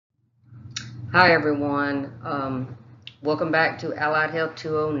Hi everyone, welcome back to Allied Health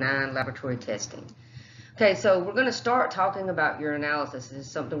 209 laboratory testing. Okay, so we're going to start talking about urinalysis. This is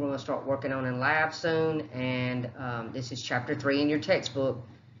something we're going to start working on in lab soon, and this is chapter 3 in your textbook.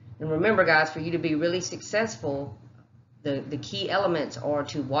 And remember guys, for you to be really successful, the key elements are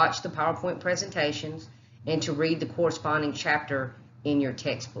to watch the PowerPoint presentations and to read the corresponding chapter in your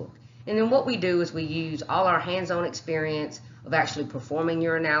textbook. And then what we do is we use all our hands-on experience of actually performing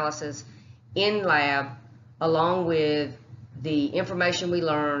urinalysis in lab, along with the information we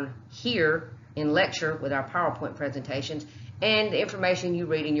learn here in lecture with our PowerPoint presentations and the information you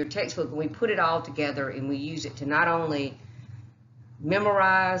read in your textbook, and we put it all together and we use it to not only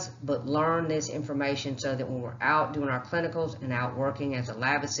memorize but learn this information so that when we're out doing our clinicals and out working as a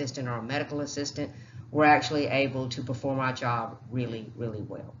lab assistant or a medical assistant, we're actually able to perform our job really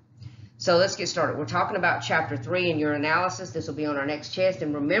well. So let's get started. We're talking about chapter 3 in urinalysis. This will be on our next test,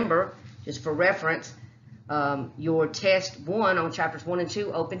 and remember, just for reference, your test 1 on chapters 1 and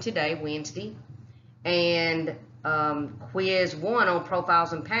 2 open today, Wednesday, and quiz 1 on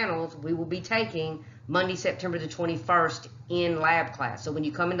profiles and panels we will be taking Monday, September the 21st in lab class. So when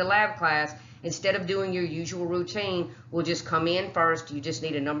you come into lab class, instead of doing your usual routine, we'll just come in first. You just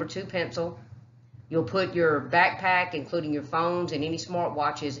need a number 2 pencil. You'll put your backpack, including your phones and any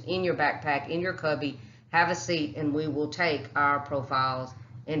smartwatches, in your backpack, in your cubby, have a seat, and we will take our profiles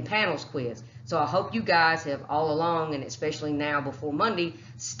and panels quiz. So I hope you guys have all along, and especially now before Monday,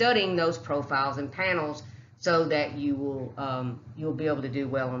 studying those profiles and panels so that you will you'll be able to do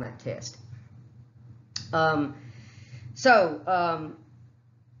well on that test.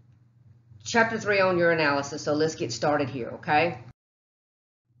 Chapter 3 on urinalysis. So let's get started here, okay?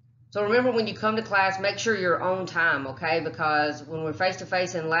 So remember, when you come to class, make sure you're on time, okay? Because when we're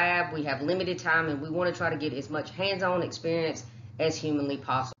face-to-face in lab, we have limited time, and we want to try to get as much hands-on experience as humanly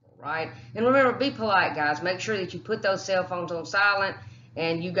possible, right? And remember, be polite, guys. Make sure that you put those cell phones on silent,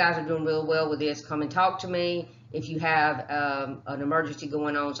 and you guys are doing real well with this. Come and talk to me if you have an emergency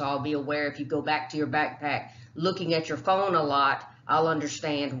going on, so I'll be aware. If you go back to your backpack looking at your phone a lot, I'll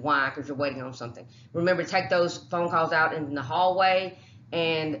understand why, because you're waiting on something. Remember, take those phone calls out in the hallway,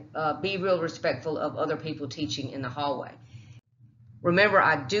 and be real respectful of other people teaching in the hallway. Remember,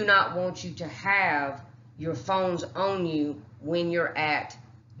 I do not want you to have your phones on you when you're at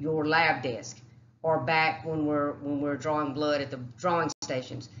your lab desk or back when we're drawing blood at the drawing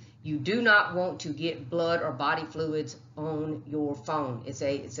stations. You do not want to get blood or body fluids on your phone. It's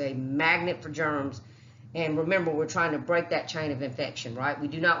a magnet for germs. And remember, we're trying to break that chain of infection, right? We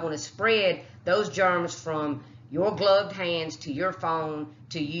do not want to spread those germs from your gloved hands to your phone,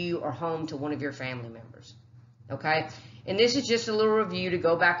 to you, or home to one of your family members, okay? And this is just a little review to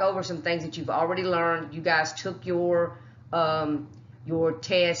go back over some things that you've already learned. You guys took your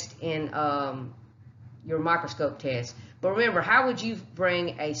test in your microscope test. But remember, how would you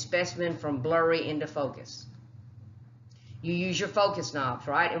bring a specimen from blurry into focus? You use your focus knobs,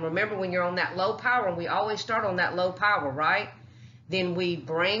 right? And remember, when you're on that low power, and we always start on that low power, right? Then we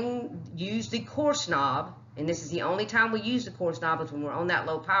use the coarse knob, and this is the only time we use the coarse knob is when we're on that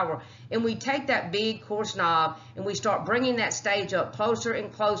low power, and we take that big coarse knob and we start bringing that stage up closer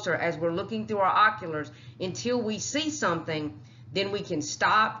and closer as we're looking through our oculars until we see something. Then we can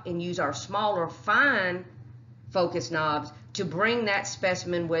stop and use our smaller fine focus knobs to bring that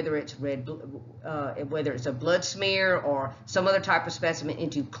specimen, whether it's whether it's a blood smear or some other type of specimen,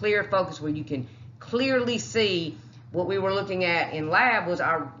 into clear focus where you can clearly see. What we were looking at in lab was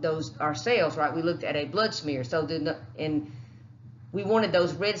our cells, right? We looked at a blood smear, and we wanted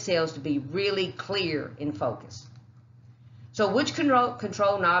those red cells to be really clear in focus. So which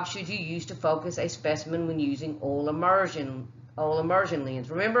control knob should you use to focus a specimen when using oil immersion lens?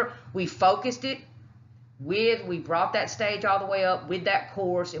 Remember, we focused it we brought that stage all the way up with that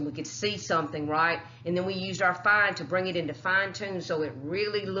coarse, and we could see something, right? And then we used our fine to bring it into fine tune so it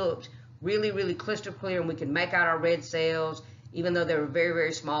really looked really crystal clear, and we could make out our red cells even though they were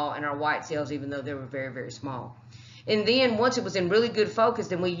very small, and our white cells even though they were very small. And then once it was in really good focus,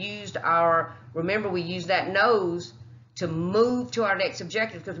 then we used we used that nose to move to our next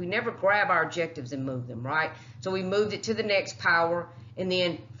objective, because we never grab our objectives and move them, right? So we moved it to the next power, and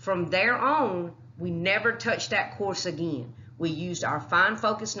then from there on we never touched that coarse again. We used our fine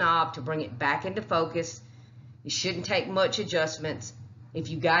focus knob to bring it back into focus. It shouldn't take much adjustments. If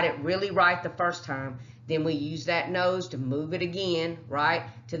you got it really right the first time, then we use that nose to move it again, right,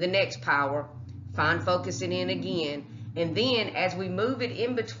 to the next power, fine focus it in again, and then as we move it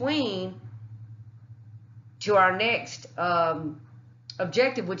in between to our next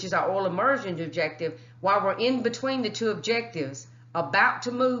objective, which is our oil immersion objective, while we're in between the two objectives, about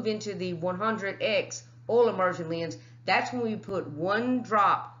to move into the 100x oil immersion lens, that's when we put 1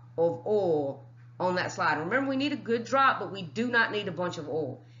 drop of oil on that slide. Remember, we need a good drop, but we do not need a bunch of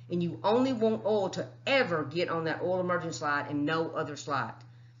oil. And you only want oil to ever get on that oil immersion slide and no other slide.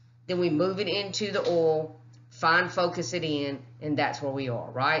 Then we move it into the oil, fine focus it in, and that's where we are,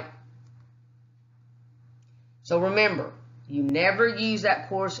 right? So remember, you never use that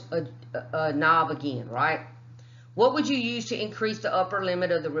coarse knob again, right? What would you use to increase the upper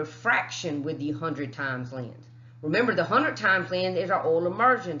limit of the refraction with the 100 times lens? Remember, the 100 times lens is our oil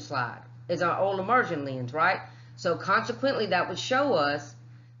immersion slide, is our oil immersion lens, right? So consequently, that would show us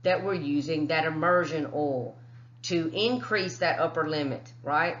that we're using that immersion oil to increase that upper limit,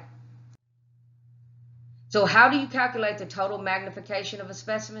 right? So how do you calculate the total magnification of a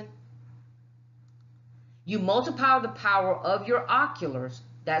specimen? You multiply the power of your oculars,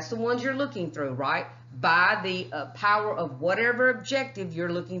 that's the ones you're looking through, right, by the power of whatever objective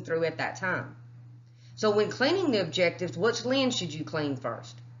you're looking through at that time. So when cleaning the objectives, which lens should you clean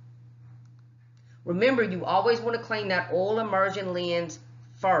first? Remember, you always want to clean that oil immersion lens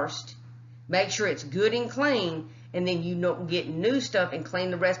first. Make sure it's good and clean, and then you don't get new stuff and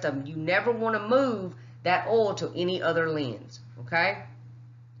clean the rest of them. You never want to move that oil to any other lens, okay?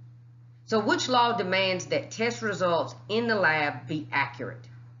 So which law demands that test results in the lab be accurate?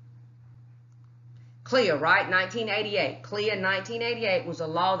 CLIA, right? 1988. CLIA 1988 was a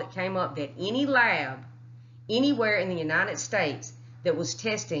law that came up that any lab anywhere in the United States that was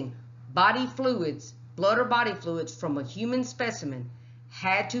testing body fluids, blood or body fluids from a human specimen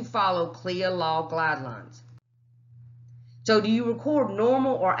had to follow CLIA law guidelines. So do you record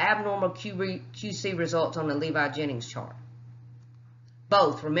normal or abnormal QC results on the Levi-Jennings chart?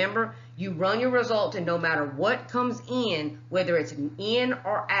 Both. Remember, you run your results, and no matter what comes in, whether it's an in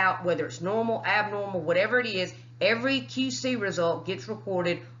or out, whether it's normal, abnormal, whatever it is, every QC result gets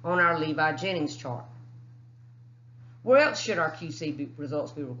recorded on our Levi-Jennings chart. Where else should our QC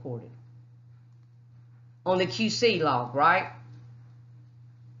results be recorded? On the QC log, right?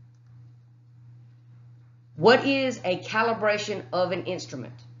 What is a calibration of an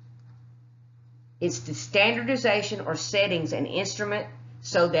instrument? It's the standardization or settings an instrument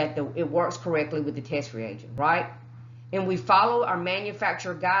so that it works correctly with the test reagent, right? And we follow our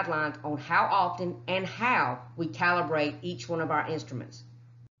manufacturer guidelines on how often and how we calibrate each one of our instruments.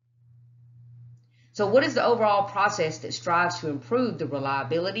 So what is the overall process that strives to improve the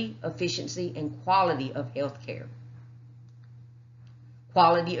reliability, efficiency, and quality of healthcare?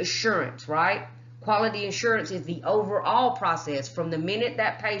 Quality assurance, right? Quality assurance is the overall process from the minute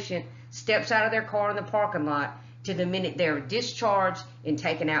that patient steps out of their car in the parking lot to the minute they're discharged and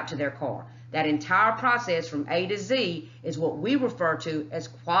taken out to their car. That entire process from A to Z is what we refer to as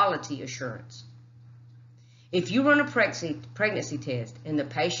quality assurance. If you run a pregnancy test and the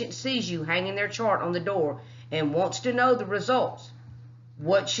patient sees you hanging their chart on the door and wants to know the results,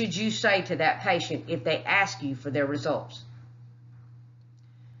 what should you say to that patient if they ask you for their results?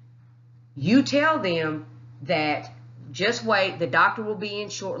 You tell them that just wait, the doctor will be in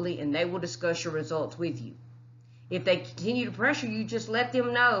shortly and they will discuss your results with you. If they continue to pressure you, just let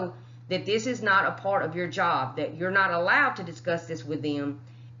them know that this is not a part of your job, that you're not allowed to discuss this with them,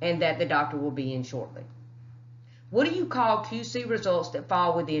 and that the doctor will be in shortly. What do you call QC results that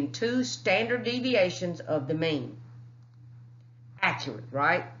fall within 2 standard deviations of the mean? Accurate,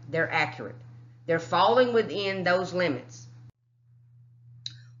 right? They're accurate. They're falling within those limits.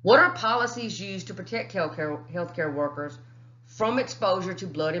 What are policies used to protect healthcare workers from exposure to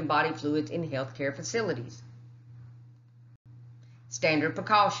blood and body fluids in healthcare facilities? Standard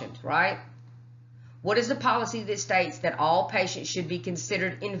precautions, right? What is the policy that states that all patients should be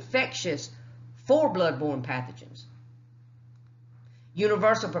considered infectious for bloodborne pathogens?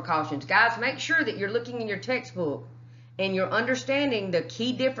 Universal precautions. Guys, make sure that you're looking in your textbook and you're understanding the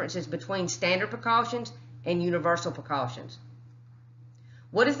key differences between standard precautions and universal precautions.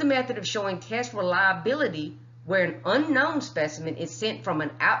 What is the method of showing test reliability where an unknown specimen is sent from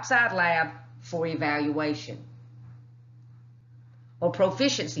an outside lab for evaluation? Or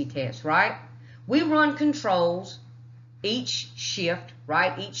proficiency tests, right? We run controls each shift,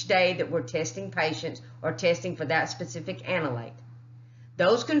 right? Each day that we're testing patients or testing for that specific analyte.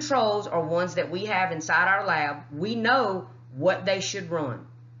 Those controls are ones that we have inside our lab. We know what they should run.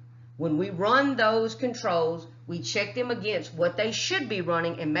 When we run those controls, we check them against what they should be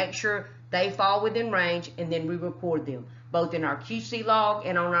running and make sure they fall within range, and then we record them, both in our QC log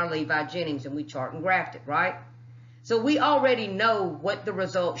and on our Levi-Jennings, and we chart and graph it, right? So we already know what the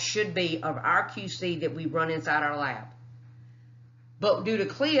results should be of our QC that we run inside our lab. But due to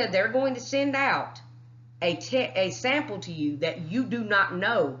CLIA, they're going to send out a sample to you that you do not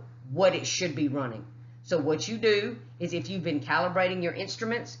know what it should be running. So what you do is, if you've been calibrating your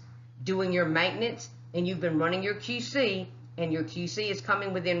instruments, doing your maintenance, and you've been running your QC, and your QC is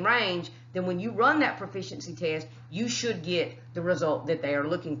coming within range, then when you run that proficiency test, you should get the result that they are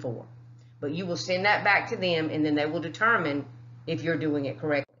looking for. But you will send that back to them, and then they will determine if you're doing it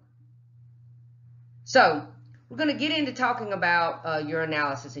correctly. So we're going to get into talking about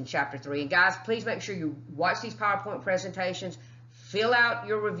urinalysis in chapter 3. And guys, please make sure you watch these PowerPoint presentations, fill out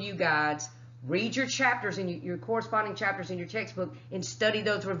your review guides, read your chapters and your corresponding chapters in your textbook, and study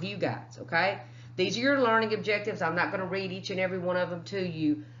those review guides, okay? These are your learning objectives. I'm not going to read each and every one of them to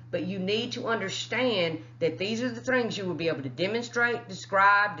you, but you need to understand that these are the things you will be able to demonstrate,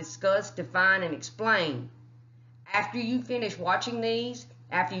 describe, discuss, define, and explain after you finish watching these,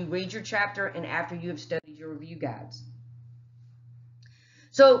 after you read your chapter, and after you have studied your review guides.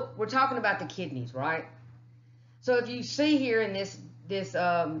 So we're talking about the kidneys, right? So if you see here in this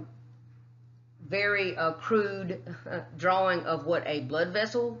very crude drawing of what a blood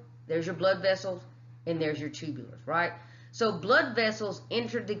vessel, there's your blood vessels, and there's your tubulars, right? So blood vessels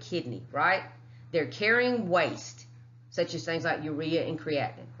enter the kidney, right? They're carrying waste, such as things like urea and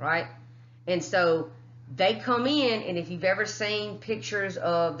creatinine, right? And so they come in, and if you've ever seen pictures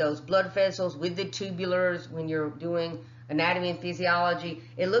of those blood vessels with the tubulars when you're doing anatomy and physiology,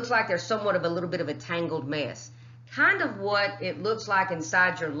 it looks like there's somewhat of a little bit of a tangled mess. Kind of what it looks like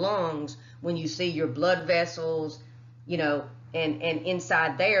inside your lungs when you see your blood vessels, you know, and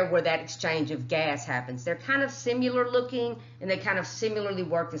inside there where that exchange of gas happens. They're kind of similar looking, and they kind of similarly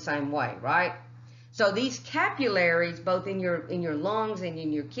work the same way, right? So these capillaries, both in your lungs and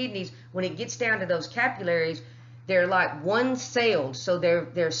in your kidneys, when it gets down to those capillaries, they're like one-celled. So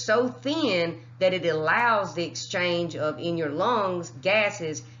they're so thin that it allows the exchange of, in your lungs,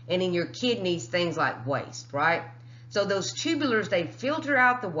 gases, and in your kidneys, things like waste, right? So those tubulars, they filter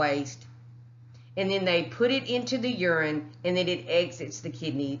out the waste, and then they put it into the urine, and then it exits the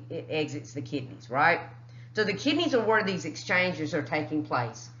kidney. It exits the kidneys, right? So the kidneys are where these exchanges are taking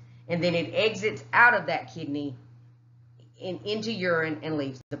place, and then it exits out of that kidney into urine and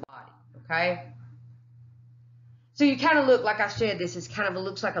leaves the body. Okay. So you kind of look, like I said, this is kind of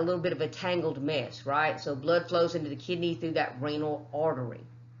looks like a little bit of a tangled mess, right? So blood flows into the kidney through that renal artery,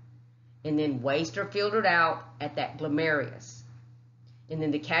 and then waste are filtered out at that glomerulus. And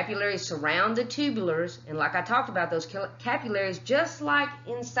then the capillaries surround the tubulars, and like I talked about, those capillaries, just like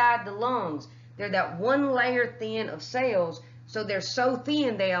inside the lungs, they're that one layer thin of cells, so they're so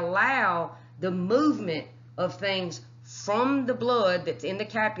thin they allow the movement of things from the blood that's in the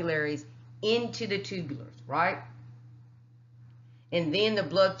capillaries into the tubulars, right? And then the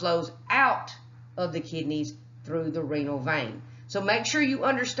blood flows out of the kidneys through the renal vein. So make sure you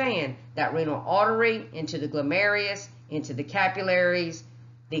understand that renal artery into the glomerulus, into the capillaries.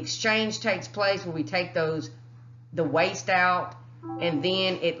 The exchange takes place where we take the waste out, and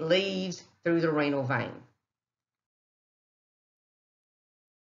then it leaves through the renal vein.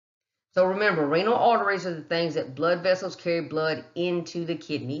 So remember, renal arteries are the things that blood vessels carry blood into the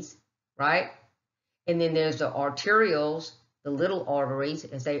kidneys, right? And then there's the arterioles, the little arteries,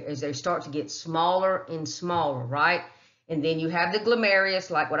 as they start to get smaller and smaller, right? And then you have the glomerulus,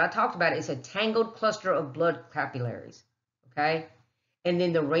 like what I talked about. It's a tangled cluster of blood capillaries, okay? And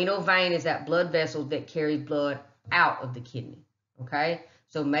then the renal vein is that blood vessel that carries blood out of the kidney, okay?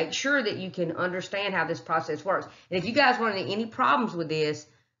 So make sure that you can understand how this process works. And if you guys run into any problems with this,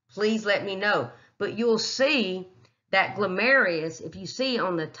 please let me know. But you'll see that glomerulus, if you see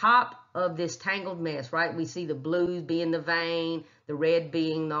on the top of this tangled mess, right? We see the blue being the vein, the red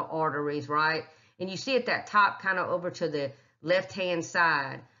being the arteries, right? And you see at that top, kind of over to the left-hand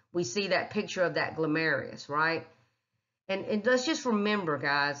side, we see that picture of that glomerulus, right? And let's just remember,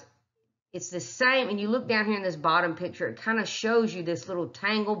 guys, it's the same. And you look down here in this bottom picture, it kind of shows you this little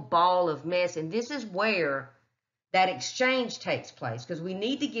tangled ball of mess. And this is where that exchange takes place, because we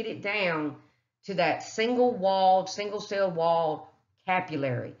need to get it down to that single-cell walled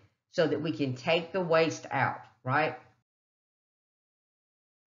capillary so that we can take the waste out, right?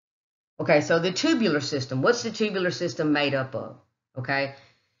 Okay, so the tubular system. What's the tubular system made up of? Okay,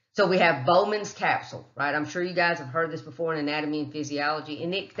 so we have Bowman's capsule, right? I'm sure you guys have heard this before in anatomy and physiology.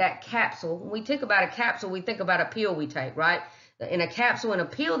 And that capsule, when we think about a capsule, we think about a pill we take, right? In a capsule and a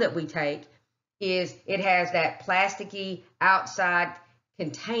pill that we take, it has that plasticky outside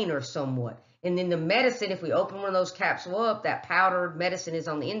container somewhat. And then the medicine, if we open one of those capsules up, that powdered medicine is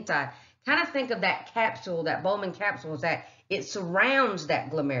on the inside. Kind of think of that capsule, that Bowman capsule, as that it surrounds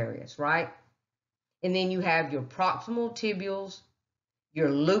that glomerulus, right? And then you have your proximal tubules, your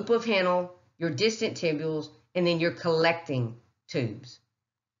loop of Henle, your distant tubules, and then your collecting tubes.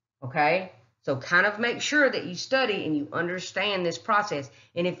 Okay? So kind of make sure that you study and you understand this process.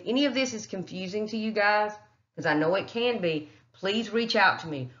 And if any of this is confusing to you guys, because I know it can be, please reach out to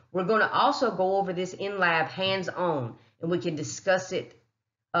me. We're going to also go over this in lab hands-on, and we can discuss it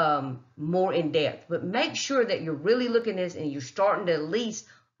more in depth. But make sure that you're really looking at this and you're starting to at least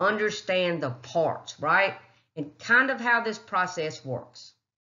understand the parts, right? And kind of how this process works.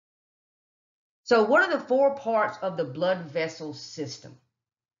 So what are the 4 parts of the blood vessel system?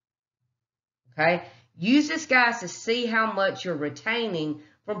 Okay, use this, guys, to see how much you're retaining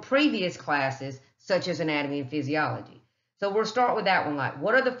from previous classes, such as anatomy and physiology. So we'll start with that one. Like,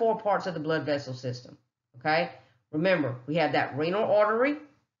 what are the 4 parts of the blood vessel system? Okay, remember, we have that renal artery,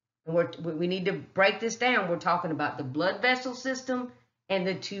 and we need to break this down. We're talking about the blood vessel system and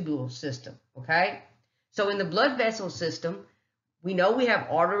the tubular system. Okay, so in the blood vessel system, we know we have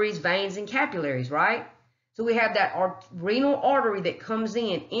arteries, veins, and capillaries, right? So we have that renal artery that comes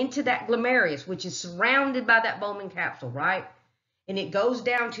into that glomerulus, which is surrounded by that Bowman capsule, right? And it goes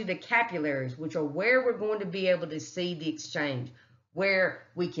down to the capillaries, which are where we're going to be able to see the exchange, where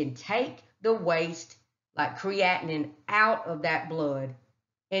we can take the waste, like creatinine, out of that blood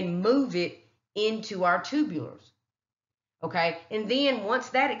and move it into our tubulars. Okay, and then once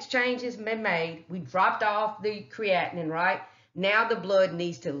that exchange has been made, we dropped off the creatinine, right? Now the blood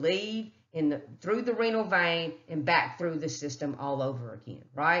needs to leave through the renal vein and back through the system all over again,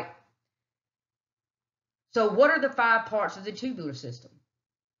 right? So what are the 5 parts of the tubular system?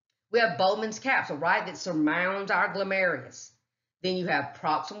 We have Bowman's capsule, right, that surrounds our glomerulus. Then you have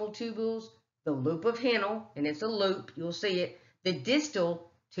proximal tubules, the loop of Henle, and it's a loop, you'll see it, the distal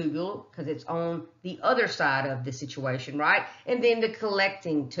tubule, because it's on the other side of the situation, right? And then the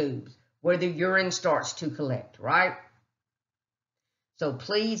collecting tubes, where the urine starts to collect, right? So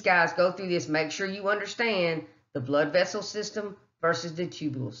please, guys, go through this. Make sure you understand the blood vessel system versus the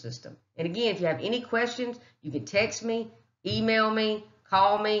tubule system. And again, if you have any questions, you can text me, email me,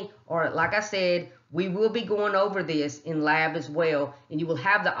 call me, or like I said, we will be going over this in lab as well, and you will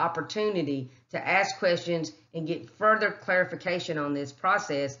have the opportunity to ask questions and get further clarification on this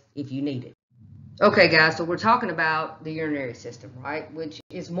process if you need it. Okay, guys, so we're talking about the urinary system, right, which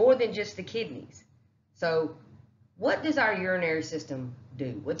is more than just the kidneys. So what does our urinary system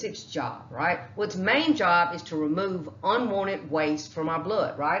do? What's its job, right? Well, its main job is to remove unwanted waste from our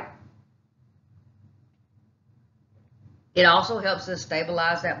blood, right? It also helps us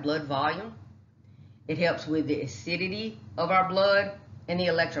stabilize that blood volume. It helps with the acidity of our blood and the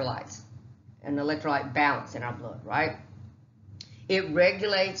electrolytes and electrolyte balance in our blood, right? It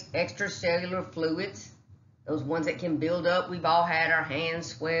regulates extracellular fluids, those ones that can build up. We've all had our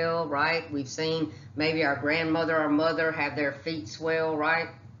hands swell, right? We've seen maybe our grandmother or mother have their feet swell, right?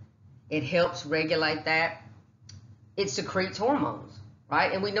 It helps regulate that. It secretes hormones,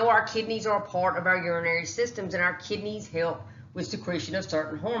 right? And we know our kidneys are a part of our urinary systems, and our kidneys help with secretion of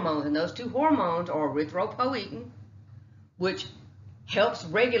certain hormones. And those 2 hormones are erythropoietin, which helps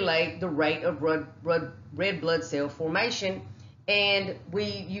regulate the rate of red blood cell formation. And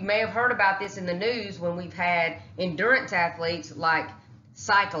you may have heard about this in the news when we've had endurance athletes like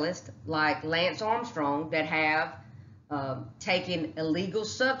cyclists like Lance Armstrong that have taken illegal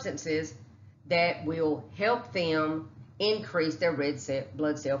substances that will help them increase their red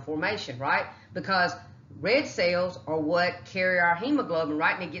blood cell formation, right? Because red cells are what carry our hemoglobin,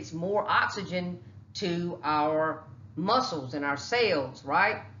 right? And it gets more oxygen to our muscles and our cells,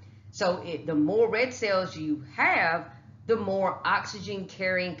 right? So the more red cells you have, the more oxygen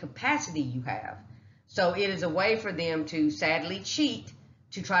carrying capacity you have. So it is a way for them to sadly cheat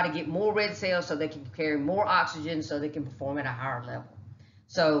to try to get more red cells so they can carry more oxygen so they can perform at a higher level.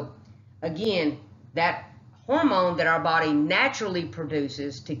 So again, that hormone that our body naturally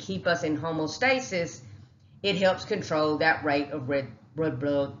produces to keep us in homeostasis, it helps control that rate of red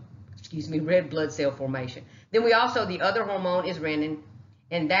blood cell formation. Then we also, the other hormone is renin,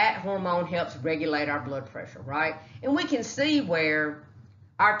 and that hormone helps regulate our blood pressure, right? And we can see where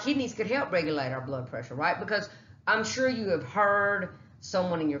our kidneys could help regulate our blood pressure, right? Because I'm sure you have heard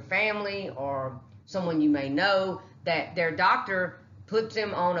someone in your family or someone you may know that their doctor puts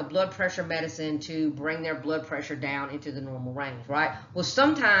them on a blood pressure medicine to bring their blood pressure down into the normal range, right? Well,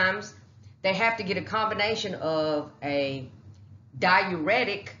 sometimes they have to get a combination of a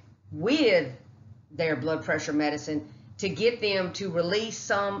diuretic with their blood pressure medicine to get them to release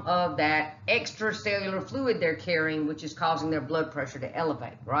some of that extracellular fluid they're carrying, which is causing their blood pressure to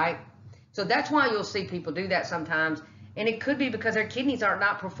elevate, right? So that's why you'll see people do that sometimes. And it could be because their kidneys are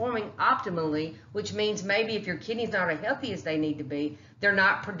not performing optimally, which means maybe if your kidneys aren't as healthy as they need to be, they're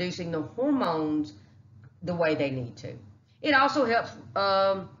not producing the hormones the way they need to. It also helps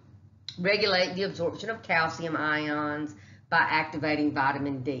regulate the absorption of calcium ions by activating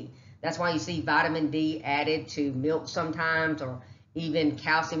vitamin D. That's why you see vitamin D added to milk sometimes, or even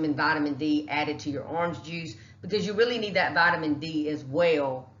calcium and vitamin D added to your orange juice, because you really need that vitamin D as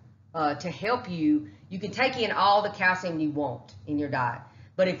well to help you. You can take in all the calcium you want in your diet,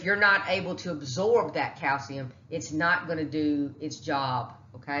 but if you're not able to absorb that calcium, it's not going to do its job,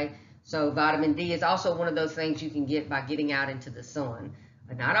 okay? So vitamin D is also one of those things you can get by getting out into the sun.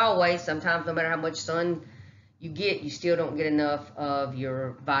 But not always. Sometimes, no matter how much sun you get, you still don't get enough of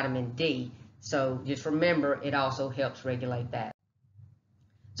your vitamin D. So just remember, it also helps regulate that.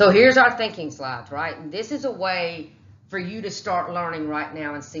 So here's our thinking slides, right? And this is a way for you to start learning right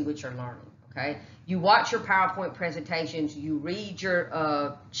now and see what you're learning, okay? You watch your PowerPoint presentations, you read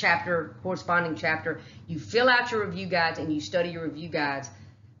your corresponding chapter, you fill out your review guides, and you study your review guides,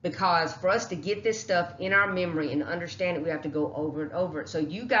 because for us to get this stuff in our memory and understand it, we have to go over and over it. So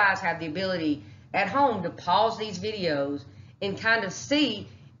you guys have the ability at home to pause these videos and kind of see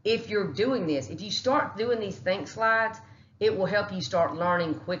if you're doing this. If you start doing these think slides, it will help you start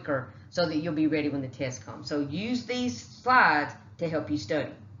learning quicker so that you'll be ready when the test comes. So use these slides to help you study.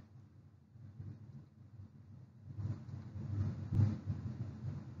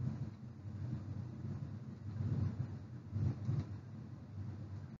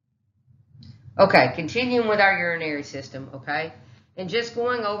 Okay, continuing with our urinary system, okay? And just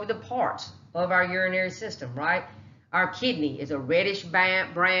going over the parts of our urinary system, right? Our kidney is a reddish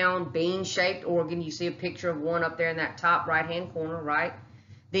brown bean-shaped organ. You see a picture of one up there in that top right-hand corner, right?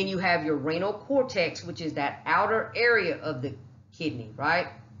 Then you have your renal cortex, which is that outer area of the kidney, right?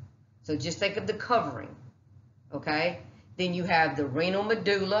 So just think of the covering, okay? Then you have the renal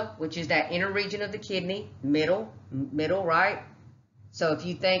medulla, which is that inner region of the kidney, middle, right? So if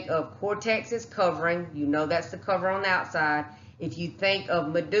you think of cortex as covering, you know that's the cover on the outside. If you think of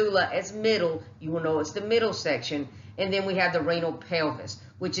medulla as middle, you will know it's the middle section. And then we have the renal pelvis,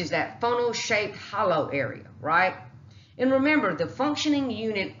 which is that funnel-shaped hollow area, right? And remember, the functioning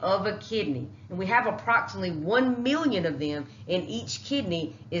unit of a kidney, and we have approximately 1 million of them in each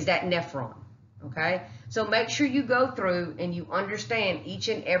kidney, is that nephron, okay? So make sure you go through and you understand each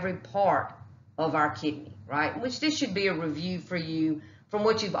and every part of our kidney, right? Which this should be a review for you from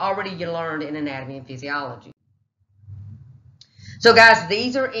what you've already learned in anatomy and physiology. So guys,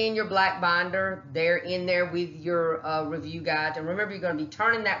 these are in your black binder. They're in there with your review guides. And remember, you're going to be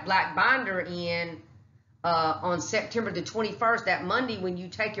turning that black binder in on September the 21st, that Monday when you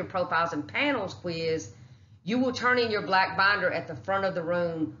take your profiles and panels quiz. You will turn in your black binder at the front of the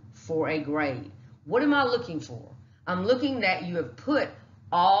room for a grade. What am I looking for? I'm looking that you have put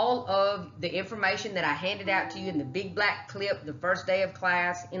all of the information that I handed out to you in the big black clip the first day of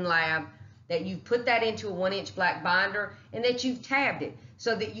class in lab, that you've put that into a 1-inch black binder, and that you've tabbed it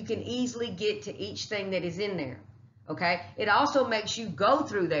so that you can easily get to each thing that is in there, okay? It also makes you go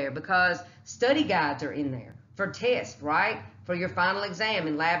through there because study guides are in there for tests, right? For your final exam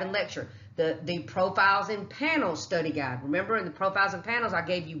in lab and lecture. The profiles and panels study guide. Remember, in the profiles and panels, I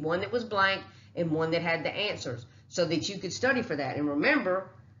gave you one that was blank and one that had the answers so that you could study for that. And remember,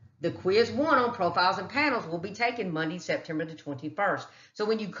 the quiz 1 on profiles and panels will be taken Monday, September the 21st. So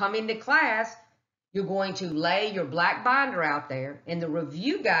when you come into class, you're going to lay your black binder out there, and the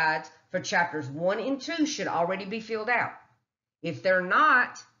review guides for chapters 1 and 2 should already be filled out. If they're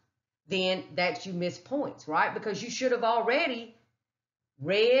not, then that's you miss points, right? Because you should have already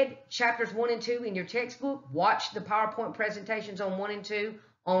read chapters 1 and 2 in your textbook, watched the PowerPoint presentations on 1 and 2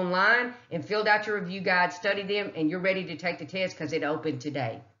 online, and filled out your review guide, studied them, and you're ready to take the test because it opened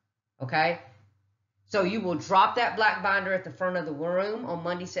today, okay? So you will drop that black binder at the front of the room on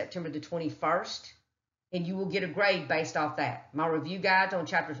Monday, September the 21st, and you will get a grade based off that. My review guides on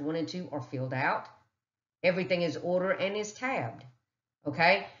chapters 1 and 2 are filled out. Everything is ordered and is tabbed,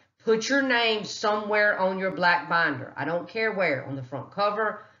 okay? Put your name somewhere on your black binder. I don't care where, on the front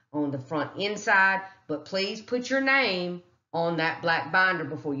cover, on the front inside, but please put your name on that black binder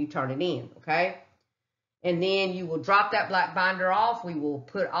before you turn it in, okay? And then you will drop that black binder off. We will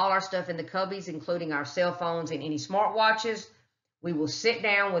put all our stuff in the cubbies, including our cell phones and any smartwatches. We will sit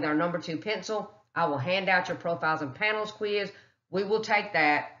down with our number 2 pencil. I will hand out your profiles and panels quiz. We will take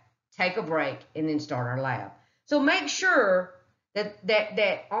that, take a break, and then start our lab. So make sure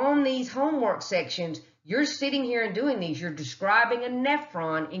that on these homework sections, you're sitting here and doing these. You're describing a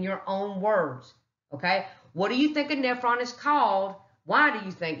nephron in your own words, okay? What do you think a nephron is called Why do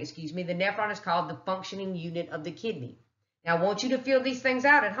you think, excuse me, the nephron is called the functioning unit of the kidney? Now, I want you to fill these things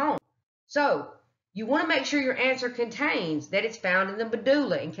out at home. So, you want to make sure your answer contains that it's found in the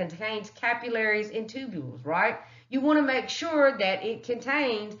medulla and contains capillaries and tubules, right? You want to make sure that it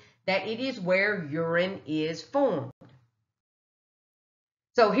contains that it is where urine is formed.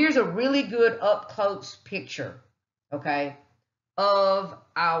 So here's a really good up-close picture, okay, of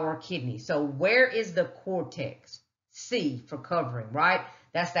our kidney. So where is the cortex? C for covering, right?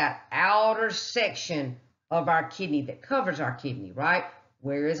 That's that outer section of our kidney that covers our kidney, right?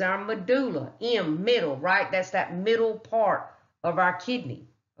 Where is our medulla? M, middle, right? That's that middle part of our kidney,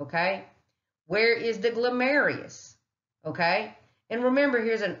 okay? Where is the glomerulus, okay? And remember,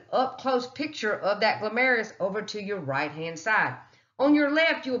 here's an up-close picture of that glomerulus over to your right-hand side. On your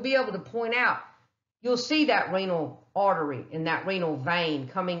left, you'll be able to point out, you'll see that renal artery and that renal vein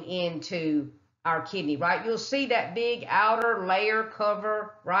coming into our kidney, right? You'll see that big outer layer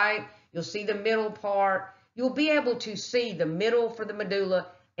cover, right? You'll see the middle part. You'll be able to see the middle for the medulla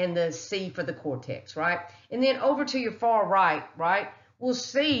and the C for the cortex, right? And then over to your far right, right, we'll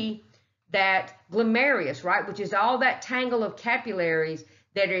see that glomerulus, right, which is all that tangle of capillaries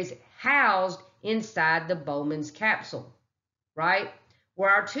that is housed inside the Bowman's capsule, right,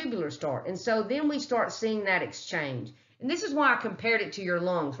 where our tubulars start. And so then we start seeing that exchange. And this is why I compared it to your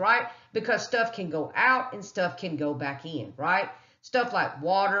lungs, right? Because stuff can go out and stuff can go back in, right? Stuff like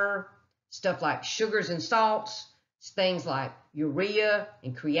water, stuff like sugars and salts, things like urea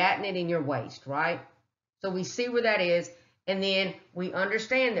and creatinine in your waste, right? So we see where that is. And then we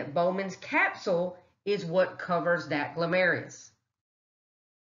understand that Bowman's capsule is what covers that glomerulus.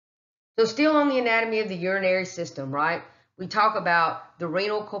 So still on the anatomy of the urinary system, right? We talk about the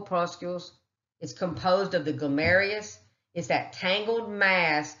renal corpuscles. It's composed of the glomerulus. It's that tangled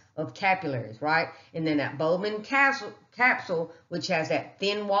mass of capillaries, right? And then that Bowman capsule, which has that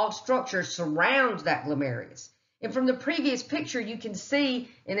thin-walled structure, surrounds that glomerulus. And from the previous picture, you can see,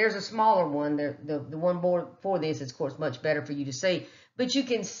 and there's a smaller one, the one before this is, of course, much better for you to see, but you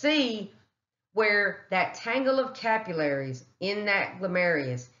can see where that tangle of capillaries in that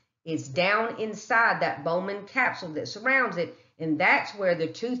glomerulus is down inside that Bowman capsule that surrounds it, and that's where the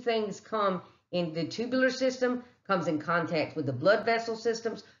two things come in. The tubular system comes in contact with the blood vessel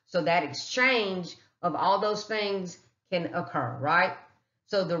systems, so that exchange of all those things can occur, right?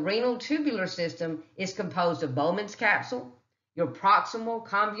 So the renal tubular system is composed of Bowman's capsule, your proximal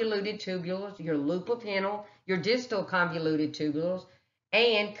convoluted tubules, your loop of Henle, your distal convoluted tubules,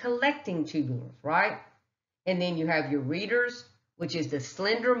 and collecting tubules, right? And then you have your readers, which is the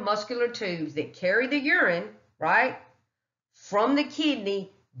slender muscular tubes that carry the urine, right, from the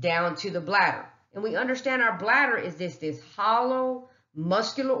kidney down to the bladder. And we understand our bladder is this hollow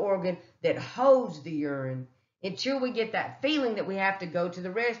muscular organ that holds the urine until we get that feeling that we have to go to the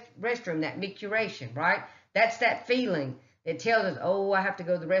restroom, that micturition, right? That's that feeling that tells us, oh, I have to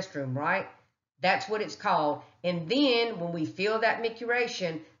go to the restroom, right? That's what it's called. And then when we feel that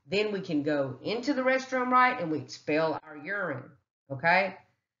micturition, then we can go into the restroom, right? And we expel our urine, okay?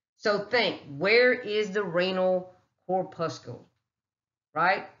 So think, where is the renal corpuscle,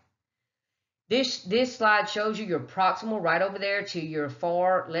 right? This slide shows you your proximal right over there to your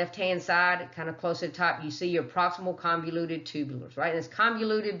far left-hand side, kind of close to the top. You see your proximal convoluted tubulars, right? And it's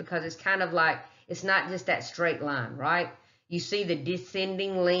convoluted because it's kind of like, it's not just that straight line, right? You see the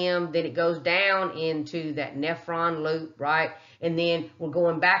descending limb, then it goes down into that nephron loop, right? And then we're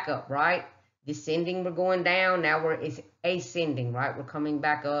going back up, right? Descending, we're going down. Now it's ascending, right? We're coming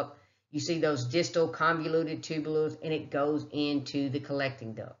back up. You see those distal convoluted tubulars, and it goes into the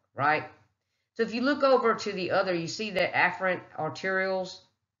collecting duct, right? So if you look over to the other, you see the afferent arterioles,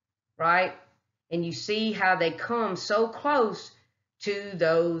 right? And you see how they come so close to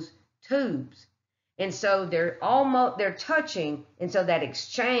those tubes. And so they're touching, and so that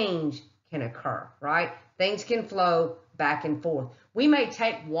exchange can occur, right? Things can flow back and forth. We may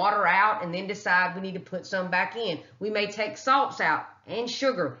take water out and then decide we need to put some back in. We may take salts out and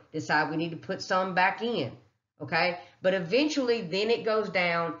sugar, decide we need to put some back in, okay? But eventually then it goes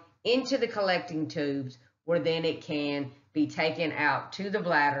down into the collecting tubes where then it can be taken out to the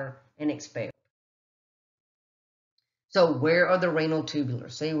bladder and expelled. So where are the renal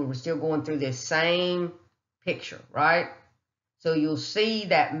tubulars? See, we're still going through this same picture, right? So you'll see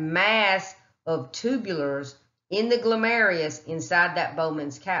that mass of tubulars in the glomerulus inside that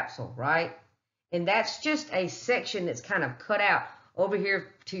Bowman's capsule, right? And that's just a section that's kind of cut out over here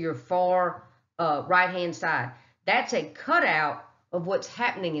to your far right-hand side. That's a cutout of what's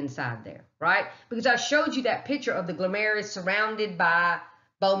happening inside there, right? Because I showed you that picture of the glomerulus surrounded by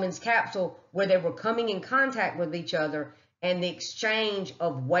Bowman's capsule where they were coming in contact with each other, and the exchange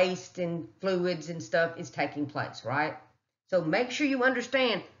of waste and fluids and stuff is taking place, right? So make sure you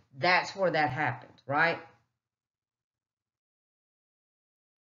understand that's where that happens, right?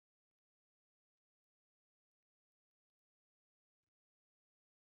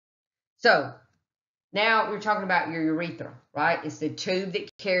 So now we're talking about your urethra, right? It's the tube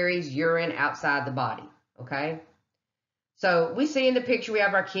that carries urine outside the body, okay? So we see in the picture, we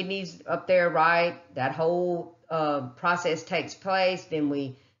have our kidneys up there, right? That whole process takes place. Then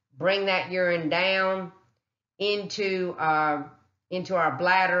we bring that urine down into our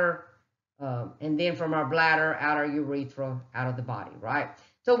bladder, and then from our bladder out our urethra, out of the body, right?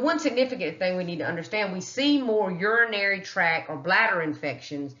 So one significant thing we need to understand, we see more urinary tract or bladder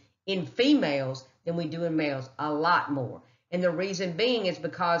infections in females than we do in males, a lot more. And the reason being is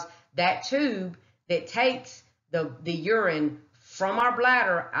because that tube that takes the urine from our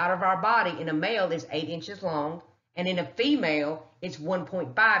bladder out of our body in a male is 8 inches long, and in a female it's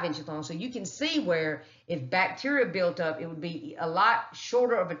 1.5 inches long. So you can see where if bacteria built up, it would be a lot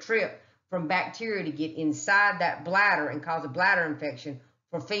shorter of a trip from bacteria to get inside that bladder and cause a bladder infection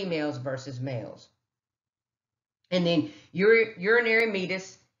for females versus males. And then urinary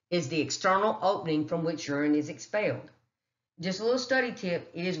meatus is the external opening from which urine is expelled. Just a little study tip,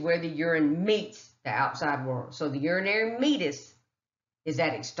 it is where the urine meets the outside world. So the urinary meatus is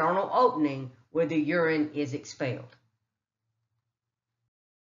that external opening where the urine is expelled.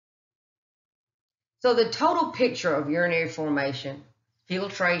 So the total picture of urinary formation,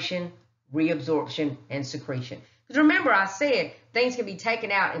 filtration, reabsorption, and secretion. Because remember, I said things can be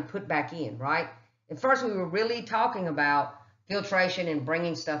taken out and put back in, right? At first, we were really talking about filtration and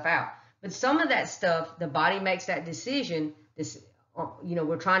bringing stuff out. But some of that stuff, the body makes that decision.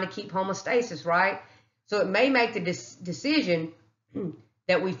 We're trying to keep homeostasis, right? So it may make the decision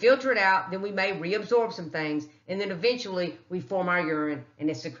that we filter it out, then we may reabsorb some things, and then eventually we form our urine and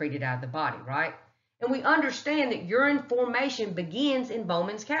it's secreted out of the body, right? And we understand that urine formation begins in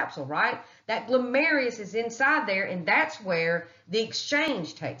Bowman's capsule, right? That glomerulus is inside there, and that's where the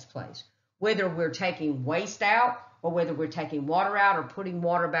exchange takes place. Whether we're taking waste out or whether we're taking water out or putting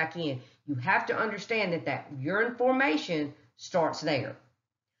water back in, you have to understand that urine formation starts there.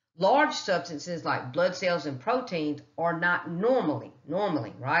 Large substances like blood cells and proteins are not normally,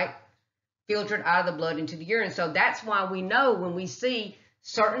 right, filtered out of the blood into the urine. So that's why we know when we see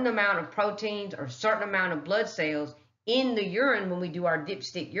certain amount of proteins or certain amount of blood cells in the urine when we do our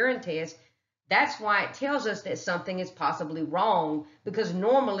dipstick urine test, that's why it tells us that something is possibly wrong, because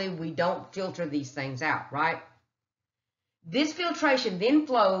normally we don't filter these things out, right? This filtration then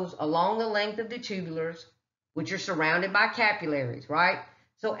flows along the length of the tubulars, which are surrounded by capillaries, right?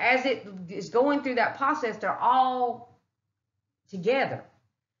 So as it is going through that process, they're all together.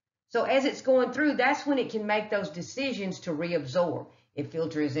 So as it's going through, that's when it can make those decisions to reabsorb. It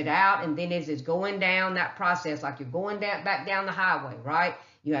filters it out, and then as it's going down that process, like you're going back down the highway, right?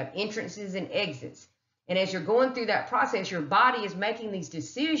 You have entrances and exits. And as you're going through that process, your body is making these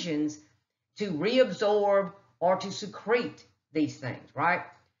decisions to reabsorb or to secrete these things, right?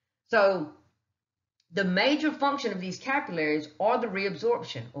 So the major function of these capillaries are the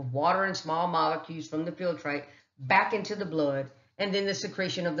reabsorption of water and small molecules from the filtrate back into the blood, and then the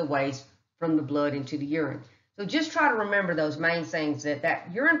secretion of the waste from the blood into the urine. So just try to remember those main things,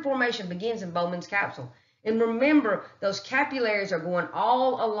 that urine formation begins in Bowman's capsule. And remember, those capillaries are going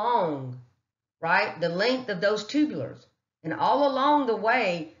all along, right, the length of those tubulars. And all along the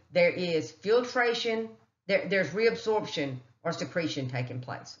way, there is filtration, there's reabsorption or secretion taking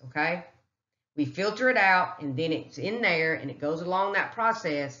place, okay? We filter it out, and then it's in there, and it goes along that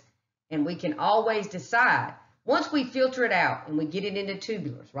process, and we can always decide. Once we filter it out and we get it into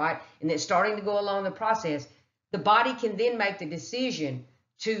tubulars, right, and it's starting to go along the process, the body can then make the decision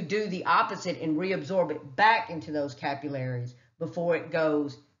to do the opposite and reabsorb it back into those capillaries before it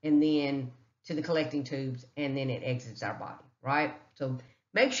goes and then to the collecting tubes, and then it exits our body, right? So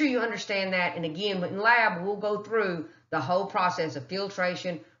make sure you understand that. And again, in lab, we'll go through the whole process of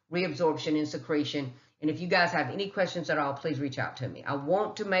filtration, reabsorption, and secretion. And if you guys have any questions at all, please reach out to me. I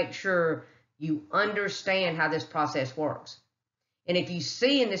want to make sure you understand how this process works. And if you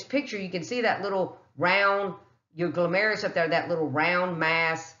see in this picture, you can see that little round, your glomerulus up there, that little round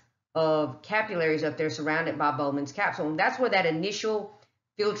mass of capillaries up there surrounded by Bowman's capsule. And that's where that initial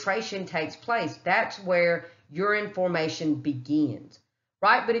filtration takes place. That's where urine formation begins,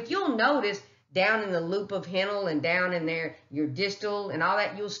 right? But if you'll notice down in the loop of Henle and down in there, your distal and all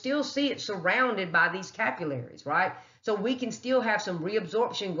that, you'll still see it surrounded by these capillaries, right? So we can still have some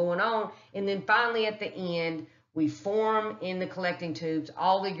reabsorption going on. And then finally at the end, We form in the collecting tubes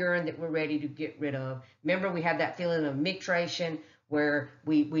all the urine that we're ready to get rid of. Remember, we have that feeling of micturition where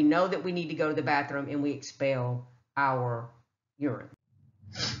we know that we need to go to the bathroom and we expel our urine.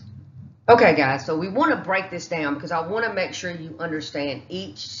 Okay, guys, so we want to break this down because I want to make sure you understand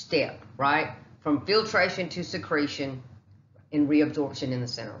each step, right? From filtration to secretion and reabsorption in the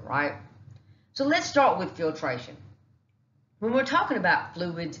center, right? So let's start with filtration. When we're talking about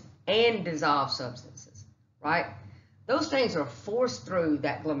fluids and dissolved substances, right? Those things are forced through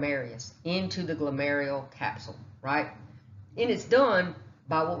that glomerulus into the glomerular capsule, right? And it's done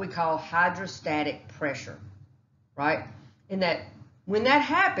by what we call hydrostatic pressure, right? And that when that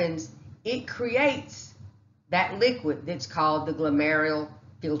happens, it creates that liquid that's called the glomerular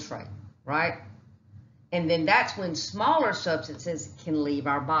filtrate, right? And then that's when smaller substances can leave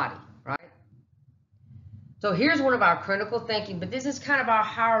our body, right? So here's one of our critical thinking, but this is kind of our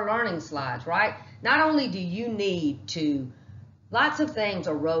higher learning slides, right? Not only do you need to, lots of things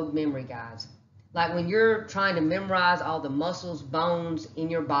are rogue memory, guys. Like when you're trying to memorize all the muscles, bones in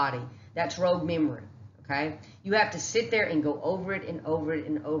your body, that's rogue memory, okay? You have to sit there and go over it and over it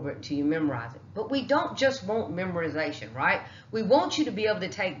and over it until you memorize it. But we don't just want memorization, right? We want you to be able to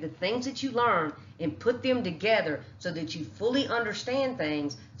take the things that you learn and put them together so that you fully understand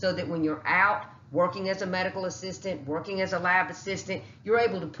things, so that when you're out working as a medical assistant, working as a lab assistant, you're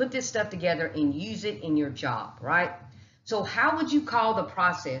able to put this stuff together and use it in your job, right? So how would you call the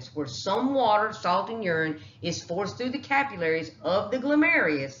process where some water, salt, and urine is forced through the capillaries of the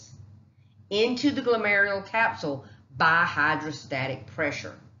glomerulus into the glomerular capsule by hydrostatic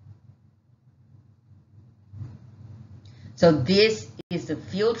pressure? So this is the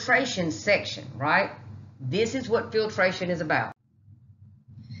filtration section, right? This is what filtration is about.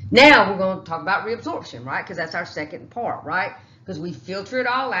 Now we're going to talk about reabsorption, right? Because that's our second part, right? Because we filter it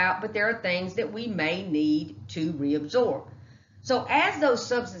all out, but there are things that we may need to reabsorb. So as those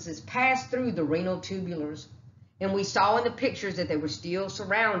substances pass through the renal tubulars, and we saw in the pictures that they were still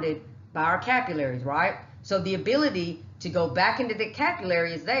surrounded by our capillaries, right? So the ability to go back into the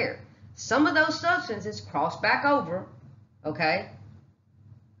capillary is there. Some of those substances cross back over, okay?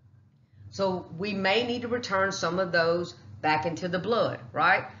 So we may need to return some of those back into the blood,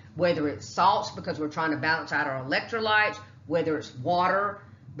 right? Whether it's salts because we're trying to balance out our electrolytes, whether it's water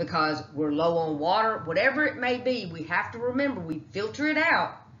because we're low on water, whatever it may be, we have to remember we filter it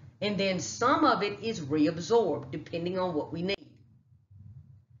out, and then some of it is reabsorbed depending on what we need.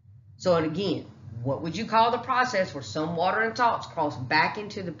 So again, what would you call the process where some water and salts cross back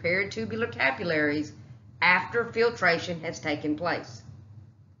into the peritubular capillaries after filtration has taken place?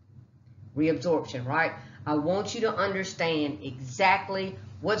 Reabsorption, right? I want you to understand exactly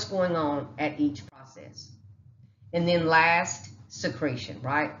what's going on at each process. And then last, secretion,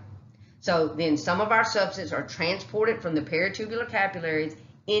 right? So then some of our substances are transported from the peritubular capillaries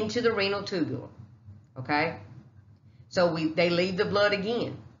into the renal tubule, okay? So they leave the blood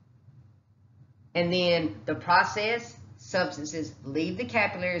again. And then the process, substances leave the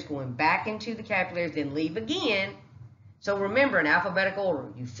capillaries, going back into the capillaries, then leave again. So remember, in alphabetical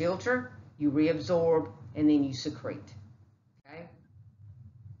order, you filter, you reabsorb, and then you secrete, okay?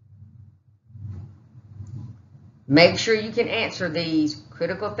 Make sure you can answer these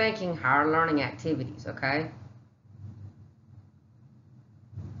critical thinking, higher learning activities, okay?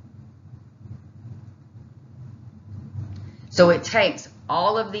 So it takes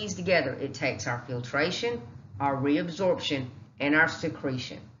all of these together. It takes our filtration, our reabsorption, and our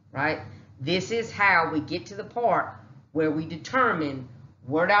secretion, right? This is how we get to the part where we determine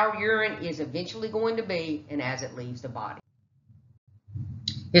what our urine is eventually going to be and as it leaves the body.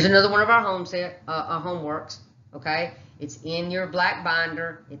 Here's another one of our homeworks, okay? It's in your black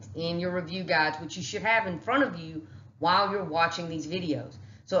binder. It's in your review guides, which you should have in front of you while you're watching these videos.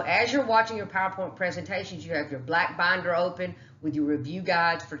 So as you're watching your PowerPoint presentations, you have your black binder open with your review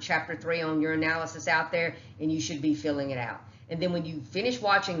guides for Chapter 3 on urinalysis out there, and you should be filling it out. And then when you finish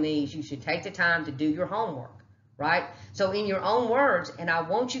watching these, you should take the time to do your homework, right? So in your own words, and I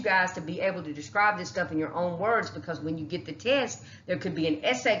want you guys to be able to describe this stuff in your own words, because when you get the test, there could be an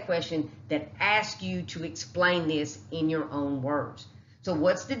essay question that asks you to explain this in your own words. So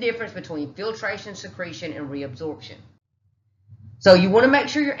what's the difference between filtration, secretion, and reabsorption? So you want to make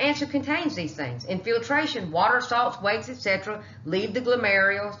sure your answer contains these things. In filtration, water, salts, wastes, etc. leave the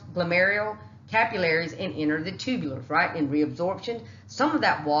glomerular capillaries and enter the tubulars, right? In reabsorption, some of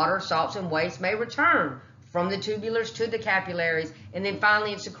that water, salts, and waste may return from the tubulars to the capillaries, and then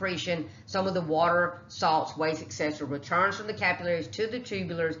finally in secretion, some of the water, salts, waste, etc. returns from the capillaries to the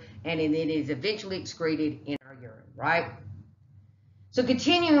tubulars, and then it is eventually excreted in our urine, right? So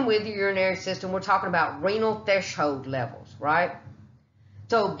continuing with your urinary system, we're talking about renal threshold levels, right?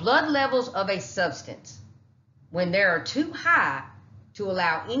 So blood levels of a substance, when they are too high to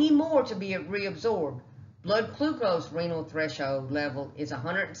allow any more to be reabsorbed, blood glucose renal threshold level is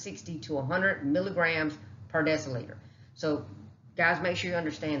 160 to 100 milligrams per deciliter. So guys, make sure you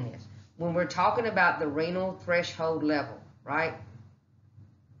understand this. When we're talking about the renal threshold level, right?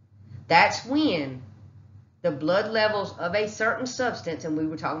 That's when the blood levels of a certain substance, and we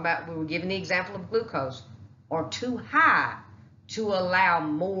were giving the example of glucose, are too high to allow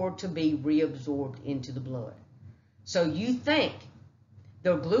more to be reabsorbed into the blood. So you think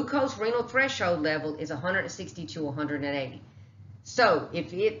the glucose renal threshold level is 160 to 180. So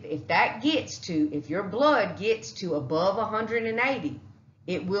if your blood gets to above 180,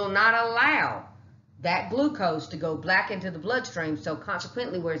 it will not allow that glucose to go back into the bloodstream. So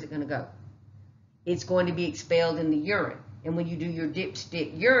consequently, where is it going to go? It's going to be expelled in the urine. And when you do your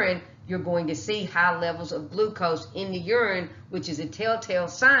dipstick urine, you're going to see high levels of glucose in the urine, which is a telltale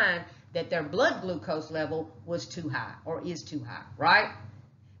sign that their blood glucose level was too high or is too high, right?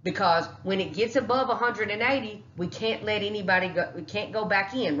 Because when it gets above 180, we can't let anybody go, we can't go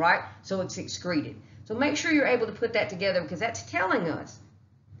back in, right? So it's excreted. So make sure you're able to put that together, because that's telling us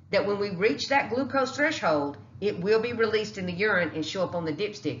that when we reach that glucose threshold, it will be released in the urine and show up on the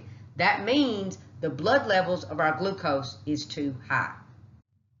dipstick. That means the blood levels of our glucose is too high.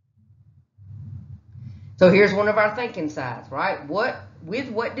 So here's one of our thinking sides, right? With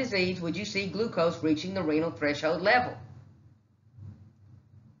what disease would you see glucose reaching the renal threshold level?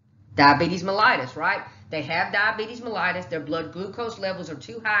 Diabetes mellitus, right? They have diabetes mellitus. Their blood glucose levels are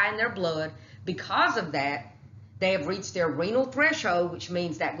too high in their blood. Because of that, they have reached their renal threshold, which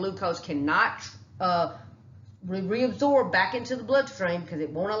means that glucose cannot reabsorb back into the bloodstream because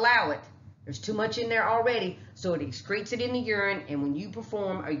it won't allow it. There's too much in there already, so it excretes it in the urine, and when you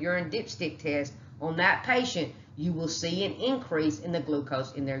perform a urine dipstick test on that patient, you will see an increase in the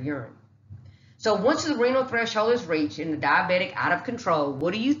glucose in their urine. So once the renal threshold is reached and the diabetic out of control,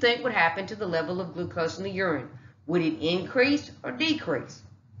 what do you think would happen to the level of glucose in the urine? Would it increase or decrease?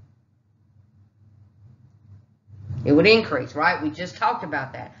 It would increase, right? We just talked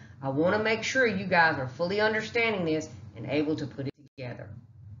about that. I want to make sure you guys are fully understanding this and able to put it together.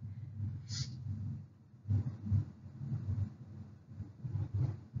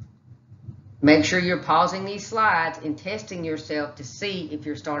 Make sure you're pausing these slides and testing yourself to see if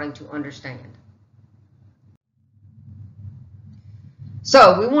you're starting to understand.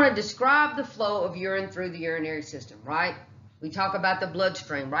 So we want to describe the flow of urine through the urinary system, right? We talk about the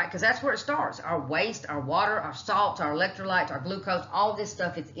bloodstream, right? Because that's where it starts. Our waste, our water, our salts, our electrolytes, our glucose, all this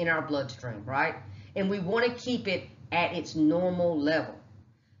stuff is in our bloodstream, right? And we want to keep it at its normal level.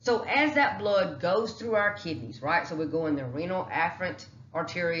 So as that blood goes through our kidneys, right? So we go in the renal afferent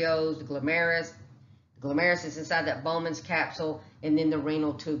arterioles, the glomerulus. The glomerulus is inside that Bowman's capsule, and then the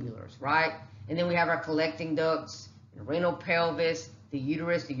renal tubulars, right? And then we have our collecting ducts, the renal pelvis, the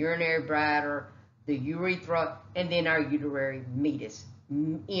uterus, the urinary bladder, the urethra, and then our uterary meatus.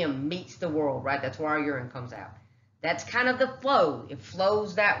 M meets the world, right? That's where our urine comes out. That's kind of the flow. It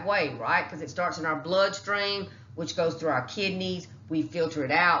flows that way, right? Because it starts in our bloodstream, which goes through our kidneys. We filter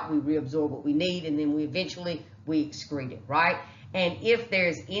it out, we reabsorb what we need, and then we excrete it, right? And if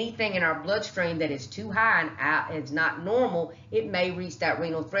there's anything in our bloodstream that is too high and it's not normal, it may reach that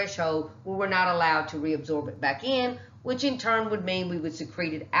renal threshold where we're not allowed to reabsorb it back in, which in turn would mean we would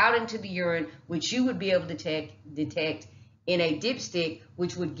secrete it out into the urine, which you would be able to detect in a dipstick,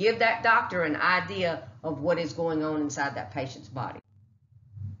 which would give that doctor an idea of what is going on inside that patient's body.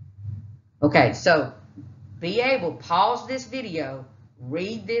 Okay, so be able to pause this video,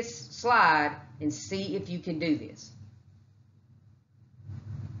 read this slide, and see if you can do this.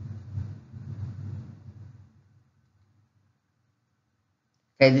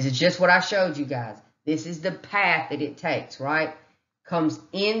 Okay, this is just what I showed you guys. This is the path that it takes, right? Comes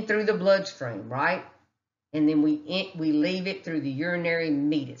in through the bloodstream, right? And then we leave it through the urinary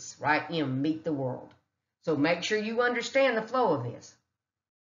meatus, right? Meet the world. So make sure you understand the flow of this.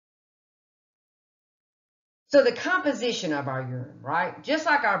 So the composition of our urine, right? Just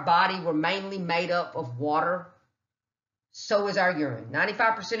like our body, we're mainly made up of water, so is our urine.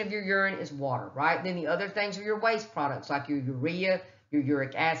 95% of your urine is water, right? Then the other things are your waste products, like your urea, your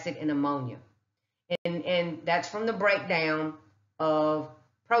uric acid, and ammonia. And that's from the breakdown of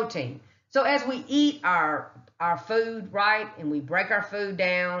protein. So as we eat our food, right, and we break our food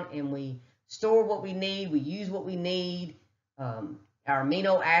down and we store what we need, we use what we need, our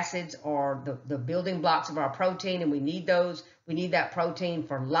amino acids are the building blocks of our protein, and we need those. We need that protein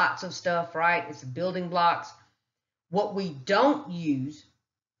for lots of stuff, right? It's the building blocks. What we don't use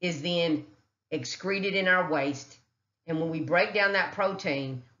is then excreted in our waste. And when we break down that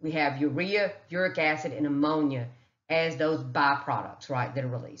protein, we have urea, uric acid, and ammonia as those byproducts, right, that are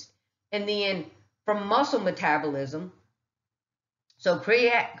released. And then from muscle metabolism, so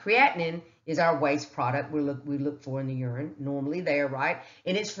creatinine is our waste product we look for in the urine, normally there, right?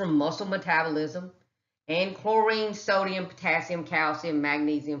 And it's from muscle metabolism and chlorine, sodium, potassium, calcium,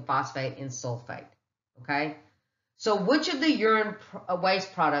 magnesium, phosphate, and sulfate, okay? So which of the urine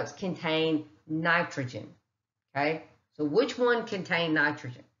waste products contain nitrogen, okay? So which one contain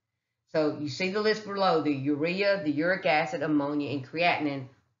nitrogen? So you see the list below, the urea, the uric acid, ammonia, and creatinine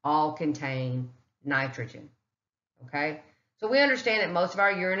all contain nitrogen, okay? So we understand that most of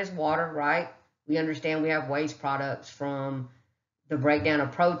our urine is water, right? We understand we have waste products from the breakdown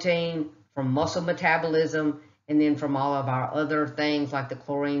of protein, from muscle metabolism, and then from all of our other things like the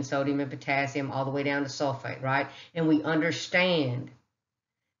chlorine, sodium, and potassium, all the way down to sulfate, right? And we understand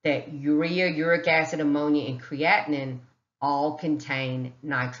that urea, uric acid, ammonia, and creatinine all contain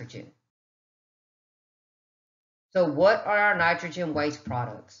nitrogen. So what are our nitrogen waste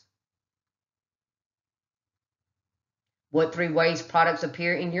products? What three waste products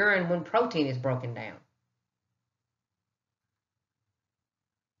appear in urine when protein is broken down?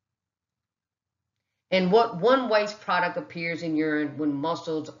 And what one waste product appears in urine when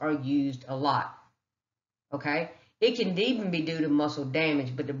muscles are used a lot? Okay? It can even be due to muscle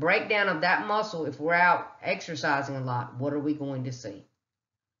damage, but the breakdown of that muscle, if we're out exercising a lot, what are we going to see?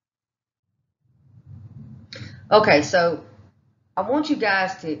 Okay, so I want you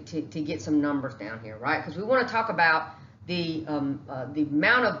guys to get some numbers down here, right? Because we want to talk about the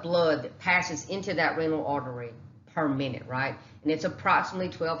amount of blood that passes into that renal artery per minute, right? And it's approximately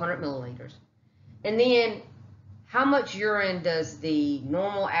 1,200 milliliters. And then how much urine does the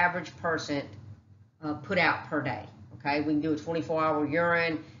normal average person put out per day? Okay, we can do a 24-hour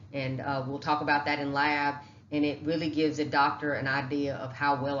urine, and we'll talk about that in lab, and it really gives a doctor an idea of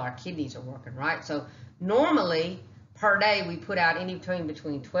how well our kidneys are working, right? So normally per day we put out between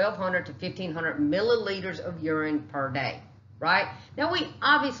 1,200 to 1,500 milliliters of urine per day, right? Now we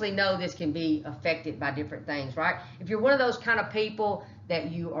obviously know this can be affected by different things, right? If you're one of those kind of people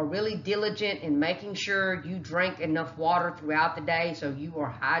that you are really diligent in making sure you drink enough water throughout the day so you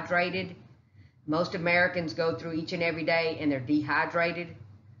are hydrated. Most Americans go through each and every day and they're dehydrated.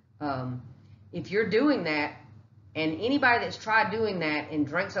 If you're doing that, and anybody that's tried doing that and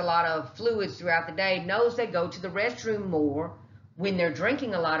drinks a lot of fluids throughout the day knows they go to the restroom more when they're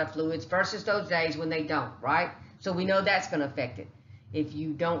drinking a lot of fluids versus those days when they don't, right? So we know that's going to affect it. If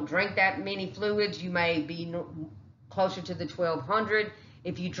you don't drink that many fluids, you may be closer to the 1,200.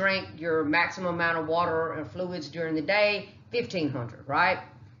 If you drink your maximum amount of water or fluids during the day, 1,500, right?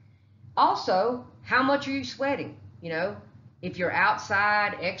 Also, how much are you sweating? You know, if you're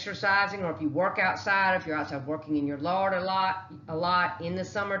outside exercising, or if you work outside, if you're outside working in your yard a lot in the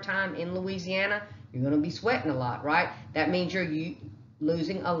summertime in Louisiana, you're going to be sweating a lot, right? That means you're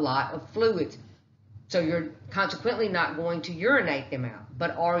losing a lot of fluids. So you're consequently not going to urinate them out.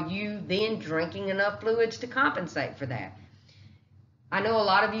 But are you then drinking enough fluids to compensate for that? I know a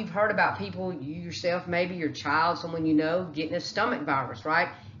lot of you have heard about people, you yourself, maybe your child, someone you know, getting a stomach virus, right?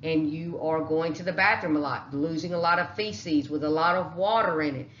 And you are going to the bathroom a lot, losing a lot of feces with a lot of water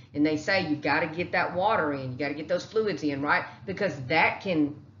in it. And they say you've got to get that water in, you got to get those fluids in, right? Because that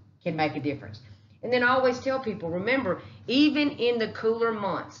can make a difference. And then I always tell people, remember, even in the cooler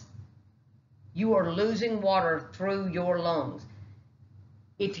months, you are losing water through your lungs.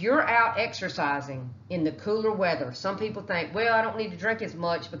 If you're out exercising in the cooler weather, some people think, well, I don't need to drink as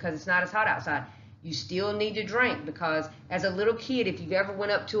much because it's not as hot outside. You still need to drink, because as a little kid, if you've ever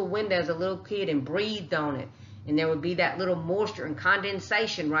went up to a window as a little kid and breathed on it, and there would be that little moisture and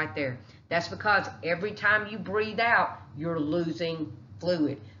condensation right there, that's because every time you breathe out, you're losing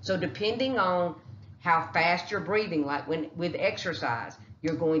fluid. So depending on how fast you're breathing, like with exercise,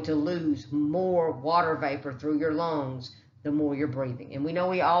 you're going to lose more water vapor through your lungs the more you're breathing. And we know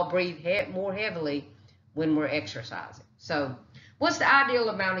we all breathe more heavily when we're exercising. So what's the ideal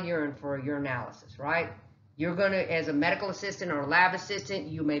amount of urine for a urinalysis, right? You're going to, as a medical assistant or lab assistant,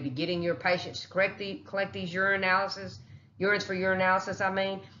 you may be getting your patients to collect these urines for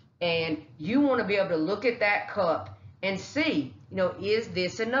urinalysis, and you want to be able to look at that cup and see, is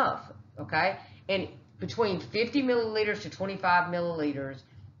this enough, okay? And between 50 milliliters to 25 milliliters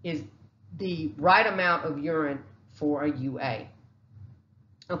is the right amount of urine for a UA,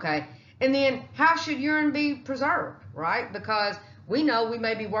 okay? And then how should urine be preserved, right? Because we know we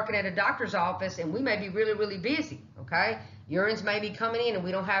may be working at a doctor's office and we may be really, really busy, okay? Urines may be coming in and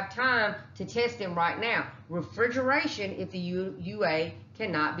we don't have time to test them right now. Refrigeration, if the UA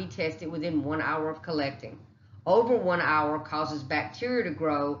cannot be tested within 1 hour of collecting. Over 1 hour causes bacteria to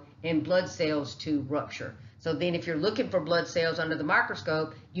grow and blood cells to rupture. So then if you're looking for blood cells under the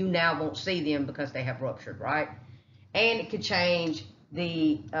microscope, you now won't see them because they have ruptured, right? And it could change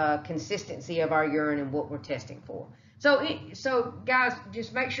the consistency of our urine and what we're testing for. So guys,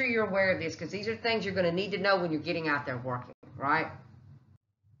 just make sure you're aware of this, because these are things you're going to need to know when you're getting out there working, right?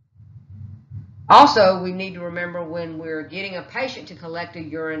 Also, we need to remember when we're getting a patient to collect a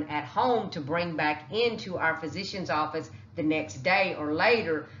urine at home to bring back into our physician's office the next day or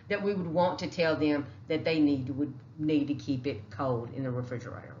later, that we would want to tell them that they would need to keep it cold in the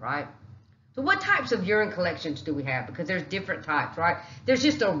refrigerator, right? So what types of urine collections do we have? Because there's different types, right? There's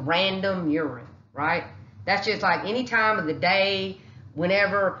just a random urine, right? That's just like any time of the day,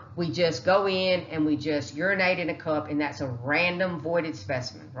 whenever we just go in and we just urinate in a cup, and that's a random voided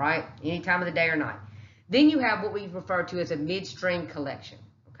specimen, right? Any time of the day or night. Then you have what we refer to as a midstream collection,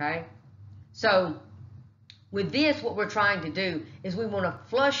 okay? So with this, what we're trying to do is we want to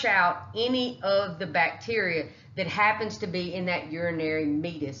flush out any of the bacteria that happens to be in that urinary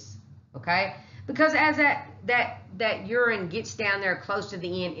meatus, okay? Because as that urine gets down there close to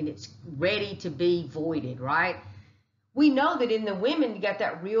the end and it's ready to be voided, right? We know that in the women, you got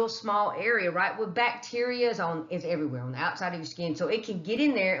that real small area, right? With bacteria is everywhere on the outside of your skin, so it can get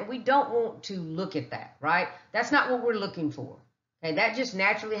in there, and we don't want to look at that, right? That's not what we're looking for. Okay, that just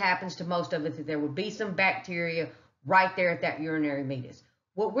naturally happens to most of us, that there would be some bacteria right there at that urinary meatus.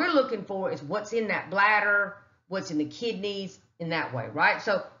 What we're looking for is what's in that bladder, what's in the kidneys, in that way, right?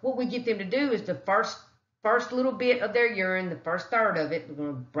 So what we get them to do is the first little bit of their urine, the first third of it, we're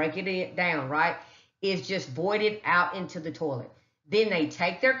going to break it down, right, is just voided out into the toilet. Then they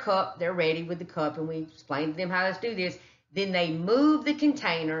take their cup, they're ready with the cup, and we explain to them how to do this. Then they move the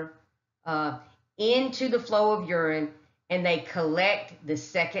container into the flow of urine, and they collect the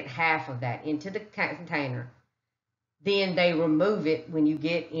second half of that into the container. Then they remove it when you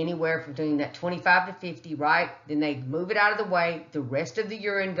get anywhere from between that 25 to 50, right? Then they move it out of the way. The rest of the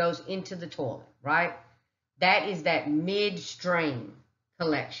urine goes into the toilet, right? That is that midstream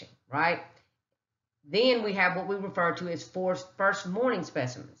collection, right? Then we have what we refer to as first morning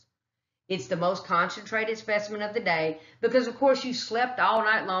specimens. It's the most concentrated specimen of the day because, of course, you slept all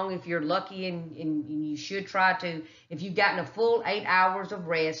night long if you're lucky, and you should try to. If you've gotten a full 8 hours of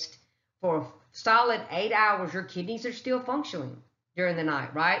rest, for a solid 8 hours, your kidneys are still functioning during the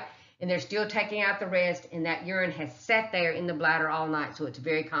night, right? And they're still taking out the rest, and that urine has sat there in the bladder all night, so it's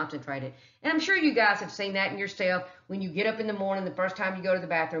very concentrated. And I'm sure you guys have seen that in yourself. When you get up in the morning, the first time you go to the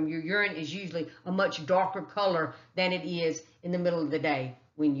bathroom, your urine is usually a much darker color than it is in the middle of the day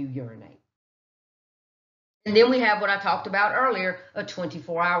when you urinate. And then we have what I talked about earlier, a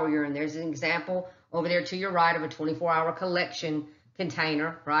 24-hour urine. There's an example over there to your right of a 24-hour collection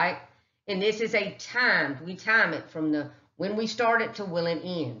container, right? And this is a timed, we time it from when we start it to when it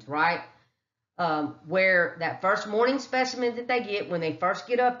ends, right? Where that first morning specimen that they get when they first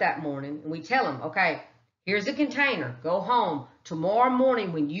get up that morning, and we tell them, okay, here's the container, go home. Tomorrow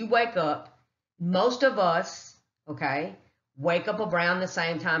morning when you wake up, most of us, okay, wake up around the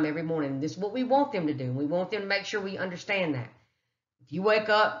same time every morning. This is what we want them to do. We want them to make sure we understand that. If you wake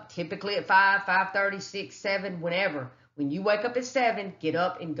up typically at 5, 5:30, 6, 7, whenever, when you wake up at 7, get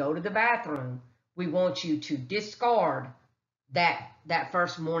up and go to the bathroom. We want you to discard that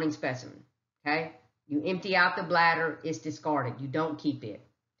first morning specimen, okay? You empty out the bladder, it's discarded. You don't keep it.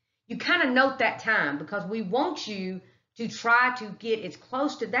 You kind of note that time because we want you to try to get as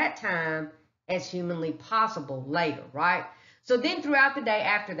close to that time as humanly possible later, right? So then throughout the day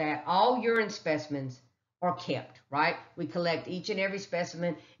after that, all urine specimens are kept, right? We collect each and every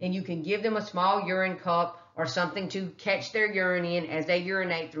specimen, and you can give them a small urine cup or something to catch their urine in as they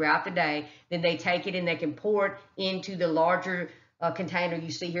urinate throughout the day. Then they take it and they can pour it into the larger container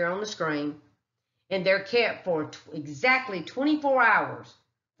you see here on the screen. And they're kept for exactly 24 hours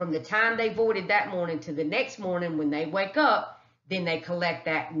from the time they voided that morning to the next morning when they wake up. Then they collect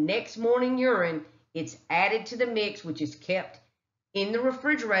that next morning urine. It's added to the mix, which is kept in the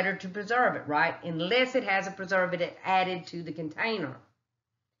refrigerator to preserve it, right? Unless it has a preservative added to the container.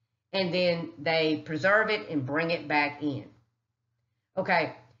 And then they preserve it and bring it back in.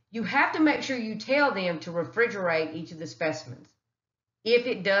 Okay, you have to make sure you tell them to refrigerate each of the specimens if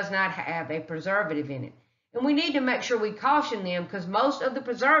it does not have a preservative in it. And we need to make sure we caution them because most of the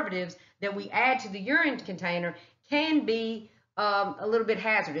preservatives that we add to the urine container can be a little bit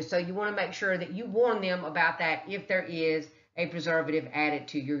hazardous. So you want to make sure that you warn them about that if there is a preservative added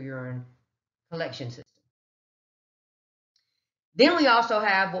to your urine collection system. Then we also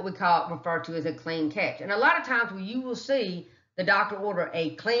have what we refer to as a clean catch. And a lot of times you will see the doctor order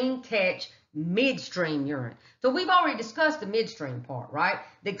a clean catch midstream urine. So we've already discussed the midstream part, right?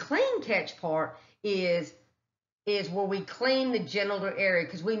 The clean catch part is where we clean the genital area,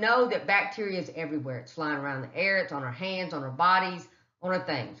 because we know that bacteria is everywhere. It's flying around the air, it's on our hands, on our bodies, on our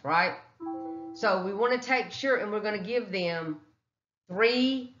things, right? So we want to take sure, and we're going to give them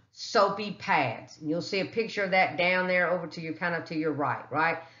 3 soapy pads. And you'll see a picture of that down there over to your kind of to your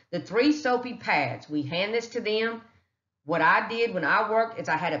right? The 3 soapy pads. We hand this to them. What I did when I worked is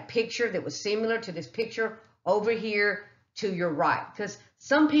I had a picture that was similar to this picture over here to your right, because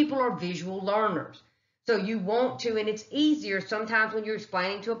some people are visual learners. So you want to, and it's easier sometimes when you're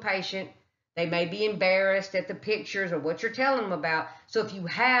explaining to a patient, they may be embarrassed at the pictures or what you're telling them about. So if you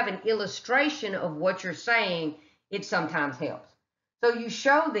have an illustration of what you're saying, it sometimes helps. So you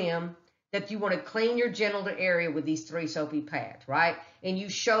show them that you want to clean your genital area with these 3 soapy pads, right? And you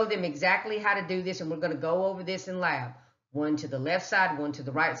show them exactly how to do this, and we're going to go over this in lab. 1 to the left side, 1 to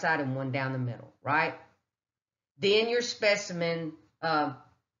the right side, and 1 down the middle, right? Then your specimen,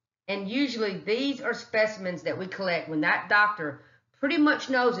 and usually these are specimens that we collect when that doctor pretty much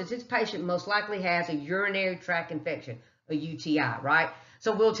knows that his patient most likely has a urinary tract infection, a UTI, right?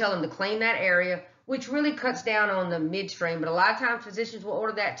 So we'll tell them to clean that area, which really cuts down on the midstream, but a lot of times physicians will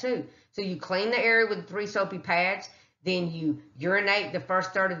order that too. So you clean the area with 3 soapy pads, then you urinate the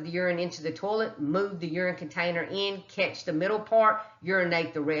first third of the urine into the toilet, move the urine container in, catch the middle part,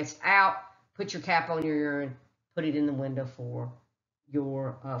 urinate the rest out, put your cap on your urine, put it in the window for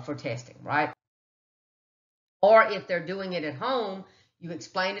testing, right? Or if they're doing it at home, you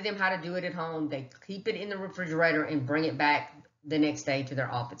explain to them how to do it at home. They keep it in the refrigerator and bring it back the next day to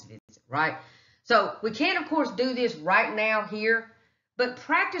their office visit, right? So we can't, of course, do this right now here, but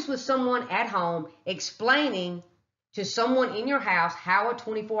practice with someone at home explaining to someone in your house how a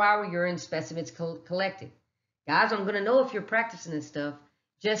 24-hour urine specimen is collected. Guys, I'm going to know if you're practicing this stuff.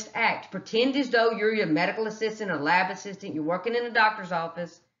 Just act. Pretend as though you're your medical assistant or lab assistant. You're working in a doctor's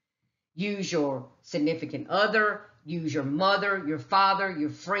office. Use your significant other, use your mother, your father, your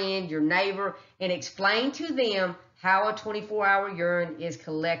friend, your neighbor, and explain to them how a 24-hour urine is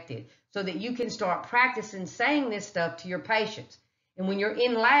collected so that you can start practicing saying this stuff to your patients. And when you're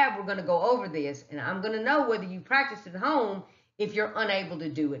in lab, we're going to go over this, and I'm going to know whether you practice at home if you're unable to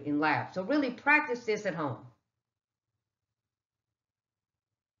do it in lab. So really practice this at home.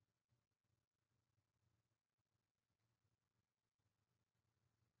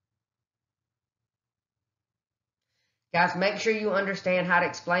 Guys, make sure you understand how to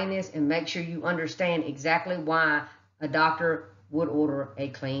explain this, and make sure you understand exactly why a doctor would order a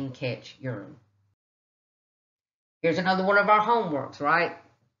clean catch urine. Here's another one of our homeworks, right?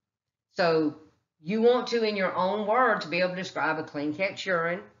 So you want to, in your own words, be able to describe a clean catch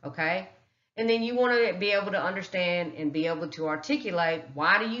urine, okay? And then you want to be able to understand and be able to articulate,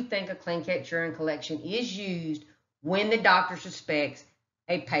 why do you think a clean catch urine collection is used when the doctor suspects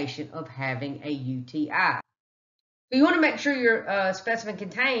a patient of having a UTI? So you want to make sure your specimen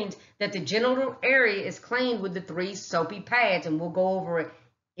contains that the genital area is cleaned with the 3 soapy pads, and we'll go over it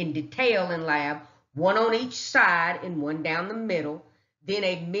in detail in lab, 1 on each side and 1 down the middle. Then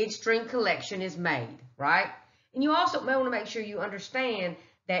a midstream collection is made, right? And you also may want to make sure you understand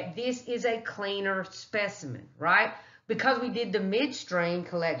that this is a cleaner specimen, right? Because we did the midstream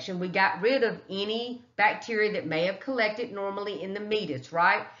collection, we got rid of any bacteria that may have collected normally in the meatus,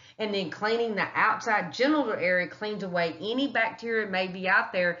 right? And then cleaning the outside genital area cleans away any bacteria that may be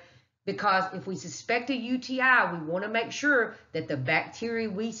out there, because if we suspect a UTI, we want to make sure that the bacteria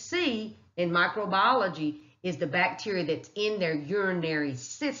we see in microbiology is the bacteria that's in their urinary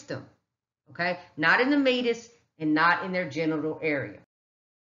system, okay? Not in the meatus and not in their genital area.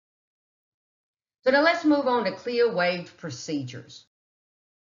 So now let's move on to CLIA waived procedures.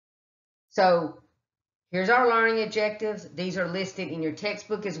 So here's our learning objectives. These are listed in your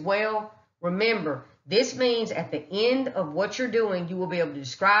textbook as well. Remember, this means at the end of what you're doing, you will be able to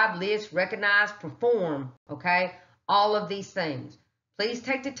describe, list, recognize, perform, okay? All of these things. Please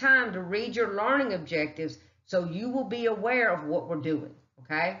take the time to read your learning objectives so you will be aware of what we're doing,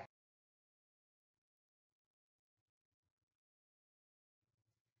 okay?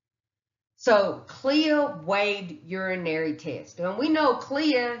 So CLIA waived urinary test. And we know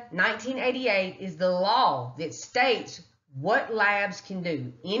CLIA 1988 is the law that states what labs can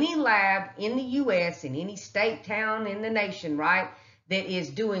do. Any lab in the U.S., in any state, town in the nation, right, that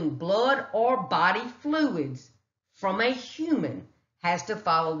is doing blood or body fluids from a human has to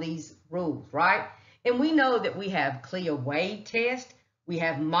follow these rules, right? And we know that we have CLIA waived test, we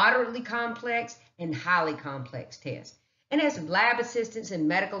have moderately complex and highly complex tests. And as lab assistants and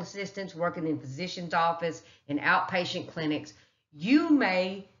medical assistants working in physician's office and outpatient clinics, you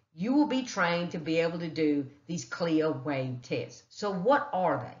will be trained to be able to do these CLIA wave tests. So what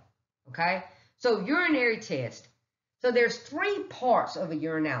are they? Okay, so urinary test. So there's 3 parts of a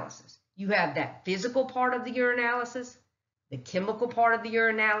urinalysis. You have that physical part of the urinalysis, the chemical part of the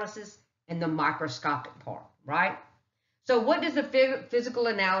urinalysis, and the microscopic part, right? So what does the physical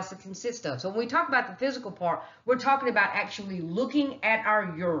analysis consist of? So when we talk about the physical part, we're talking about actually looking at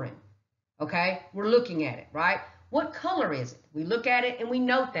our urine, okay? We're looking at it, right? What color is it? We look at it and we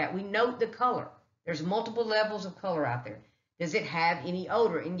note that. We note the color. There's multiple levels of color out there. Does it have any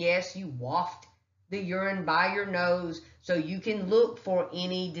odor? And yes, you waft the urine by your nose so you can look for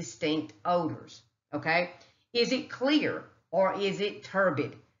any distinct odors, okay? Is it clear or is it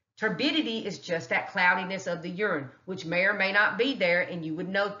turbid? Turbidity is just that cloudiness of the urine, which may or may not be there, and you would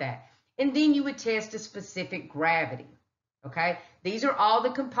note that. And then you would test the specific gravity, okay? These are all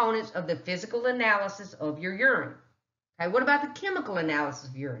the components of the physical analysis of your urine. Okay, what about the chemical analysis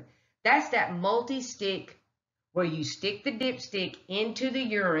of urine? That's that multi-stick where you stick the dipstick into the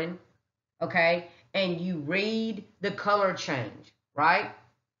urine, okay, and you read the color change, right?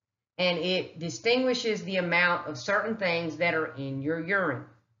 And it distinguishes the amount of certain things that are in your urine.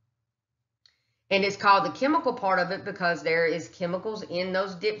 And it's called the chemical part of it because there is chemicals in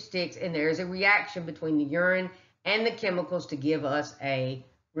those dipsticks, and there is a reaction between the urine and the chemicals to give us a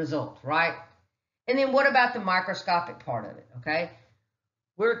result, right? And then what about the microscopic part of it, okay?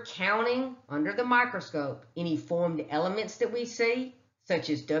 We're counting under the microscope any formed elements that we see, such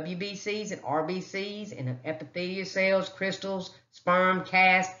as WBCs and RBCs and epithelial cells, crystals, sperm,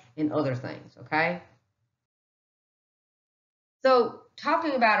 cast, and other things, okay? So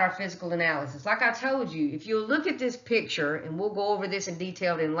talking about our physical analysis, like I told you, if you look at this picture, and we'll go over this in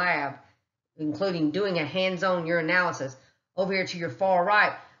detail in lab, including doing a hands-on urinalysis, over here to your far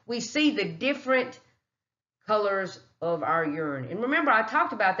right, we see the different colors of our urine. And remember, I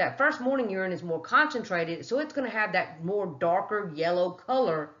talked about that first morning urine is more concentrated, so it's going to have that more darker yellow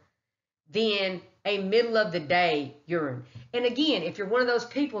color than a middle of the day urine. And again, if you're one of those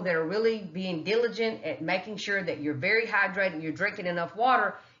people that are really being diligent at making sure that you're very hydrated, you're drinking enough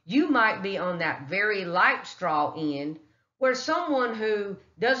water, you might be on that very light straw end, where someone who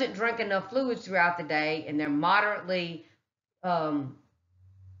doesn't drink enough fluids throughout the day and they're moderately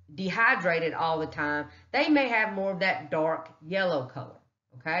dehydrated all the time, they may have more of that dark yellow color,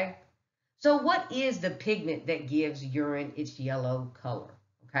 okay? So what is the pigment that gives urine its yellow color,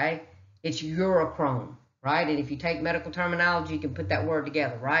 okay? It's urochrome, right? And if you take medical terminology, you can put that word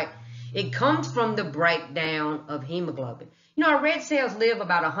together, right? It comes from the breakdown of hemoglobin. You know, our red cells live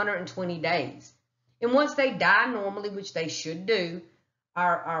about 120 days. And once they die normally, which they should do,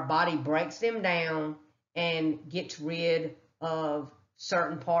 our body breaks them down and gets rid of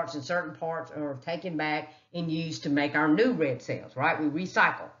certain parts, and certain parts are taken back and used to make our new red cells, right? We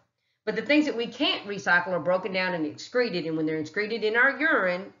recycle. But the things that we can't recycle are broken down and excreted, and when they're excreted in our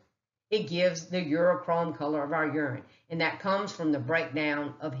urine, it gives the urochrome color of our urine, and that comes from the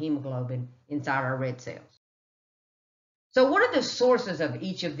breakdown of hemoglobin inside our red cells. So what are the sources of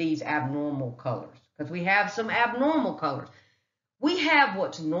each of these abnormal colors? Because we have some abnormal colors. We have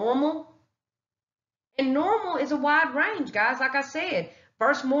what's normal, and normal is a wide range, guys. Like I said,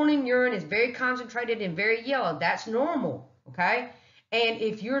 first morning urine is very concentrated and very yellow. That's normal, okay? And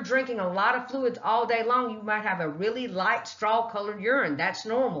if you're drinking a lot of fluids all day long, you might have a really light straw-colored urine. That's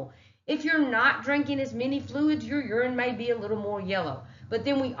normal. If you're not drinking as many fluids, your urine may be a little more yellow. But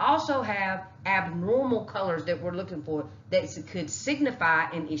then we also have abnormal colors that we're looking for that could signify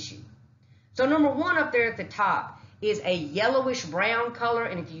an issue. So number 1 up there at the top is a yellowish brown color,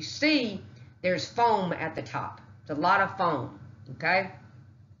 and if you see, there's foam at the top. It's a lot of foam, okay?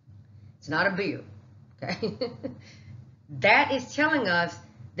 It's not a beer, okay? That is telling us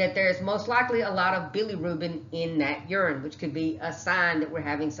that there's most likely a lot of bilirubin in that urine, which could be a sign that we're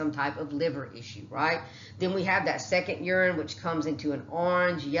having some type of liver issue, right? Then we have that second urine, which comes into an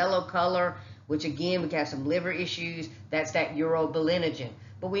orange, yellow color, which again, we can have some liver issues. That's that urobilinogen.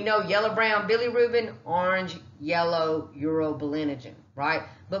 But we know yellow-brown bilirubin, orange, yellow urobilinogen, right?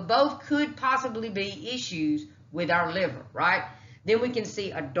 But both could possibly be issues with our liver, right? Then we can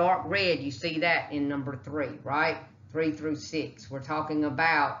see a dark red. You see that in number 3, right? 3 through 6. We're talking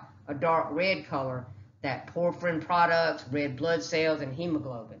about a dark red color, that porphyrin products, red blood cells, and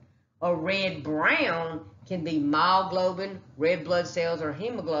hemoglobin. A red-brown can be myoglobin, red blood cells, or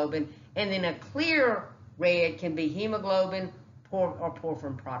hemoglobin, and then a clear red can be hemoglobin or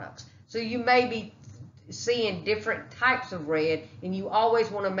porphyrin products. So you may be seeing different types of red, and you always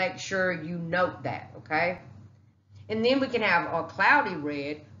want to make sure you note that, okay? And then we can have a cloudy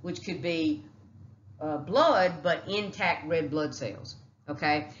red, which could be blood, but intact red blood cells.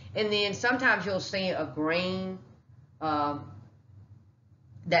 Okay, and then sometimes you'll see a green, that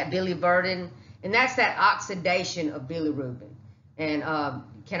bilirubin, and that's that oxidation of bilirubin, and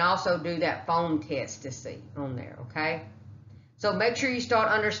can also do that foam test to see on there. Okay, so make sure you start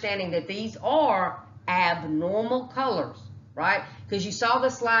understanding that these are abnormal colors, right? Because you saw the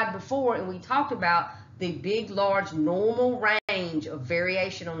slide before and we talked about the big, large, normal range of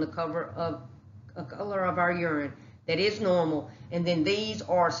variation on the color of our urine that is normal, and then these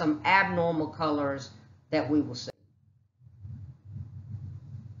are some abnormal colors that we will see.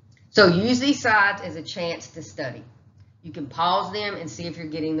 So use these slides as a chance to study. You can pause them and see if you're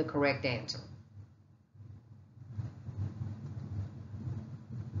getting the correct answer.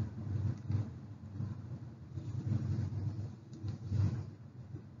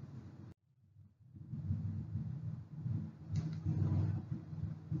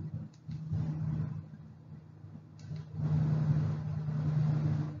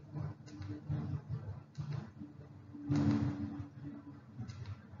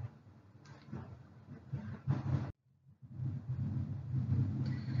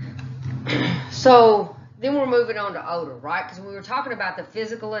 So then we're moving on to odor, right? Because we were talking about the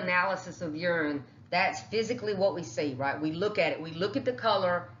physical analysis of urine. That's physically what we see, right? We look at it, we look at the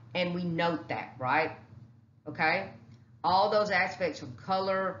color, and we note that, right? Okay? All those aspects from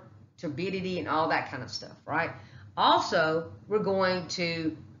color, turbidity, and all that kind of stuff, right? Also, we're going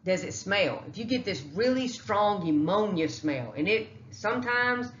to, does it smell? If you get this really strong ammonia smell, and it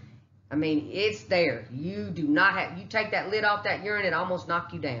sometimes, I mean, it's there. You do not have, you take that lid off that urine, it almost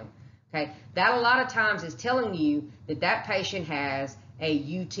knock you down. Okay, that a lot of times is telling you that that patient has a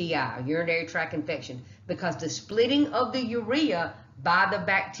UTI, a urinary tract infection, because the splitting of the urea by the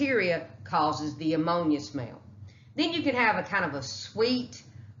bacteria causes the ammonia smell. Then you can have a kind of a sweet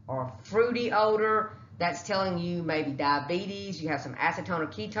or fruity odor. That's telling you maybe diabetes. You have some acetone or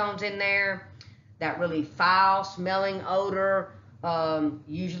ketones in there. That really foul smelling odor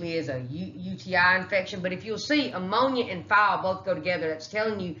usually is a UTI infection. But if you'll see, ammonia and foul both go together. That's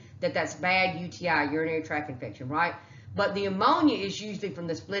telling you that that's bad UTI, urinary tract infection, right? But the ammonia is usually from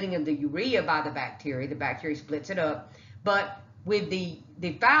the splitting of the urea by the bacteria. The bacteria splits it up. But with the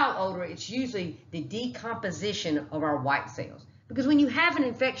foul odor, it's usually the decomposition of our white cells. Because when you have an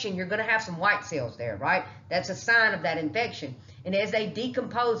infection, you're going to have some white cells there, right? That's a sign of that infection. And as they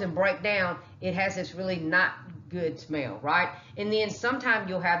decompose and break down, it has this really not good smell, right? And then sometimes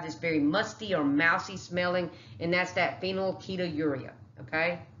you'll have this very musty or mousy smelling, and that's that phenylketonuria,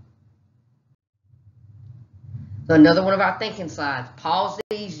 okay? So another one of our thinking slides. Pause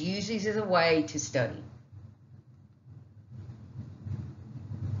these, use these as a way to study.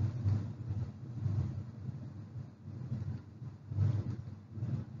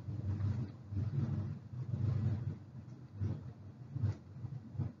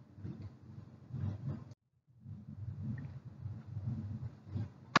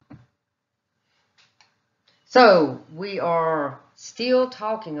 So we are still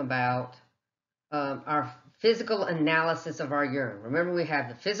talking about our physical analysis of our urine. Remember, we have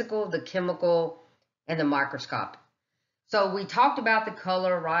the physical, the chemical, and the microscopic. So we talked about the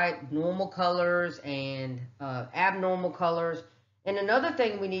color, right? Normal colors and abnormal colors. And another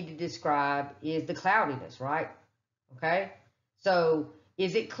thing we need to describe is the cloudiness, right? Okay. So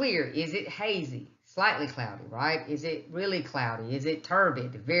is it clear? Is it hazy? Slightly cloudy, right? Is it really cloudy? Is it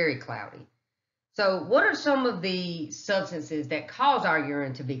turbid? Very cloudy. So what are some of the substances that cause our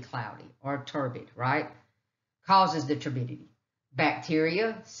urine to be cloudy or turbid, right? Causes the turbidity.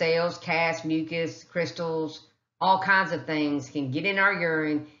 Bacteria, cells, cast, mucus, crystals, all kinds of things can get in our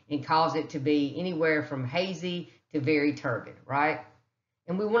urine and cause it to be anywhere from hazy to very turbid, right?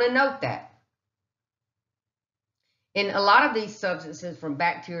 And we want to note that. And a lot of these substances, from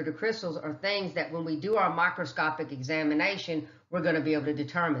bacteria to crystals, are things that when we do our microscopic examination, we're going to be able to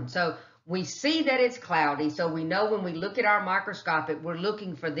determine. So we see that it's cloudy, so we know when we look at our microscopic, we're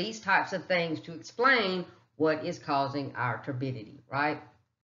looking for these types of things to explain what is causing our turbidity, right?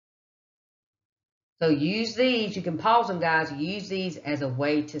 So use these, you can pause them, guys, use these as a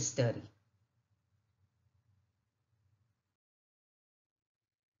way to study.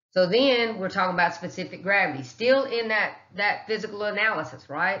 So then we're talking about specific gravity, still in that physical analysis,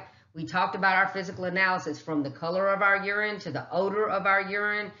 right? We talked about our physical analysis from the color of our urine to the odor of our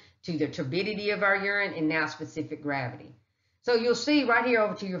urine to the turbidity of our urine, and now specific gravity. So you'll see right here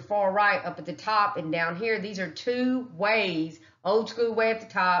over to your far right, up at the top and down here, these are two ways, old school way at the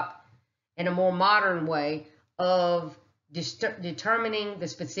top and a more modern way of determining the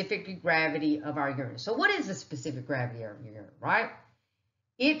specific gravity of our urine. So what is the specific gravity of your urine, right?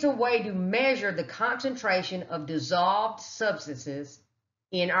 It's a way to measure the concentration of dissolved substances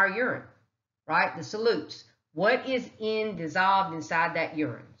in our urine, right? The solutes. What is dissolved inside that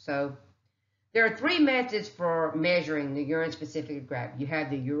urine? So there are three methods for measuring the urine specific gravity. You have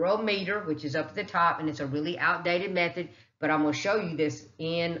the urometer, which is up at the top, and it's a really outdated method, but I'm going to show you this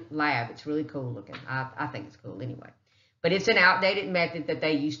in lab. It's really cool looking. I think it's cool anyway. But it's an outdated method that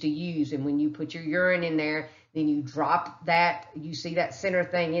they used to use, and when you put your urine in there, then you drop that, you see that center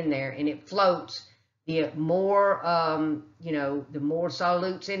thing in there, and it floats. The more, the more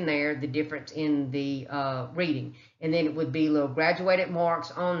solutes in there, the difference in the reading. And then it would be little graduated marks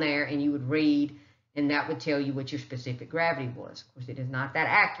on there, and you would read, and that would tell you what your specific gravity was. Of course, it is not that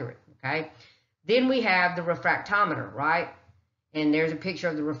accurate, okay? Then we have the refractometer, right? And there's a picture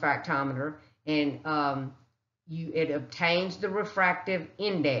of the refractometer, and it obtains the refractive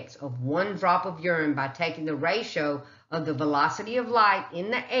index of one drop of urine by taking the ratio of the velocity of light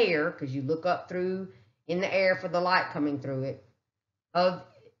in the air, because you look up through in the air for the light coming through it, of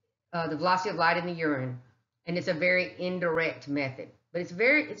the velocity of light in the urine, and it's a very indirect method, but it's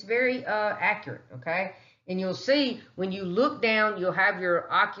very accurate, okay? And you'll see when you look down, you'll have your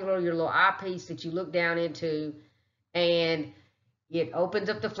little eyepiece that you look down into, and it opens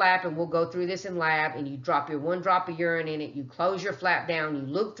up the flap, and we'll go through this in lab, and you drop your one drop of urine in it, you close your flap down, you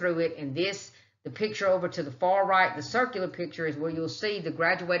look through it, and the picture over to the far right, the circular picture, is where you'll see the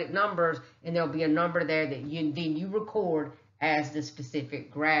graduated numbers, and there'll be a number there that you record as the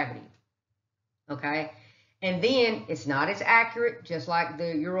specific gravity, okay? And then it's not as accurate, just like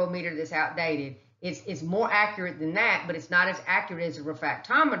the urometer that's outdated. It's more accurate than that, but it's not as accurate as a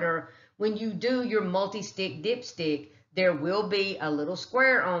refractometer. When you do your multi-stick dipstick, there will be a little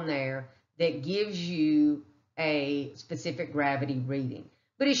square on there that gives you a specific gravity reading.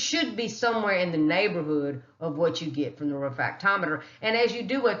 But it should be somewhere in the neighborhood of what you get from the refractometer. And as you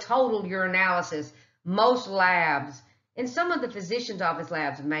do a total urinalysis, most labs, and some of the physician's office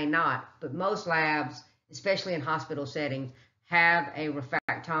labs may not, but most labs, especially in hospital settings, have a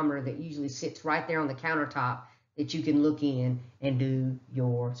refractometer that usually sits right there on the countertop that you can look in and do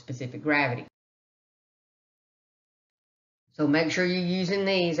your specific gravity. So make sure you're using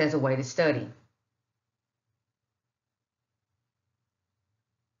these as a way to study.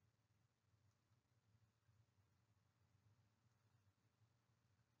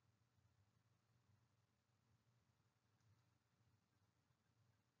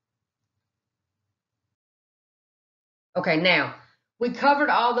 Okay, now, we covered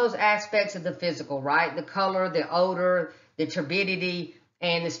all those aspects of the physical, right? The color, the odor, the turbidity,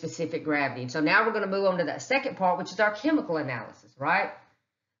 and the specific gravity. So now we're going to move on to that second part, which is our chemical analysis, right?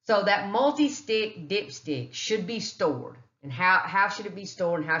 So that multi-stick dipstick should be stored. And how should it be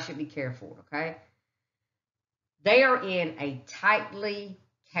stored, and how should it be cared for, okay? They are in a tightly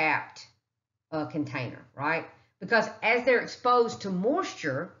capped container, right? Because as they're exposed to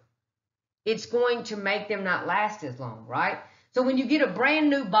moisture, it's going to make them not last as long, right? So when you get a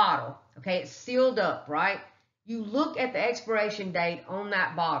brand new bottle, okay, it's sealed up, right? You look at the expiration date on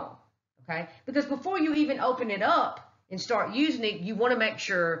that bottle, okay? Because before you even open it up and start using it, you want to make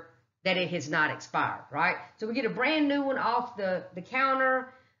sure that it has not expired, right? So we get a brand new one off the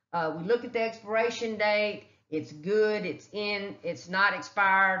counter. We look at the expiration date. It's good. It's not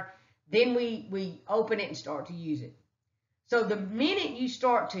expired. Then we open it and start to use it. So the minute you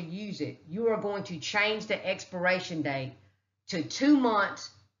start to use it, you are going to change the expiration date to 2 months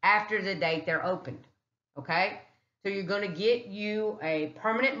after the date they're opened, okay? So you're going to get you a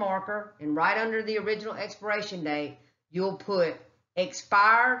permanent marker, and right under the original expiration date, you'll put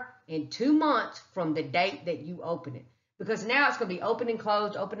expire in 2 months from the date that you open it. Because now it's going to be open and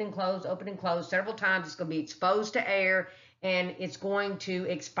closed, open and closed, open and closed several times. It's going to be exposed to air, and it's going to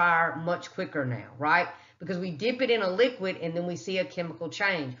expire much quicker now, right? Because we dip it in a liquid and then we see a chemical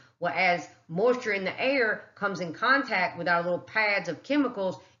change. Well, as moisture in the air comes in contact with our little pads of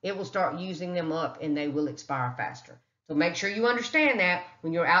chemicals, it will start using them up and they will expire faster. So make sure you understand that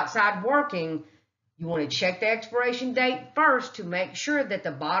when you're outside working, you want to check the expiration date first to make sure that the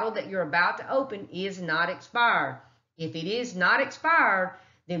bottle that you're about to open is not expired. If it is not expired,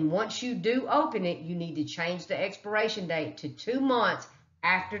 then once you do open it, you need to change the expiration date to 2 months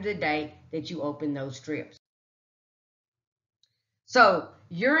after the date that you open those strips. So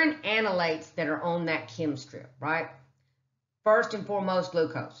urine analytes that are on that chem strip, right? First and foremost,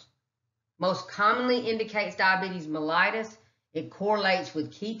 glucose. Most commonly indicates diabetes mellitus. It correlates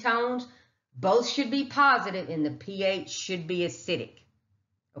with ketones. Both should be positive and the pH should be acidic,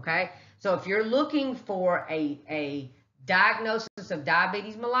 okay? So if you're looking for a diagnosis of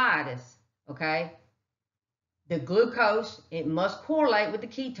diabetes mellitus, okay, the glucose, it must correlate with the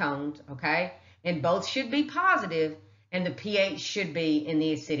ketones, okay, and both should be positive, and the pH should be in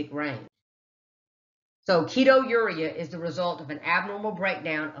the acidic range. So ketonuria is the result of an abnormal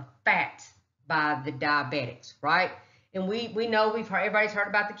breakdown of fats by the diabetics, right? And we know everybody's heard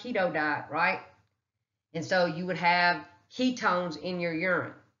about the keto diet, right? And so you would have ketones in your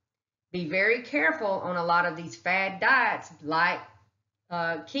urine. Be very careful on a lot of these fad diets like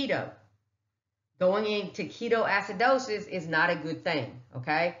keto. Going into ketoacidosis is not a good thing,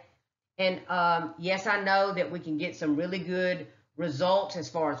 okay? And yes, I know that we can get some really good results as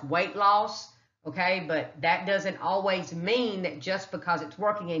far as weight loss, okay? But that doesn't always mean that just because it's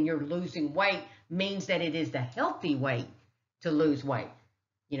working and you're losing weight means that it is the healthy way to lose weight.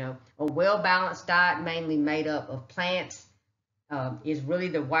 You know, a well-balanced diet mainly made up of plants is really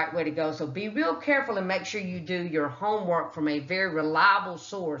the right way to go. So be real careful and make sure you do your homework from a very reliable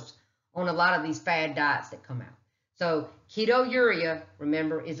source on a lot of these fad diets that come out. So ketonuria,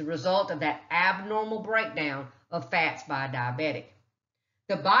 remember, is a result of that abnormal breakdown of fats by a diabetic.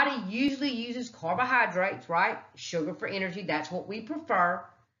 The body usually uses carbohydrates, right? Sugar for energy, that's what we prefer.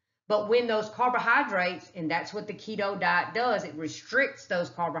 But when those carbohydrates, and that's what the keto diet does, it restricts those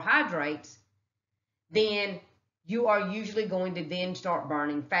carbohydrates, then you are usually going to then start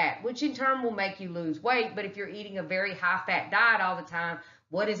burning fat, which in turn will make you lose weight. But if you're eating a very high fat diet all the time,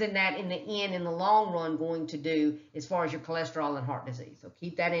 what isn't that in the long run going to do as far as your cholesterol and heart disease? So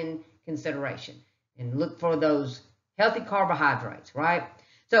keep that in consideration and look for those healthy carbohydrates, right?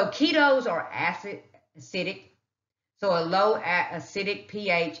 So ketos are acidic. So a low acidic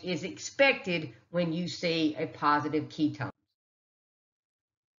pH is expected when you see a positive ketone.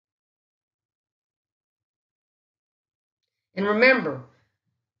 And remember,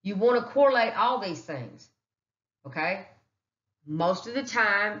 you want to correlate all these things, okay? Most of the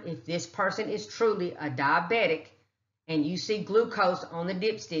time, if this person is truly a diabetic and you see glucose on the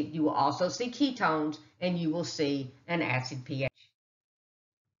dipstick, you will also see ketones and you will see an acid pH.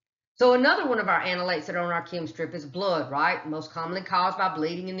 So another one of our analytes that are on our chem strip is blood, right? Most commonly caused by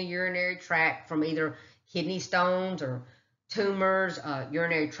bleeding in the urinary tract from either kidney stones or tumors,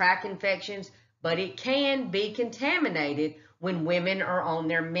 urinary tract infections, but it can be contaminated when women are on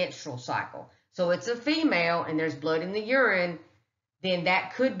their menstrual cycle. So it's a female and there's blood in the urine, then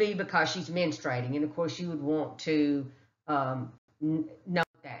that could be because she's menstruating. And of course you would want to know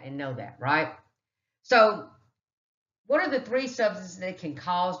that, right? So what are the three substances that can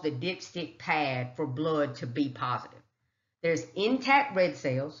cause the dipstick pad for blood to be positive? There's intact red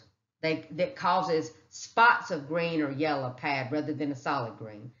cells that causes spots of green or yellow pad rather than a solid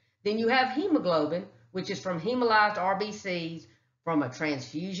green. Then you have hemoglobin, which is from hemolyzed RBCs from a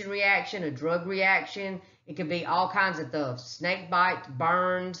transfusion reaction, a drug reaction. It could be all kinds of stuff, snake bites,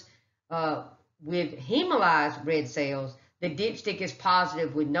 burns. With hemolyzed red cells, the dipstick is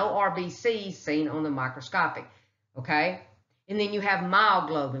positive with no RBCs seen on the microscopic, okay? And then you have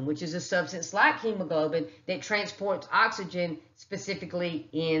myoglobin, which is a substance like hemoglobin that transports oxygen specifically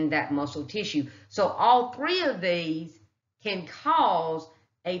in that muscle tissue. So all three of these can cause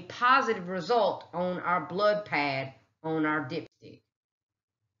a positive result on our blood pad on our dipstick.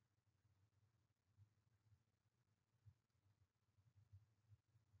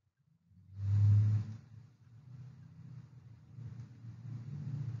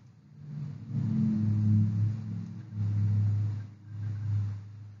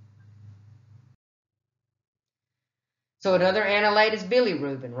 So another analyte is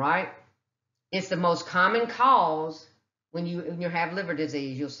bilirubin, right? It's the most common cause when you have liver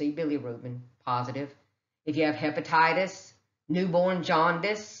disease. You'll see bilirubin positive. If you have hepatitis, newborn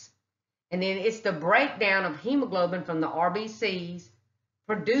jaundice, and then it's the breakdown of hemoglobin from the RBCs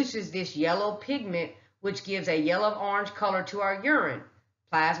produces this yellow pigment, which gives a yellow-orange color to our urine,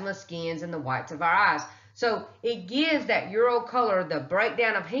 plasma, skins, and the whites of our eyes. So it gives that ural color. The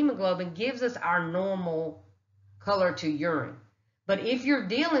breakdown of hemoglobin gives us our normal color to urine. But if you're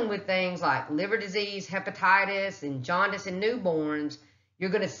dealing with things like liver disease, hepatitis, and jaundice in newborns,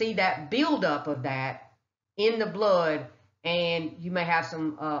 you're going to see that buildup of that in the blood, and you may have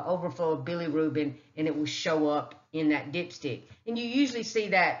some overflow of bilirubin, and it will show up in that dipstick. And you usually see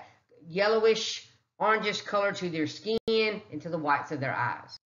that yellowish, orangish color to their skin and to the whites of their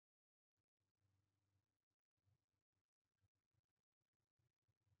eyes.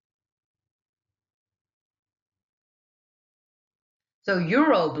 So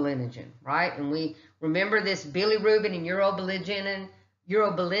urobilinogen, right? And we remember this bilirubin and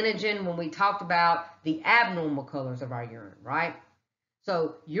urobilinogen when we talked about the abnormal colors of our urine, right?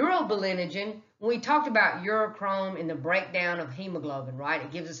 So urobilinogen, when we talked about urochrome and the breakdown of hemoglobin, right?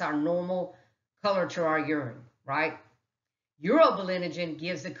 It gives us our normal color to our urine, right? Urobilinogen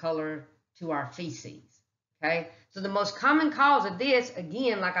gives the color to our feces, okay? So the most common cause of this,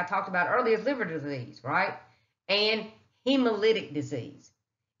 again, like I talked about earlier, is liver disease, right? And hemolytic disease.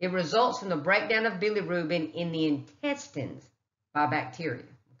 It results from the breakdown of bilirubin in the intestines by bacteria,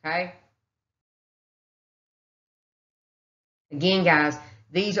 okay? Again, guys,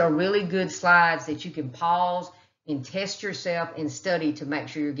 these are really good slides that you can pause and test yourself and study to make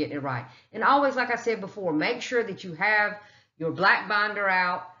sure you're getting it right. And always, like I said before, make sure that you have your black binder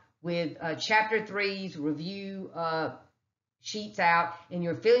out with chapter 3's review sheets out, and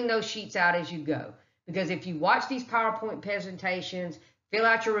you're filling those sheets out as you go. Because if you watch these PowerPoint presentations, fill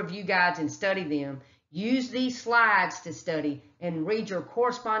out your review guides and study them, use these slides to study, and read your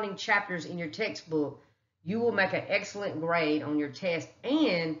corresponding chapters in your textbook, you will make an excellent grade on your test,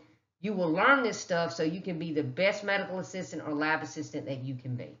 and you will learn this stuff so you can be the best medical assistant or lab assistant that you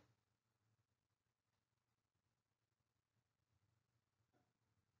can be.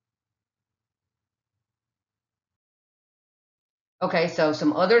 Okay, so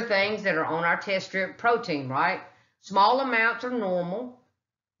some other things that are on our test strip: protein, right? Small amounts are normal,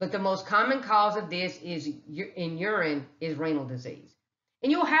 but the most common cause of this is in urine is renal disease.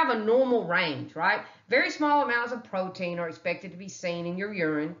 And you'll have a normal range, right? Very small amounts of protein are expected to be seen in your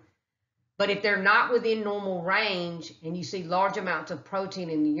urine, but if they're not within normal range and you see large amounts of protein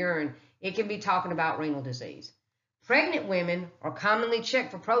in the urine, it can be talking about renal disease. Pregnant women are commonly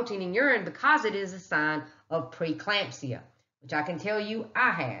checked for protein in urine because it is a sign of preeclampsia, which I can tell you I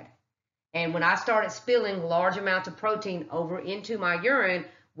had. And when I started spilling large amounts of protein over into my urine,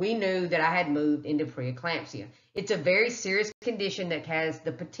 we knew that I had moved into preeclampsia. It's a very serious condition that has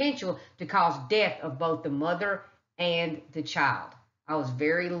the potential to cause death of both the mother and the child. I was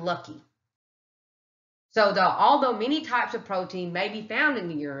very lucky. So although many types of protein may be found in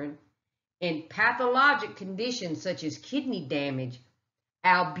the urine, in pathologic conditions such as kidney damage,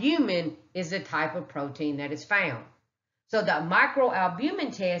 albumin is the type of protein that is found. So the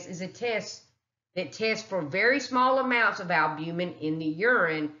microalbumin test is a test that tests for very small amounts of albumin in the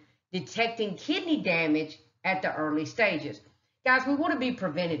urine, detecting kidney damage at the early stages. Guys, we want to be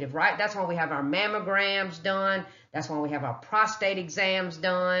preventative, right? That's why we have our mammograms done. That's why we have our prostate exams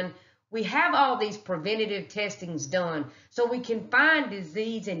done. We have all these preventative testings done so we can find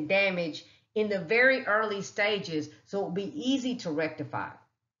disease and damage in the very early stages so it will be easy to rectify.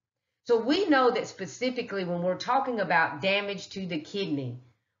 So we know that specifically when we're talking about damage to the kidney,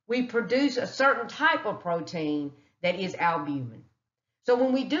 we produce a certain type of protein that is albumin. So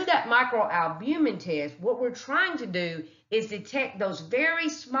when we do that microalbumin test, what we're trying to do is detect those very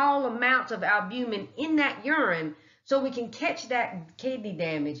small amounts of albumin in that urine so we can catch that kidney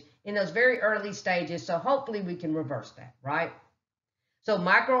damage in those very early stages, so hopefully we can reverse that, right? So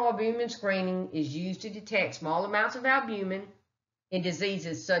microalbumin screening is used to detect small amounts of albumin in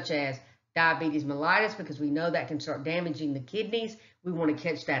diseases such as diabetes mellitus, because we know that can start damaging the kidneys. We want to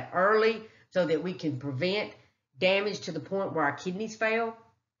catch that early so that we can prevent damage to the point where our kidneys fail.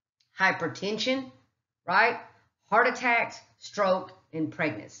 Hypertension, right? Heart attacks, stroke, and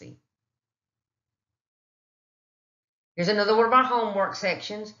pregnancy. Here's another one of our homework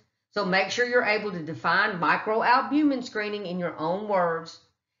sections. So make sure you're able to define microalbumin screening in your own words,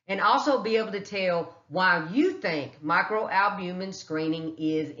 and also be able to tell why you think microalbumin screening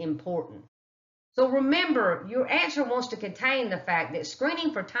is important. So remember, your answer wants to contain the fact that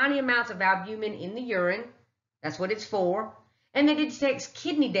screening for tiny amounts of albumin in the urine, that's what it's for, and that it detects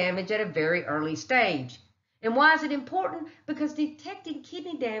kidney damage at a very early stage. And why is it important? Because detecting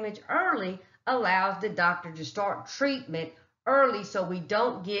kidney damage early allows the doctor to start treatment early so we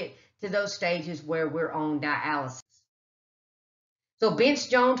don't get to those stages where we're on dialysis. So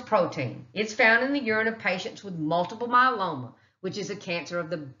Bence-Jones protein, it's found in the urine of patients with multiple myeloma, which is a cancer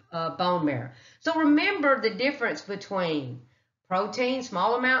of the bone marrow. So remember the difference between protein,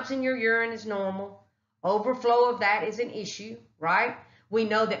 small amounts in your urine is normal. Overflow of that is an issue, right? We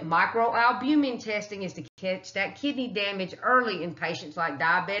know that microalbumin testing is to catch that kidney damage early in patients like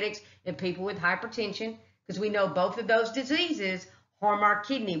diabetics and people with hypertension, because we know both of those diseases harm our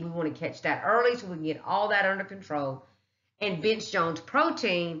kidney. We want to catch that early so we can get all that under control. And Bence-Jones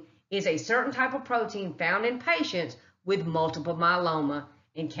protein is a certain type of protein found in patients with multiple myeloma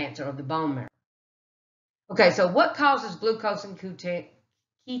and cancer of the bone marrow. Okay, so what causes glucose and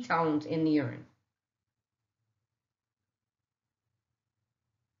ketones in the urine?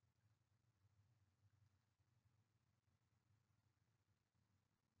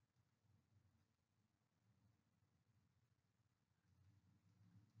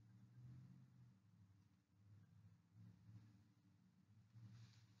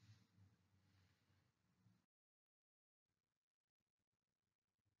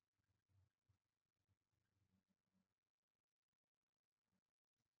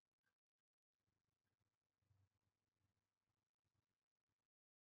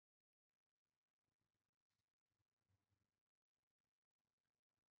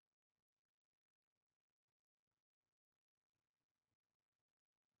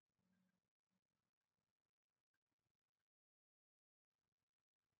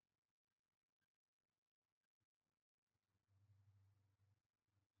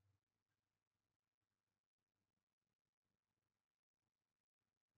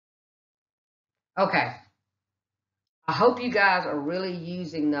 Okay. I hope you guys are really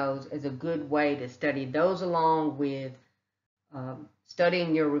using those as a good way to study those along with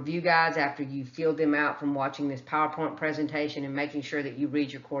studying your review guides after you filled them out from watching this PowerPoint presentation and making sure that you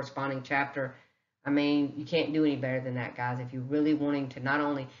read your corresponding chapter. I mean, you can't do any better than that, guys, if you're really wanting to not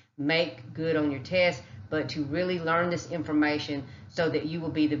only make good on your test, but to really learn this information so that you will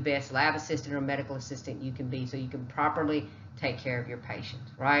be the best lab assistant or medical assistant you can be, so you can properly take care of your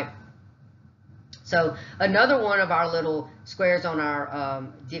patients, right? So another one of our little squares on our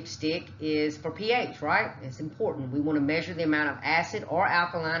dipstick is for pH, right? It's important. We want to measure the amount of acid or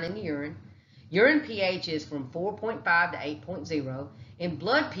alkaline in the urine. Urine pH is from 4.5 to 8.0, and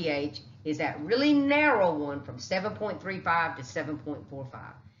blood pH is that really narrow one from 7.35 to 7.45.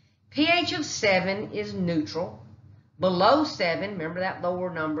 pH of 7 is neutral. Below 7, remember that lower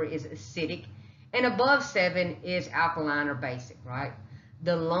number, is acidic, and above 7 is alkaline or basic, right?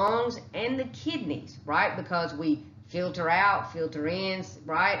 The lungs and the kidneys, right? Because we filter out, filter in,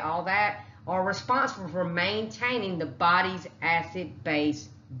 right? All that are responsible for maintaining the body's acid-base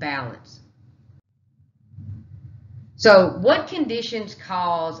balance. So what conditions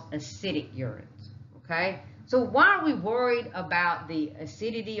cause acidic urines, okay? So why are we worried about the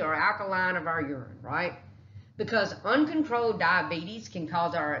acidity or alkaline of our urine, right? Because uncontrolled diabetes can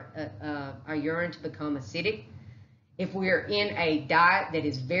cause our urine to become acidic. If we're in a diet that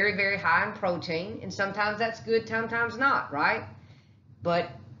is very, very high in protein, and sometimes that's good, sometimes not, right?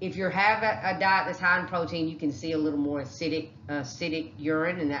 But if you have a diet that's high in protein, you can see a little more acidic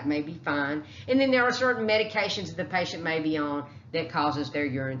urine, and that may be fine. And then there are certain medications that the patient may be on that causes their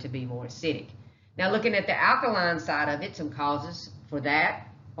urine to be more acidic. Now, looking at the alkaline side of it, some causes for that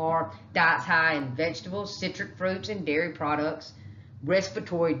are diets high in vegetables, citric fruits, and dairy products,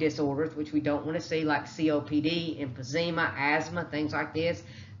 respiratory disorders, which we don't want to see, like COPD, emphysema, asthma, things like this,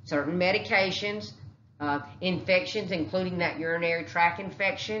 certain medications, infections, including that urinary tract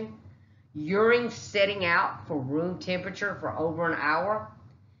infection, urine setting out for room temperature for over an hour,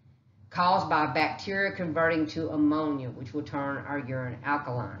 caused by bacteria converting to ammonia, which will turn our urine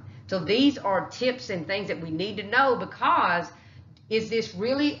alkaline. So these are tips and things that we need to know, because is this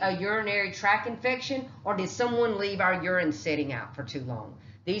really a urinary tract infection, or did someone leave our urine setting out for too long?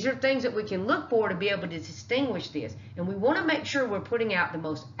 These are things that we can look for to be able to distinguish this. And we want to make sure we're putting out the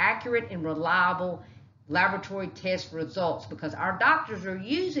most accurate and reliable laboratory test results, because our doctors are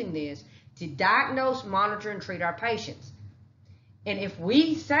using this to diagnose, monitor, and treat our patients. And if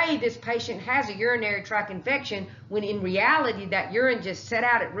we say this patient has a urinary tract infection, when in reality that urine just sat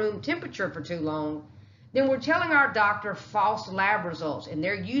out at room temperature for too long, then we're telling our doctor false lab results, and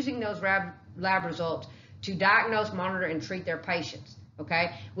they're using those lab results to diagnose, monitor, and treat their patients,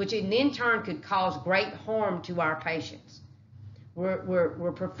 okay? Which in turn could cause great harm to our patients.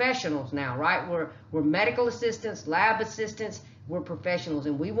 We're professionals now, right? We're medical assistants, lab assistants, we're professionals,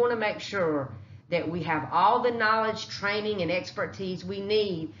 and we want to make sure that we have all the knowledge, training, and expertise we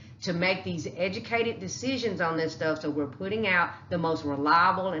need to make these educated decisions on this stuff, so we're putting out the most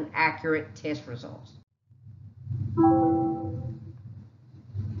reliable and accurate test results.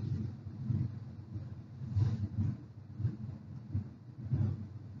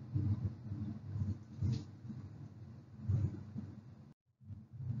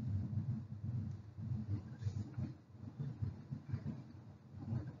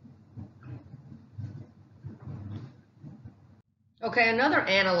 Okay, another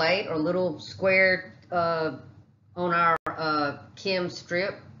analyte or little square on our chem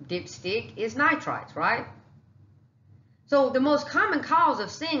strip dipstick is nitrites, right? So the most common cause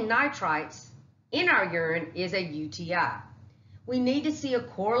of seeing nitrites in our urine is a UTI. We need to see a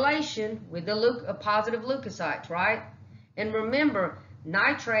correlation with the positive leukocytes, right? And remember,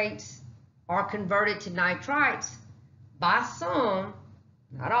 nitrates are converted to nitrites by some,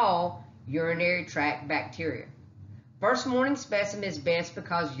 not all, urinary tract bacteria. First morning specimen is best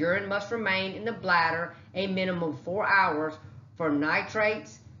because urine must remain in the bladder a minimum of 4 hours for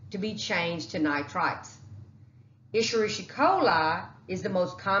nitrates to be changed to nitrites. Escherichia coli is the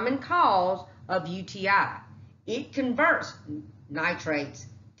most common cause of UTI. It converts nitrates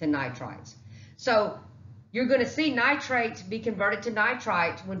to nitrites. So you're going to see nitrates be converted to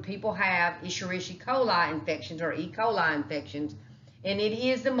nitrites when people have Escherichia coli infections or E. coli infections, and it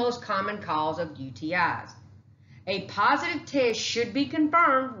is the most common cause of UTIs. A positive test should be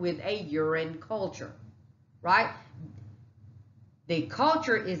confirmed with a urine culture, right? The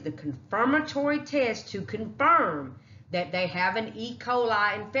culture is the confirmatory test to confirm that they have an E.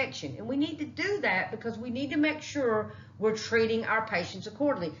 coli infection. And we need to do that because we need to make sure we're treating our patients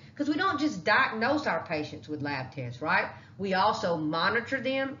accordingly. Because we don't just diagnose our patients with lab tests, right? We also monitor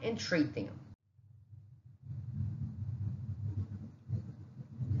them and treat them.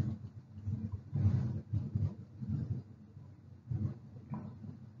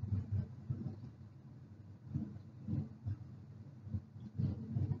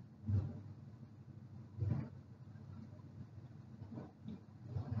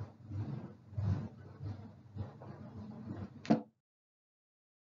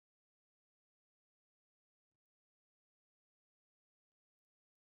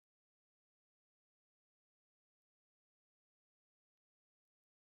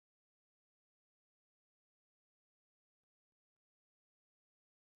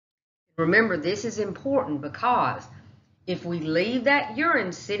 Remember, this is important because if we leave that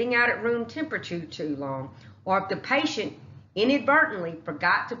urine sitting out at room temperature too long, or if the patient inadvertently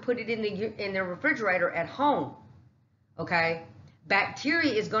forgot to put it in the refrigerator at home, okay,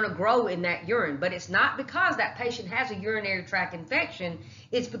 bacteria is going to grow in that urine, but it's not because that patient has a urinary tract infection,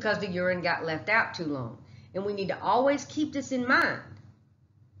 it's because the urine got left out too long. And we need to always keep this in mind.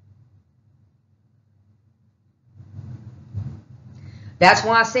 That's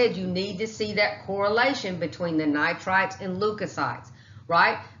why I said you need to see that correlation between the nitrites and leukocytes,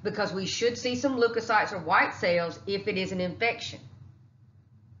 right? Because we should see some leukocytes or white cells if it is an infection.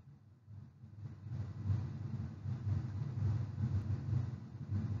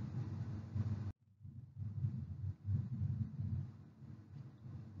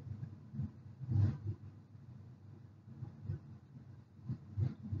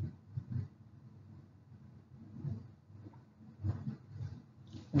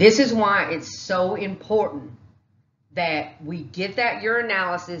 This is why it's so important that we get that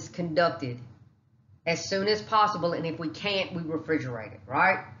urinalysis conducted as soon as possible, and if we can't, we refrigerate it,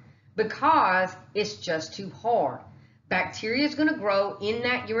 right? Because it's just too hard. Bacteria is going to grow in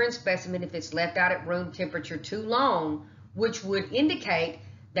that urine specimen if it's left out at room temperature too long, which would indicate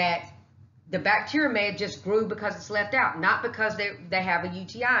that the bacteria may have just grew because it's left out, not because they have a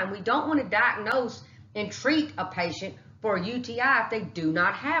UTI. And we don't want to diagnose and treat a patient for a UTI if they do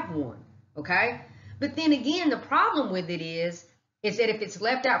not have one, okay? But then again, the problem with it is that if it's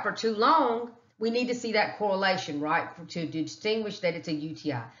left out for too long, we need to see that correlation, right, to distinguish that it's a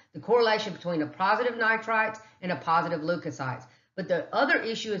UTI. The correlation between a positive nitrites and a positive leukocytes. But the other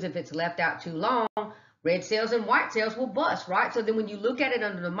issue is if it's left out too long, red cells and white cells will bust, right? So then when you look at it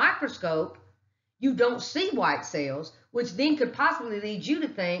under the microscope, you don't see white cells, which then could possibly lead you to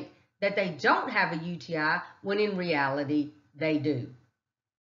think that they don't have a UTI when in reality they do.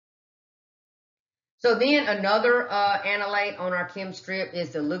 So then another analyte on our chem strip is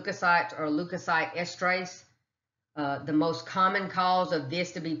the leukocytes or leukocyte esterase. The most common cause of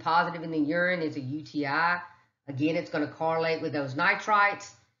this to be positive in the urine is a UTI. Again, it's going to correlate with those nitrites.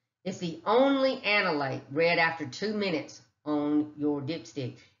 It's the only analyte read after 2 minutes on your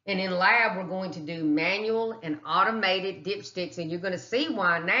dipstick. And in lab, we're going to do manual and automated dipsticks, and you're going to see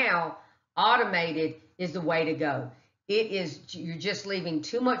why now automated is the way to go. You're just leaving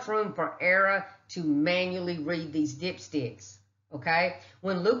too much room for error to manually read these dipsticks, okay?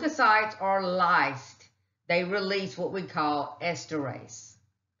 When leukocytes are lysed, they release what we call esterase,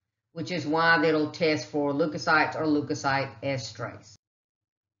 which is why it'll test for leukocytes or leukocyte esterase.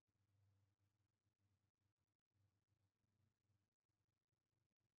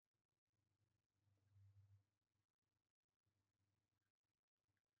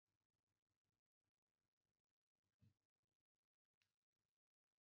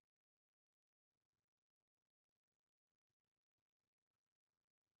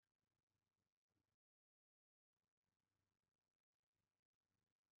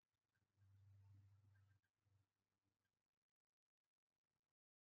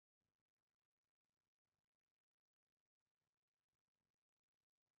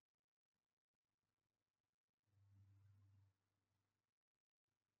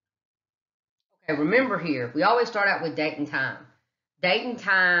 Okay, remember here, we always start out with date and time. Date and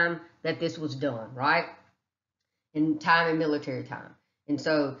time that this was done, right? And time and military time. And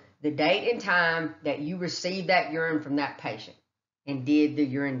so the date and time that you received that urine from that patient and did the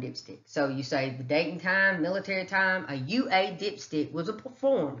urine dipstick. So you say the date and time, military time, a UA dipstick was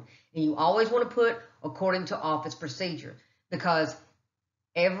performed. And you always want to put according to office procedure, because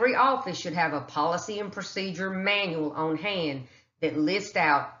every office should have a policy and procedure manual on hand that lists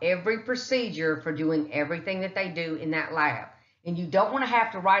out every procedure for doing everything that they do in that lab. And you don't want to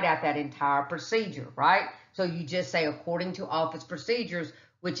have to write out that entire procedure, right? So you just say according to office procedures,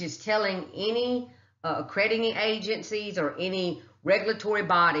 which is telling any accrediting agencies or any regulatory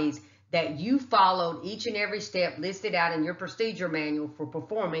bodies that you followed each and every step listed out in your procedure manual for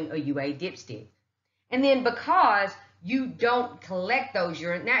performing a UA dipstick. And then because you don't collect those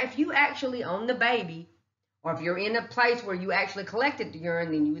urine, now if you actually own the baby, or if you're in a place where you actually collected the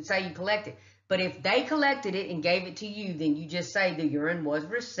urine, then you would say you collected. But if they collected it and gave it to you, then you just say the urine was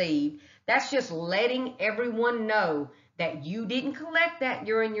received. That's just letting everyone know that you didn't collect that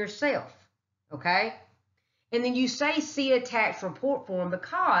urine yourself, okay? And then you say see attached report form,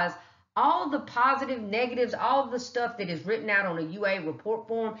 because all the positive, negatives, all the stuff that is written out on a UA report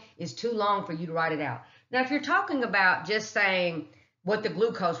form is too long for you to write it out. Now, if you're talking about just saying what the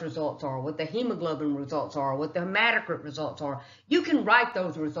glucose results are, what the hemoglobin results are, what the hematocrit results are, you can write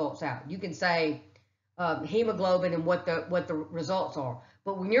those results out. You can say hemoglobin and what the results are.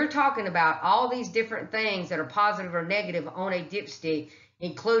 But when you're talking about all these different things that are positive or negative on a dipstick,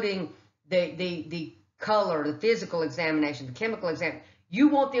 including the color, the physical examination, the chemical exam, you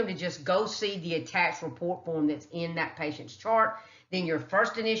want them to just go see the attached report form that's in that patient's chart, then your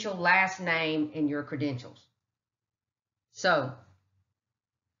first initial, last name, and your credentials. So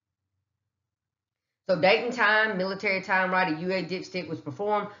date and time, military time, right? A UA dipstick was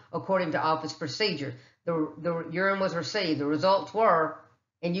performed according to office procedures. The urine was received. The results were,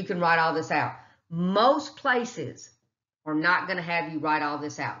 and you can write all this out. Most places are not going to have you write all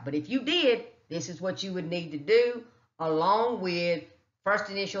this out. But if you did, this is what you would need to do along with first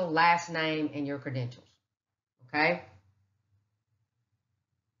initial, last name, and your credentials. Okay?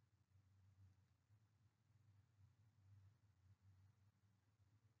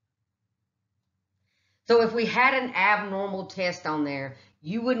 So if we had an abnormal test on there,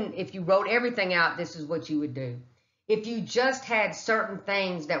 you wouldn't, if you wrote everything out, this is what you would do. If you just had certain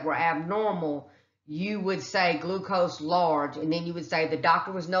things that were abnormal, you would say glucose large, and then you would say the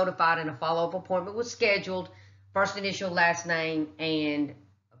doctor was notified and a follow-up appointment was scheduled, first initial, last name, and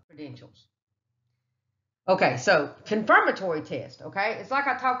credentials. Okay, so confirmatory test, okay? It's like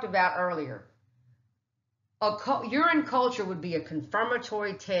I talked about earlier. A urine culture would be a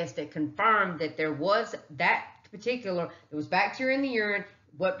confirmatory test that confirmed that there was there was bacteria in the urine,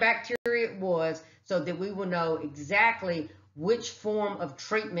 what bacteria it was, so that we will know exactly which form of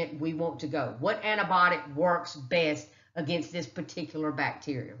treatment we want to go. What antibiotic works best against this particular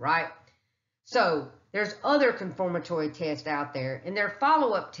bacteria, right? So there's other confirmatory tests out there, and they're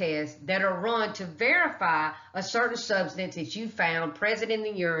follow-up tests that are run to verify a certain substance that you found present in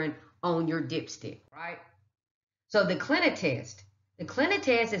the urine on your dipstick, right? So the clinitest. The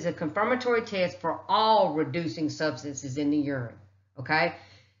clinitest is a confirmatory test for all reducing substances in the urine, okay?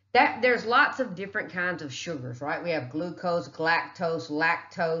 There's lots of different kinds of sugars, right? We have glucose, galactose,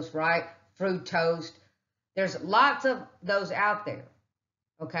 lactose, right? Fructose. There's lots of those out there,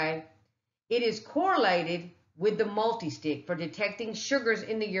 okay? It is correlated with the multi-stick for detecting sugars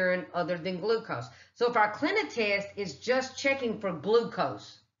in the urine other than glucose. So if our clinitest is just checking for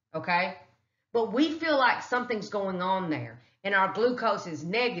glucose, okay, but we feel like something's going on there and our glucose is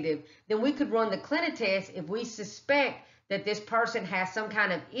negative, then we could run the clinitest if we suspect that this person has some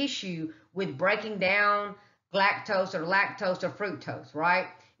kind of issue with breaking down galactose or lactose or fructose, right?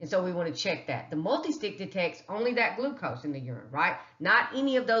 And so we want to check that. The multi-stick detects only that glucose in the urine, right? Not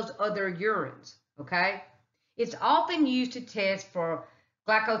any of those other urines, okay? It's often used to test for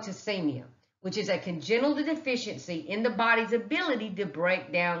galactosemia, which is a congenital deficiency in the body's ability to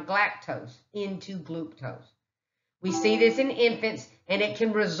break down galactose into glucose. We see this in infants, and it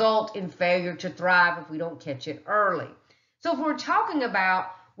can result in failure to thrive if we don't catch it early. So if we're talking about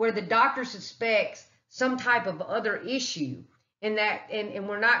where the doctor suspects some type of other issue, and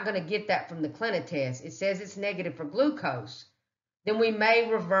we're not going to get that from the clinitest, it says it's negative for glucose, then we may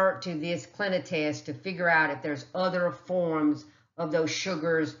revert to this clinitest to figure out if there's other forms of those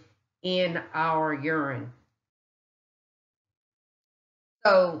sugars in our urine.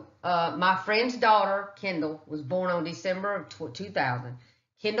 So my friend's daughter, Kendall, was born on December of 2000.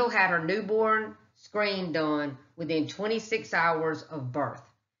 Kendall had her newborn screen done within 26 hours of birth.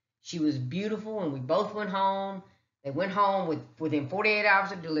 She was beautiful, and we both went home. They went home within 48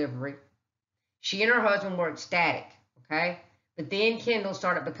 hours of delivery. She and her husband were ecstatic, okay? But then Kendall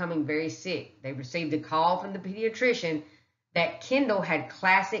started becoming very sick. They received a call from the pediatrician that Kendall had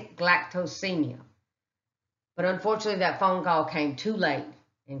classic galactosemia. But unfortunately, that phone call came too late,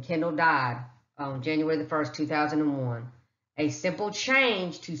 and Kendall died on January the 1st, 2001. A simple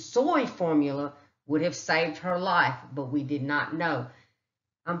change to soy formula would have saved her life, but we did not know.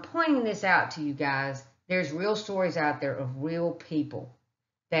 I'm pointing this out to you guys. There's real stories out there of real people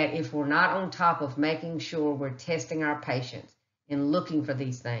that if we're not on top of making sure we're testing our patients and looking for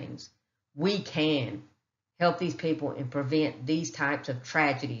these things, we can help these people and prevent these types of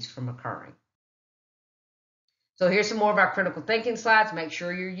tragedies from occurring. So here's some more of our critical thinking slides. Make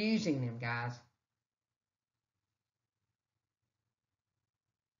sure you're using them, guys.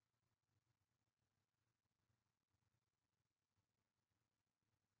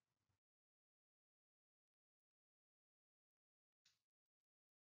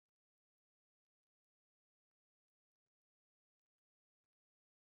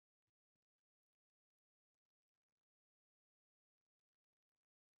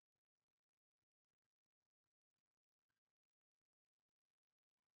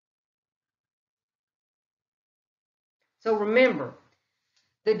 So remember,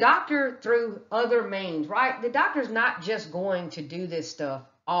 the doctor through other means, right? The doctor's not just going to do this stuff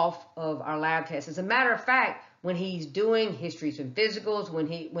off of our lab tests. As a matter of fact, when he's doing histories and physicals,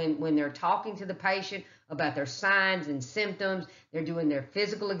 when they're talking to the patient about their signs and symptoms, they're doing their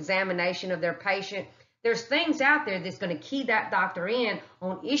physical examination of their patient. There's things out there that's going to key that doctor in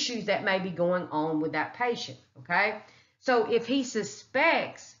on issues that may be going on with that patient, okay? So if he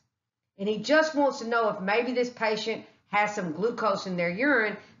suspects and he just wants to know if maybe this patient has some glucose in their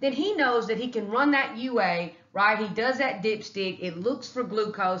urine, then he knows that he can run that UA, right? He does that dipstick, it looks for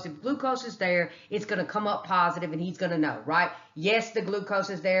glucose. If glucose is there, it's going to come up positive and he's going to know, right? Yes, the glucose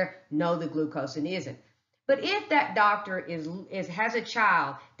is there. No, the glucose isn't. But if that doctor has a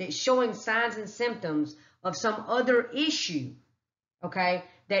child that's showing signs and symptoms of some other issue, okay,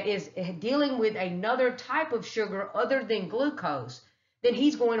 that is dealing with another type of sugar other than glucose, then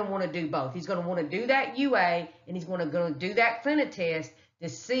he's going to want to do both. He's going to want to do that UA and he's going to do that clinic test to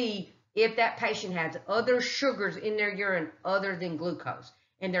see if that patient has other sugars in their urine other than glucose.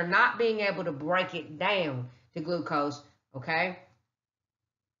 And they're not being able to break it down to glucose, okay?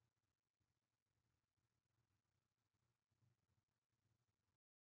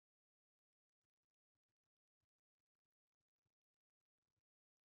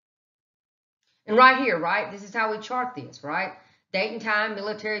 And right here, right, this is how we chart this, right? Date and time,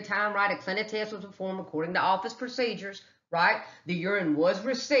 military time, right? A clinic test was performed according to office procedures, right? The urine was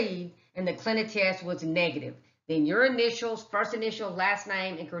received and the clinic test was negative. Then your initials, first initial, last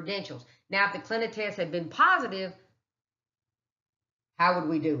name, and credentials. Now, if the clinic test had been positive, how would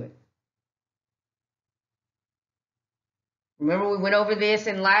we do it? Remember we went over this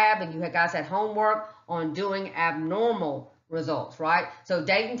in lab and you guys had homework on doing abnormal results, right? So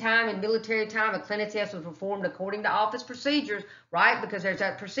date and time and military time, a clinic test was performed according to office procedures, right? Because there's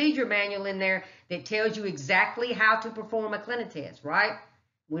that procedure manual in there that tells you exactly how to perform a clinic test, right?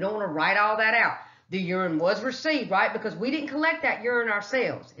 We don't want to write all that out. The urine was received, right? Because we didn't collect that urine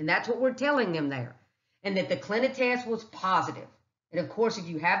ourselves. And that's what we're telling them there. And that the clinic test was positive. And of course, if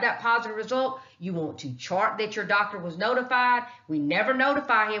you have that positive result, you want to chart that your doctor was notified. We never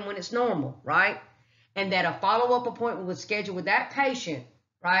notify him when it's normal, right? And that a follow-up appointment was scheduled with that patient,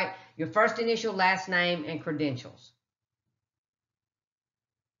 right? Your first initial, last name, and credentials.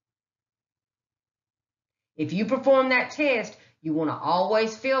 If you perform that test, you want to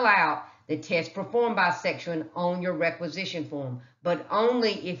always fill out the test performed by section on your requisition form, but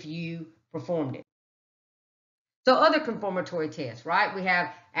only if you performed it. So other confirmatory tests, right? We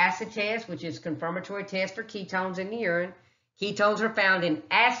have acid test, which is confirmatory test for ketones in the urine. Ketones are found in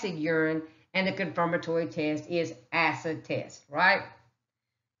acid urine, and the confirmatory test is acid test, right?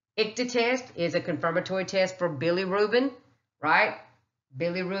 ICTA test is a confirmatory test for bilirubin, right?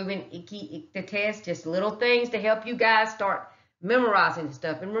 Bilirubin, ICTA test, just little things to help you guys start memorizing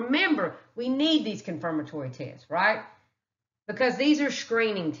stuff. And remember, we need these confirmatory tests, right? Because these are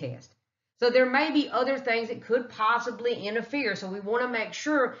screening tests. So there may be other things that could possibly interfere. So we want to make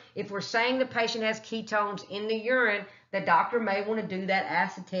sure if we're saying the patient has ketones in the urine, the doctor may want to do that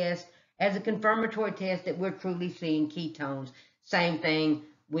acid test as a confirmatory test that we're truly seeing ketones. Same thing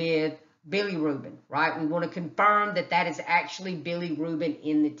with bilirubin, right? We want to confirm that that is actually bilirubin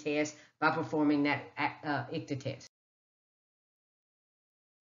in the test by performing that ICTA test.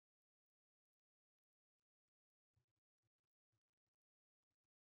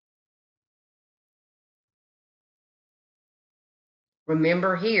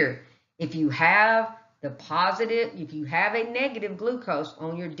 Remember here, if you have if you have a negative glucose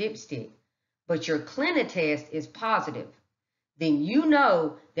on your dipstick, but your clinic test is positive, then you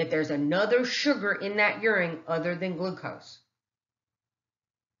know that there's another sugar in that urine other than glucose.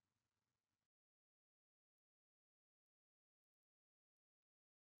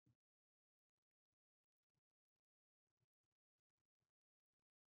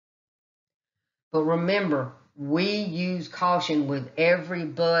 But remember, we use caution with every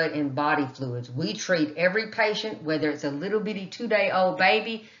blood and body fluids. We treat every patient, whether it's a little bitty 2-day-old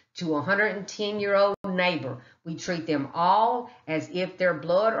baby to a 110-year-old neighbor. We treat them all as if their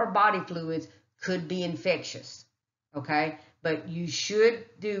blood or body fluids could be infectious, okay? But you should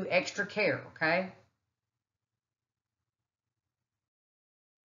do extra care, okay?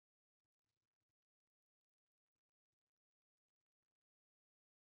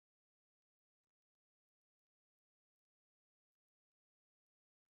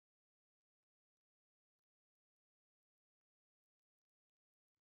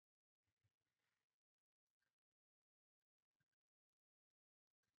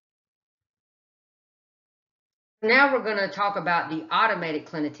 Now we're going to talk about the automated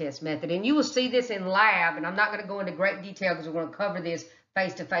clinic test method, and you will see this in lab, and I'm not going to go into great detail because we're going to cover this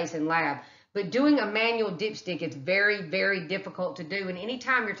face-to-face in lab, but doing a manual dipstick is very, very difficult to do, and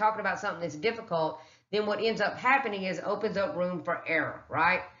anytime you're talking about something that's difficult, then what ends up happening is opens up room for error,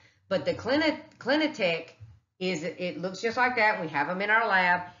 right? But the Clinitech it looks just like that. We have them in our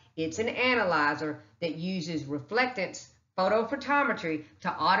lab. It's an analyzer that uses reflectance photophotometry to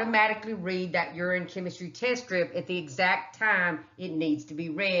automatically read that urine chemistry test strip at the exact time it needs to be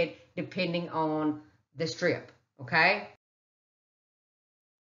read, depending on the strip, okay?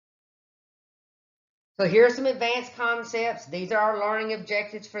 So here are some advanced concepts. These are our learning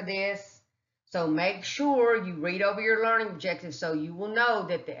objectives for this. So make sure you read over your learning objectives so you will know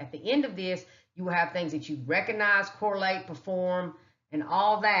that at the end of this, you will have things that you recognize, correlate, perform, and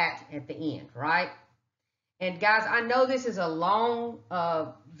all that at the end, right? And guys, I know this is a long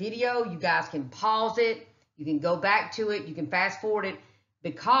video. You guys can pause it. You can go back to it. You can fast forward it,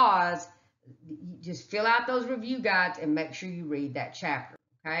 because you just fill out those review guides and make sure you read that chapter,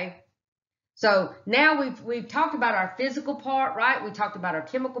 okay? So now we've talked about our physical part, right? We talked about our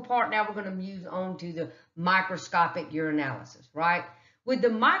chemical part. Now we're going to move on to the microscopic urinalysis, right? With the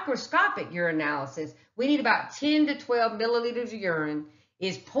microscopic urinalysis, we need about 10 to 12 milliliters of urine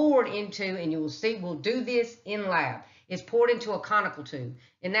is poured into, and you will see we'll do this in lab. It's poured into a conical tube.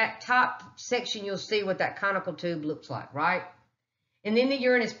 In that top section, you'll see what that conical tube looks like, right? And then the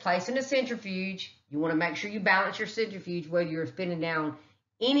urine is placed in a centrifuge. You want to make sure you balance your centrifuge, whether you're spinning down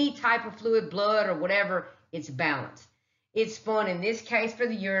any type of fluid, blood, or whatever, it's balanced. It's spun, in this case, for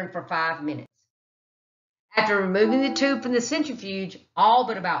the urine for 5 minutes. After removing the tube from the centrifuge, all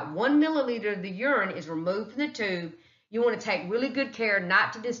but about 1 milliliter of the urine is removed from the tube. You want to take really good care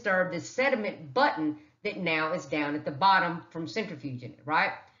not to disturb the sediment button that now is down at the bottom from centrifuging it,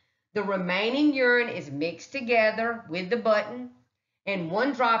 right? The remaining urine is mixed together with the button, and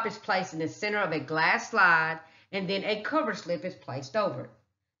 1 drop is placed in the center of a glass slide, and then a cover slip is placed over it.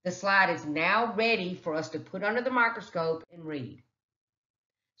 The slide is now ready for us to put under the microscope and read.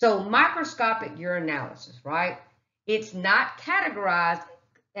 So microscopic urinalysis, right? It's not categorized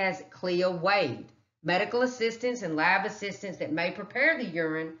as CLIA weighed. Medical assistants and lab assistants that may prepare the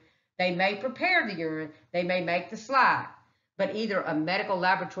urine, they may make the slide. But either a medical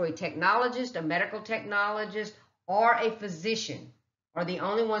laboratory technologist, a medical technologist, or a physician are the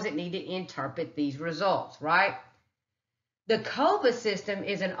only ones that need to interpret these results, right? The COBA system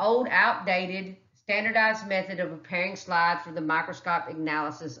is an old, outdated, standardized method of preparing slides for the microscopic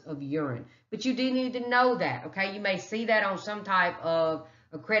analysis of urine. But you do need to know that, okay? You may see that on some type of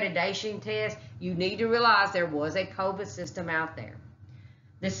accreditation test. You need to realize there was a COBA system out there.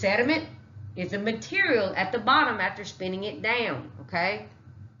 The sediment is a material at the bottom after spinning it down, okay?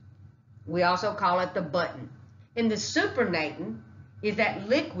 We also call it the button. And the supernatant is that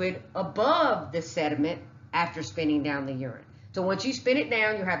liquid above the sediment after spinning down the urine. So once you spin it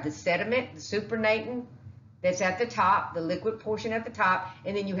down, you have the sediment, the supernatant that's at the top, the liquid portion at the top,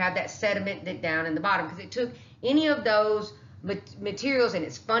 and then you have that sediment that down in the bottom, because it took any of those materials and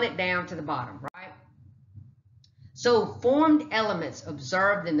it spun it down to the bottom, right? So formed elements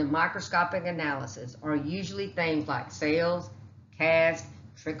observed in the microscopic analysis are usually things like cells, cast,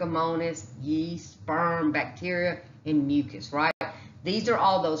 trichomonas, yeast, sperm, bacteria, and mucus, right? These are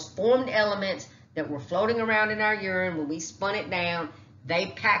all those formed elements that were floating around in our urine. When we spun it down, they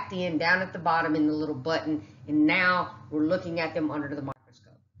packed in down at the bottom in the little button, and now we're looking at them under the microscope.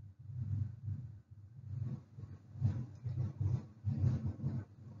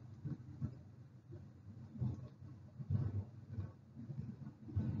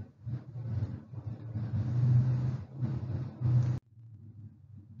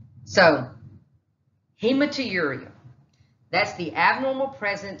 So, hematuria. That's the abnormal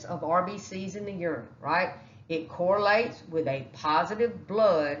presence of RBCs in the urine, right? It correlates with a positive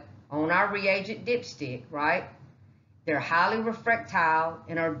blood on our reagent dipstick, right? They're highly refractile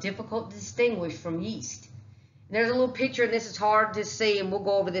and are difficult to distinguish from yeast. And there's a little picture, and this is hard to see, and we'll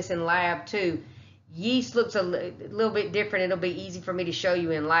go over this in lab too. Yeast looks a little bit different. It'll be easy for me to show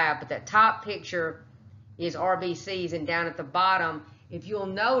you in lab, but that top picture is RBCs, and down at the bottom, if you'll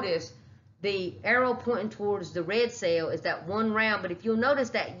notice, the arrow pointing towards the red cell is that one round, but if you'll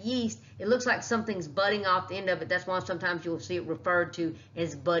notice that yeast, it looks like something's budding off the end of it. That's why sometimes you'll see it referred to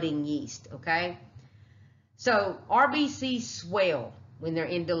as budding yeast, okay? So RBCs swell when they're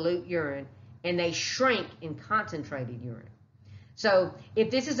in dilute urine, and they shrink in concentrated urine. So if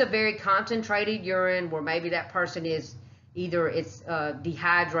this is a very concentrated urine where maybe that person is either it's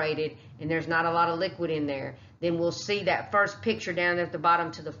dehydrated and there's not a lot of liquid in there, then we'll see that first picture down there at the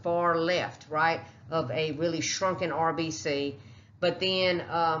bottom to the far left, right, of a really shrunken RBC. But then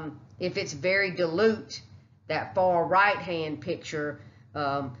if it's very dilute, that far right-hand picture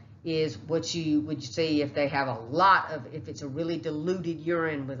is what you would see if they have a lot of, if it's a really diluted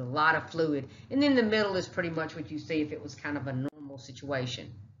urine with a lot of fluid. And then the middle is pretty much what you see if it was kind of a normal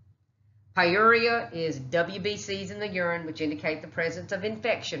situation. Pyuria is WBCs in the urine, which indicate the presence of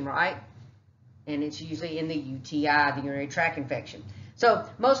infection, right? And it's usually in the UTI, the urinary tract infection. So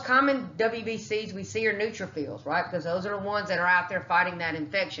most common WBCs we see are neutrophils, right? Because those are the ones that are out there fighting that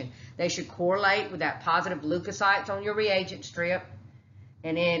infection. They should correlate with that positive leukocytes on your reagent strip.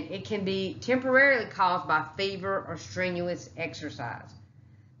 And then it can be temporarily caused by fever or strenuous exercise.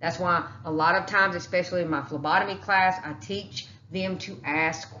 That's why a lot of times, especially in my phlebotomy class, I teach them to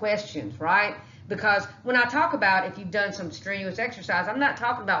ask questions, right? Because when I talk about if you've done some strenuous exercise, I'm not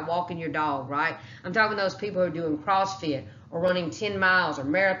talking about walking your dog, right? I'm talking those people who are doing CrossFit or running 10 miles or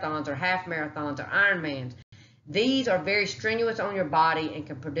marathons or half marathons or Ironmans. These are very strenuous on your body and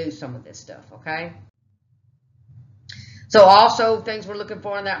can produce some of this stuff, okay? So also things we're looking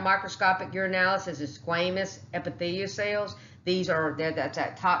for in that microscopic urinalysis is squamous epithelial cells. These are, that's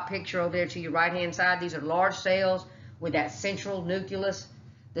that top picture over there to your right-hand side. These are large cells with that central nucleus,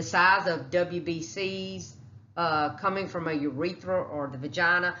 the size of WBCs coming from a urethra or the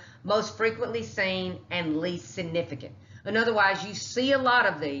vagina, most frequently seen and least significant. And otherwise, you see a lot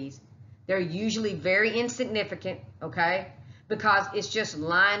of these. They're usually very insignificant, okay? Because it's just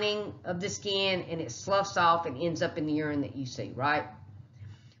lining of the skin and it sloughs off and ends up in the urine that you see, right?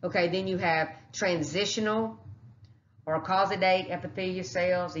 Okay, then you have transitional or caudate epithelial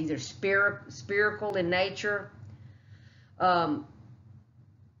cells. These are spherical in nature.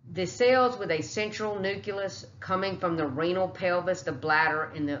 The cells with a central nucleus coming from the renal pelvis, the bladder,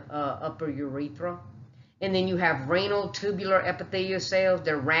 and the upper urethra. And then you have renal tubular epithelial cells.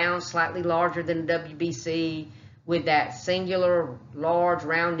 They're round, slightly larger than the WBC, with that singular, large,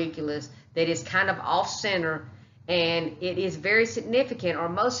 round nucleus that is kind of off-center, and it is very significant, or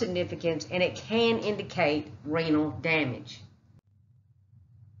most significant, and it can indicate renal damage.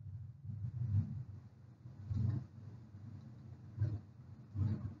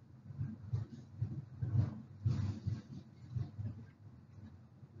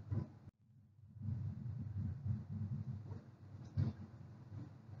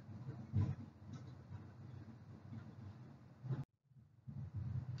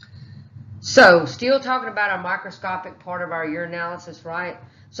 So, still talking about our microscopic part of our urinalysis, right?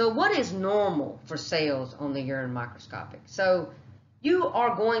 So, what is normal for cells on the urine microscopic? So, you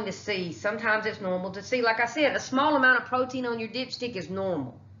are going to see, sometimes it's normal to see, like I said, a small amount of protein on your dipstick is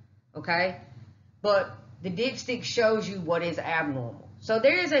normal, okay? But the dipstick shows you what is abnormal. So,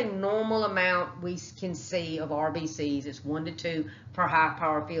 there is a normal amount we can see of RBCs. It's 1 to 2 per high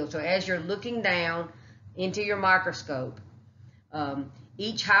power field. So, as you're looking down into your microscope,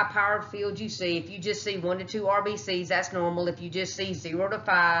 each high-powered field you see, if you just see 1 to 2 RBCs, that's normal. If you just see 0 to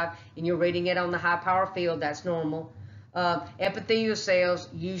 5 and you're reading it on the high-power field, that's normal. Epithelial cells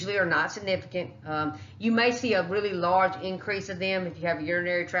usually are not significant. You may see a really large increase of them if you have a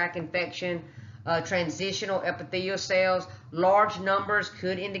urinary tract infection. Transitional epithelial cells, large numbers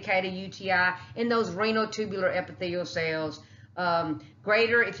could indicate a UTI. And those renal tubular epithelial cells,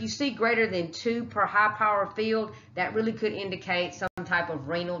 if you see greater than 2 per high power field, that really could indicate some type of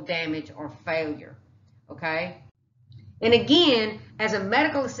renal damage or failure, okay? And again, as a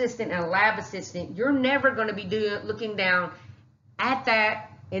medical assistant and a lab assistant, you're never going to be looking down at that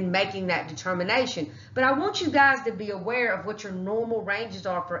and making that determination. But I want you guys to be aware of what your normal ranges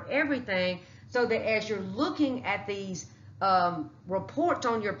are for everything, so that as you're looking at these reports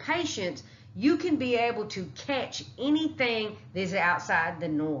on your patients, you can be able to catch anything that is outside the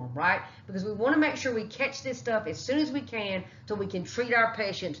norm, right? Because we want to make sure we catch this stuff as soon as we can so we can treat our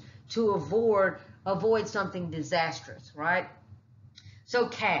patients to avoid something disastrous, right? So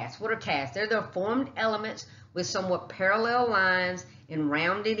casts, what are casts? They're the formed elements with somewhat parallel lines and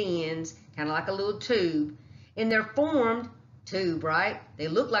rounded ends, kind of like a little tube. And they're formed, tube, right? They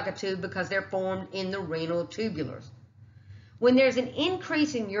look like a tube because they're formed in the renal tubulars. When there's an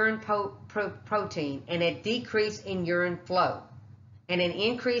increase in urine protein and a decrease in urine flow and an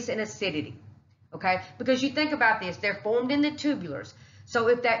increase in acidity, okay? Because you think about this, they're formed in the tubulars. So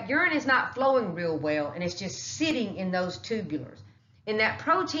if that urine is not flowing real well and it's just sitting in those tubulars, and that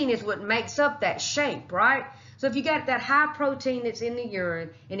protein is what makes up that shape, right? So if you got that high protein that's in the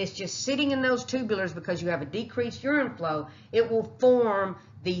urine and it's just sitting in those tubulars because you have a decreased urine flow, it will form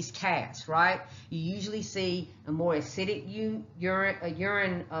these casts, right? You usually see a more acidic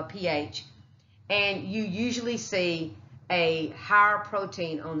urine pH, and you usually see a higher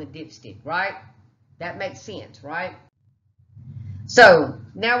protein on the dipstick, right? That makes sense, right? So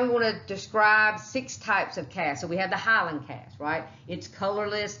now we want to describe 6 types of cast. So we have the hyaline cast, right? It's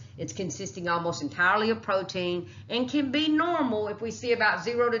colorless, it's consisting almost entirely of protein, and can be normal if we see about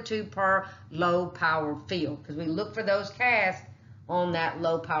 0 to 2 per low power field, because we look for those casts on that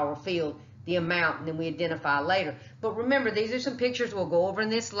low power field, the amount, and then we identify later. But remember, these are some pictures we'll go over in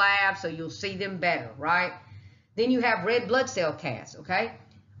this lab, so you'll see them better, right? Then you have red blood cell cast, okay?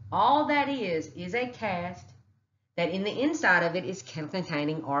 All that is a cast that in the inside of it is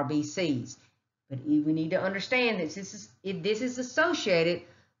containing RBCs. But we need to understand that this is associated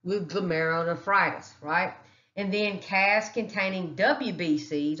with glomerulonephritis, right? And then cast containing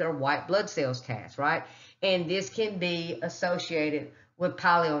WBCs or white blood cells cast, right? And this can be associated with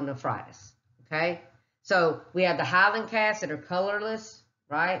pyelonephritis, okay? So we have the hyaline casts that are colorless,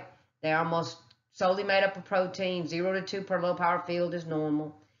 right? They're almost solely made up of protein, 0 to 2 per low power field is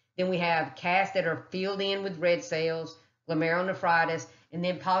normal. Then we have casts that are filled in with red cells, glomerulonephritis, and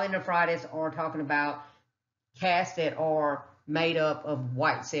then pyelonephritis are talking about casts that are made up of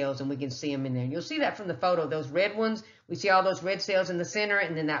white cells, and we can see them in there. And you'll see that from the photo. Those red ones, we see all those red cells in the center,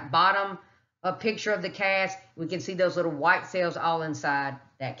 and then that bottom picture of the cast, we can see those little white cells all inside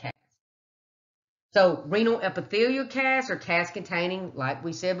that cast. So renal epithelial casts are casts containing, like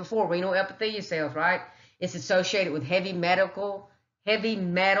we said before, renal epithelial cells, right? It's associated with heavy metal,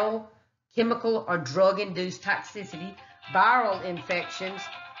 chemical or drug-induced toxicity, viral infections,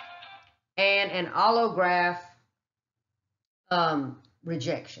 and an allograft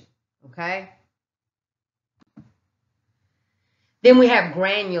rejection, okay? Then we have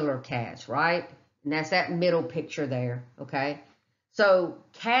granular casts, right? And that's that middle picture there, okay? So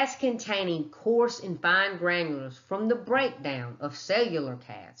casts containing coarse and fine granules from the breakdown of cellular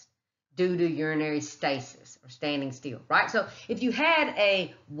casts due to urinary stasis or standing still, right? So if you had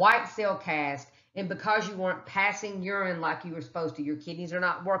a white cell cast and because you weren't passing urine like you were supposed to, your kidneys are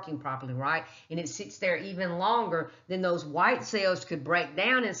not working properly, right? And it sits there even longer, then those white cells could break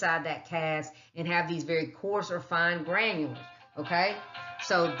down inside that cast and have these very coarse or fine granules, okay?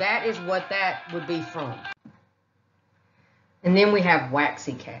 So that is what that would be from. And then we have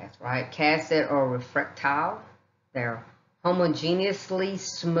waxy casts, right? Casts that are refractile. They're homogeneously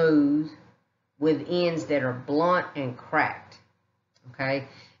smooth with ends that are blunt and cracked, okay?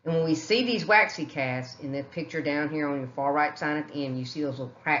 And when we see these waxy casts in the picture down here on your far right side at the end, you see those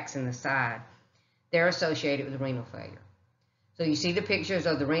little cracks in the side. They're associated with renal failure. So you see the pictures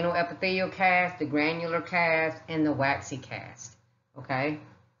of the renal epithelial cast, the granular cast, and the waxy cast, okay?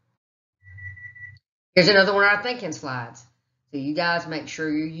 Here's another one of our thinking slides. So you guys make sure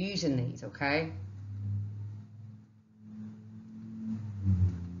you're using these, okay?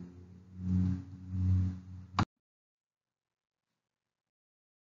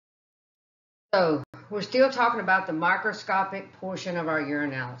 So we're still talking about the microscopic portion of our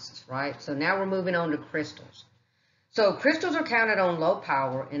urinalysis, right? So now we're moving on to crystals. So crystals are counted on low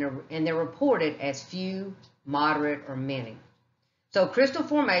power and they're reported as few, moderate, or many. So crystal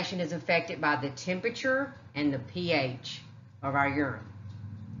formation is affected by the temperature and the pH of our urine.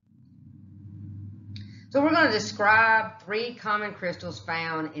 So we're going to describe 3 common crystals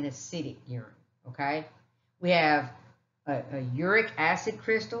found in acidic urine, okay? We have a uric acid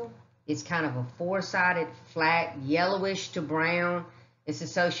crystal. It's kind of a 4-sided, flat, yellowish to brown. It's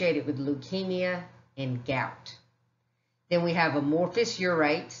associated with leukemia and gout. Then we have amorphous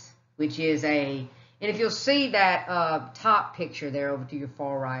urates, which is and if you'll see that top picture there over to your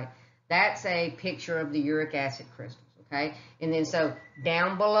far right, that's a picture of the uric acid crystals, okay? And then so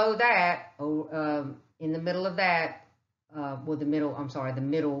down below that, in the middle of that, the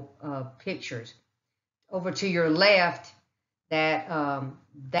middle pictures, over to your left, that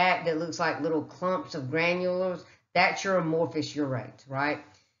looks like little clumps of granules, that's your amorphous urates, right?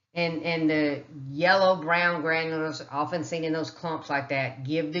 And the yellow-brown granules, often seen in those clumps like that,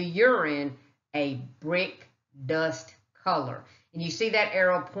 give the urine a brick dust color. And you see that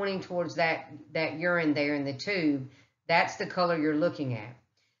arrow pointing towards that urine there in the tube. That's the color you're looking at.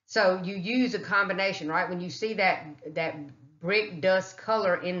 So you use a combination, right? When you see that brick dust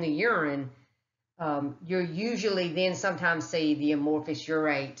color in the urine, you're usually then sometimes see the amorphous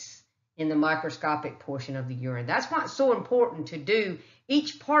urates in the microscopic portion of the urine. That's why it's so important to do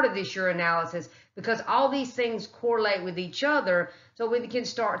each part of this urinalysis, because all these things correlate with each other, so we can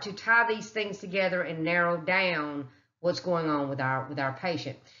start to tie these things together and narrow down what's going on with our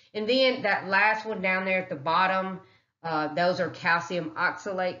patient. And then that last one down there at the bottom, those are calcium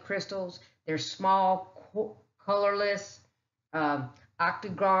oxalate crystals. They're small, colorless,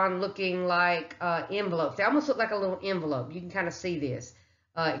 octagon looking like envelopes. They almost look like a little envelope. You can kind of see this.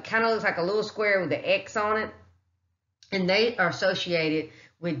 It kind of looks like a little square with an X on it. and they are associated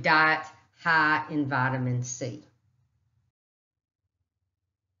with diets high in vitamin C.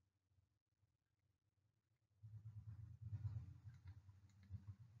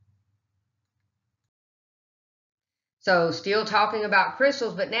 So still talking about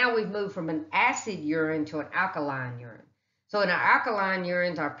crystals, but now we've moved from an acid urine to an alkaline urine. So in our alkaline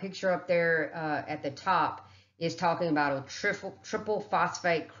urines, our picture up there at the top is talking about a triple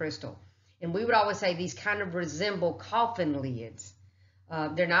phosphate crystal. And we would always say these kind of resemble coffin lids.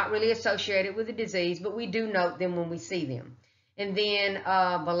 They're not really associated with the disease, but we do note them when we see them. And then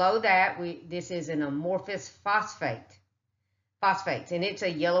below that, this is an amorphous phosphates, and it's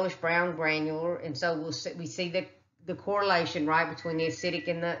a yellowish brown granular. And so we see the correlation, right, between the acidic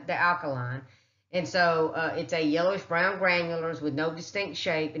and the alkaline. And so it's a yellowish brown granulars with no distinct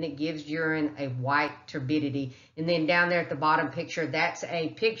shape, and it gives urine a white turbidity. And then down there at the bottom picture, that's a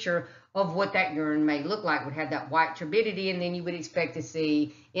picture of what that urine may look like. It would have that white turbidity, and then you would expect to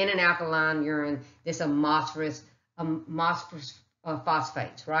see in an alkaline urine this amorphous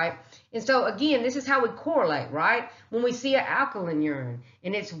phosphates, right? And so again, this is how we correlate, right? When we see an alkaline urine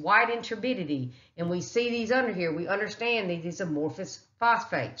and it's white in turbidity, and we see these under here, we understand these amorphous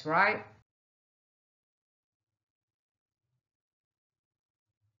phosphates, right?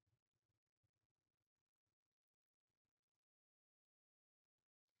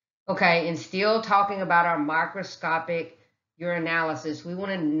 Okay, and still talking about our microscopic urinalysis, we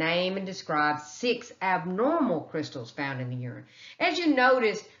want to name and describe 6 abnormal crystals found in the urine. As you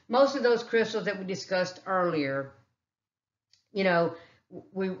notice, most of those crystals that we discussed earlier, you know,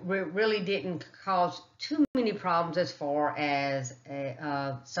 we really didn't cause too many problems as far as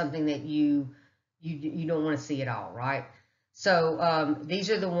something that you don't want to see at all, right? So these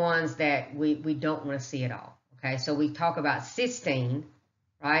are the ones that we don't want to see at all. Okay, so we talk about cysteine,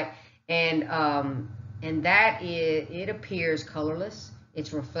 right? And that it appears colorless.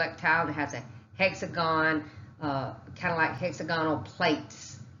 It's reflectile. It has a hexagon, kind of like hexagonal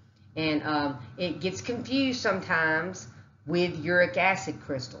plates, and it gets confused sometimes with uric acid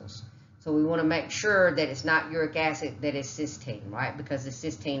crystals. So we want to make sure that it's not uric acid, that it's cysteine, right? Because the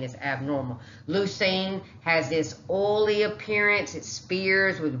cysteine is abnormal. Leucine has this oily appearance. It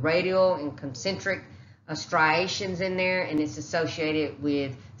spears with radial and concentric striations in there, and it's associated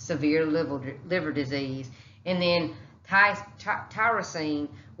with severe liver disease. And then tyrosine,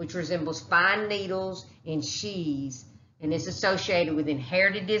 which resembles fine needles and sheaths, and it's associated with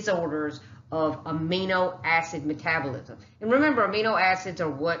inherited disorders of amino acid metabolism. And remember, amino acids are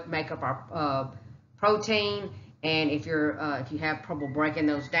what make up our protein, and if you have trouble breaking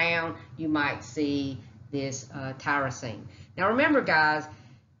those down, you might see this tyrosine. Now remember, guys,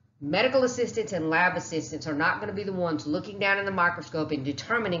 medical assistants and lab assistants are not going to be the ones looking down in the microscope and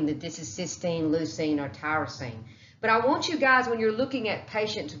determining that this is cysteine, leucine, or tyrosine. But I want you guys, when you're looking at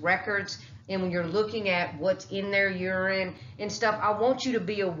patients' records and when you're looking at what's in their urine and stuff, I want you to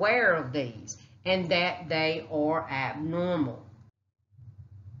be aware of these and that they are abnormal.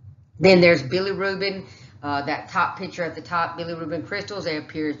 Then there's bilirubin. That top picture at the top, bilirubin crystals, they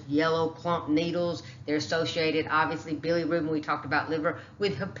appear as yellow clump needles. They're associated, obviously, bilirubin, we talked about liver,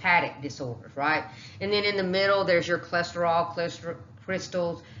 with hepatic disorders, right? And then in the middle, there's your cholesterol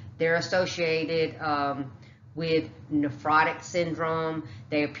crystals. They're associated with nephrotic syndrome.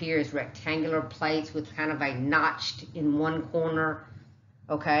 They appear as rectangular plates with kind of a notched in one corner,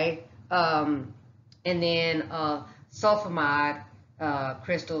 okay? And then sulfamide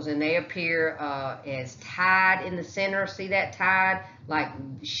crystals, and they appear as tied in the center. See that tied, like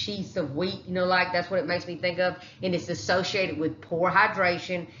sheaths of wheat, you know, like that's what it makes me think of. And it's associated with poor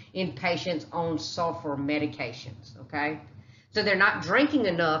hydration in patients on sulfur medications, okay? So they're not drinking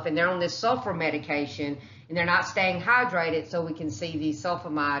enough, and they're on this sulfur medication, and they're not staying hydrated, so we can see these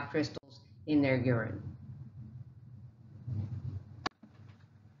sulfamide crystals in their urine.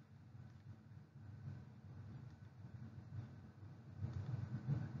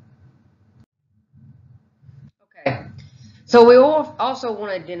 Okay. So we also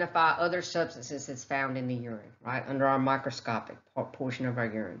want to identify other substances that's found in the urine, right, under our microscopic portion of our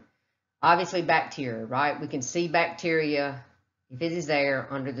urine. Obviously bacteria, right? We can see bacteria if it is there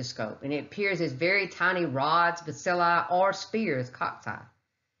under the scope, and it appears as very tiny rods, bacilli, or spheres, cocci.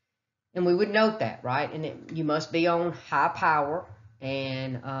 And we would note that, right? And you must be on high power,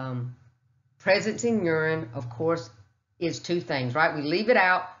 and presence in urine, of course, is 2 things, right? We leave it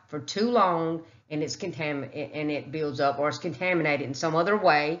out for too long, and it builds up, or it's contaminated in some other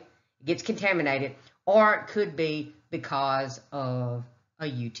way. It gets contaminated, or it could be because of a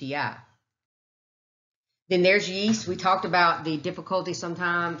UTI. Then there's yeast. We talked about the difficulty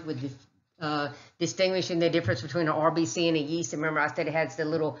sometimes with distinguishing the difference between an RBC and a yeast. Remember I said it has the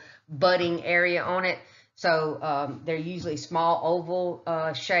little budding area on it. So they're usually small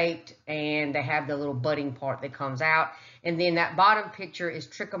oval shaped, and they have the little budding part that comes out. And then that bottom picture is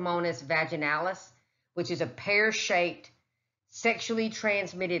Trichomonas vaginalis, which is a pear-shaped sexually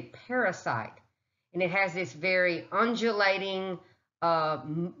transmitted parasite. And it has this very undulating,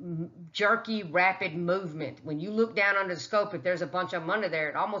 jerky, rapid movement. When you look down under the scope, if there's a bunch of them under there,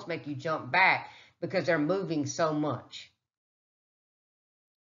 it almost makes you jump back because they're moving so much.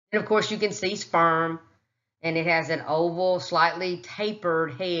 And of course, you can see sperm, and it has an oval, slightly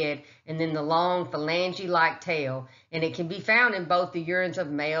tapered head, and then the long phalange-like tail. And it can be found in both the urines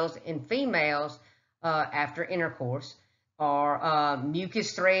of males and females after intercourse, or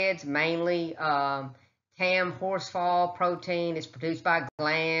mucus threads, mainly TAM horsefall protein is produced by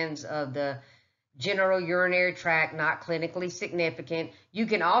glands of the general urinary tract, not clinically significant. You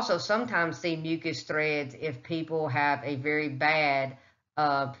can also sometimes see mucus threads if people have a very bad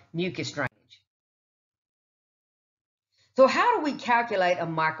mucus drainage. So how do we calculate a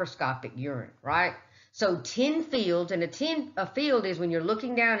microscopic urine, right? So 10 fields, and a field is when you're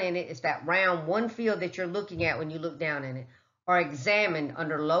looking down in it, it's that round one field that you're looking at when you look down in it, are examined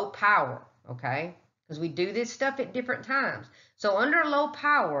under low power, okay? Because we do this stuff at different times. So under low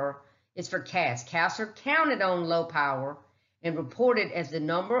power is for casts. Casts are counted on low power and reported as the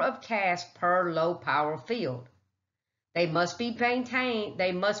number of casts per low power field. They must be maintained,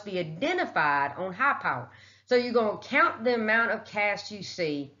 they must be identified on high power. So you're going to count the amount of casts you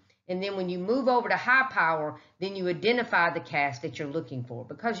see, and then when you move over to high power, then you identify the cast that you're looking for,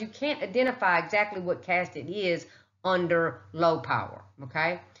 because you can't identify exactly what cast it is under low power,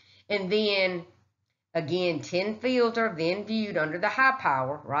 okay? And then, again, 10 fields are then viewed under the high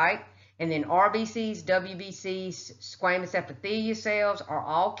power, right? And then RBCs, WBCs, squamous epithelial cells are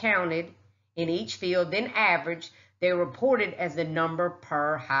all counted in each field, then averaged. They're reported as the number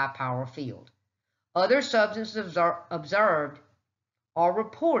per high power field. Other substances observed are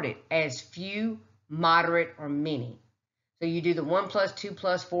reported as few, moderate, or many. So you do the 1 plus, 2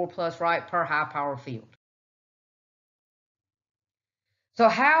 plus, 4 plus, right, per high power field. So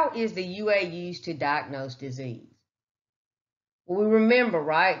how is the UA used to diagnose disease? Well, we remember,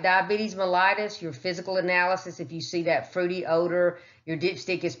 right, diabetes mellitus, your physical analysis, if you see that fruity odor, your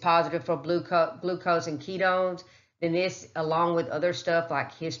dipstick is positive for glucose and ketones, then this, along with other stuff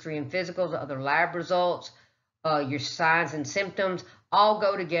like history and physicals, other lab results, your signs and symptoms, all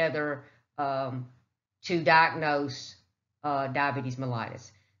go together to diagnose diabetes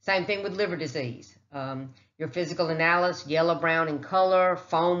mellitus. Same thing with liver disease. Your physical analysis, yellow-brown in color,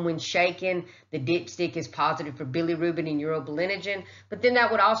 foam when shaken. The dipstick is positive for bilirubin and urobilinogen. But then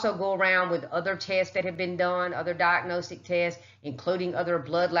that would also go around with other tests that have been done, other diagnostic tests, including other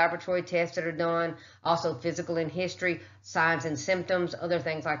blood laboratory tests that are done, also physical and history, signs and symptoms, other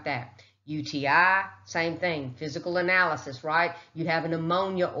things like that. UTI, same thing, physical analysis, right? You'd have an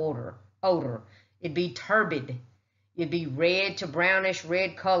ammonia odor. It'd be turbid. It'd be red to brownish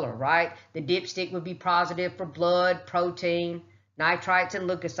red color, right? The dipstick would be positive for blood, protein, nitrites, and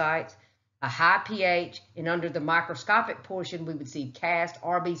leukocytes, a high pH, and under the microscopic portion, we would see cast,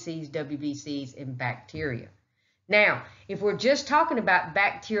 RBCs, WBCs, and bacteria. Now, if we're just talking about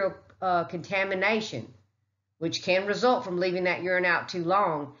bacterial contamination, which can result from leaving that urine out too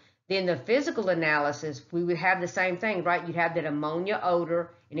long, then the physical analysis, we would have the same thing, right? You'd have that ammonia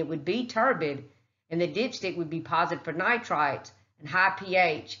odor, and it would be turbid, and the dipstick would be positive for nitrites and high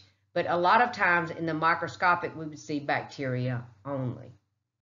pH, but a lot of times in the microscopic, we would see bacteria only.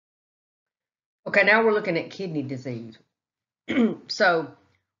 Okay, now we're looking at kidney disease. So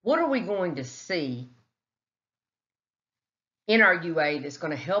what are we going to see in our UA that's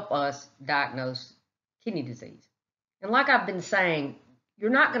going to help us diagnose kidney disease? And like I've been saying, you're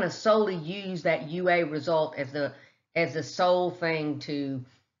not going to solely use that UA result as the sole thing to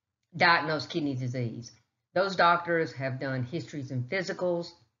diagnose kidney disease. Those doctors have done histories and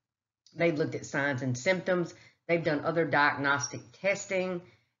physicals. They've looked at signs and symptoms. They've done other diagnostic testing,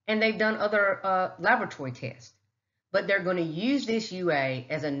 and they've done other laboratory tests. But they're going to use this UA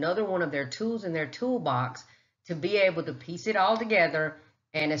as another one of their tools in their toolbox to be able to piece it all together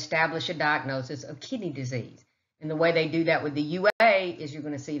and establish a diagnosis of kidney disease. And the way they do that with the UA is you're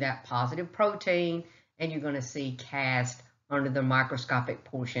going to see that positive protein, and you're going to see cast under the microscopic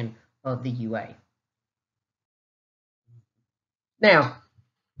portion of the UA. Now,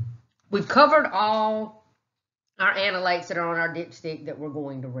 we've covered all our analytes that are on our dipstick that we're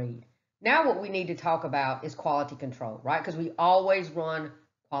going to read. Now what we need to talk about is quality control, right? Because we always run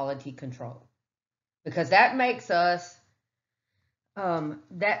quality control, because that makes us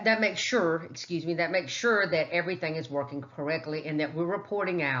that makes sure, excuse me, that makes sure that everything is working correctly and that we're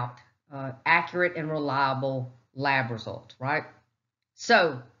reporting out accurate and reliable lab results, right?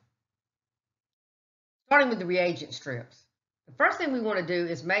 So, starting with the reagent strips, the first thing we want to do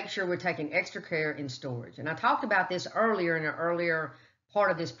is make sure we're taking extra care in storage. And I talked about this earlier in an earlier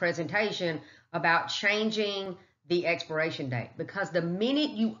part of this presentation about changing the expiration date, because the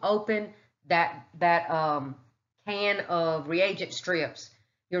minute you open that can of reagent strips,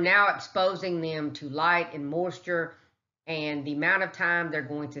 you're now exposing them to light and moisture, and the amount of time they're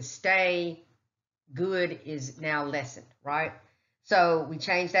going to stay good is now lessened, right? So we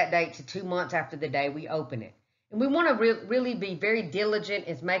change that date to 2 months after the day we open it. And we want to really be very diligent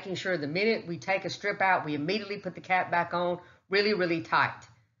in making sure the minute we take a strip out, we immediately put the cap back on really, really tight,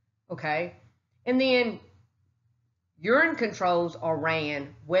 okay? And then urine controls are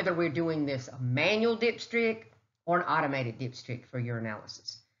ran whether we're doing this a manual dipstick or an automated dipstick for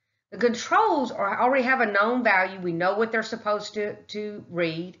urinalysis. The controls already have a known value. We know what they're supposed to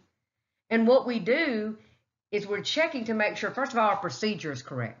read. And what we do is we're checking to make sure, first of all, our procedure is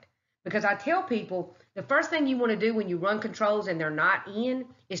correct. Because I tell people, the first thing you want to do when you run controls and they're not in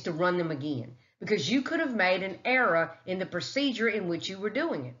is to run them again. Because you could have made an error in the procedure in which you were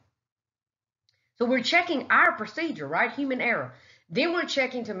doing it. So we're checking our procedure, right? Human error. Then we're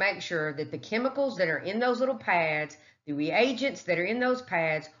checking to make sure that the chemicals that are in those little pads, the reagents that are in those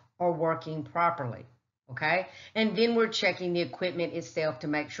pads are working properly. Okay? And then we're checking the equipment itself to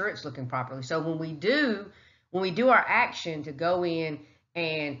make sure it's looking properly. So when we do our action to go in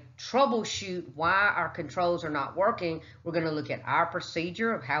and troubleshoot why our controls are not working, we're going to look at our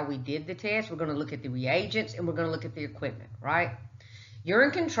procedure of how we did the test. We're going to look at the reagents, and we're going to look at the equipment, right?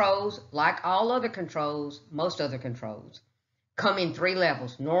 Urine controls, like all other controls, most other controls, come in 3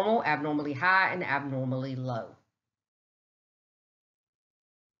 levels: normal, abnormally high, and abnormally low.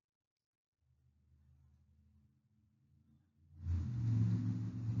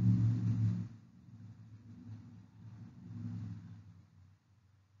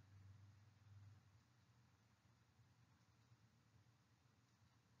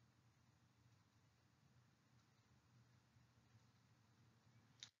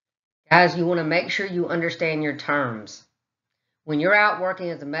 Guys, you want to make sure you understand your terms. When you're out working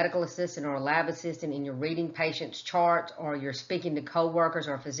as a medical assistant or a lab assistant and you're reading patients' charts, or you're speaking to coworkers,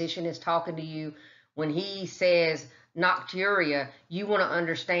 or a physician is talking to you, when he says nocturia, you want to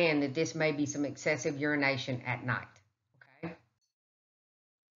understand that this may be some excessive urination at night. Okay?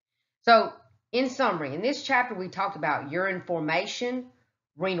 So, in summary, in this chapter we talked about urine formation,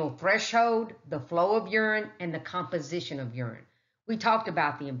 renal threshold, the flow of urine, and the composition of urine. We talked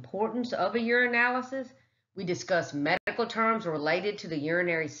about the importance of a urinalysis. We discussed medical terms related to the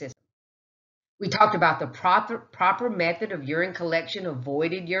urinary system. We talked about the proper method of urine collection of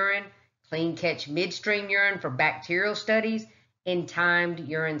voided urine, clean catch midstream urine for bacterial studies, and timed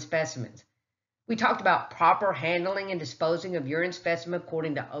urine specimens. We talked about proper handling and disposing of urine specimen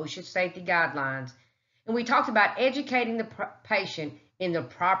according to OSHA safety guidelines. And we talked about educating the patient in the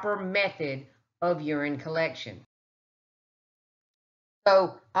proper method of urine collection.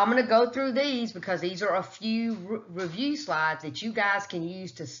 So I'm going to go through these because these are a few review slides that you guys can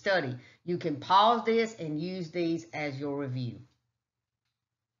use to study. You can pause this and use these as your review.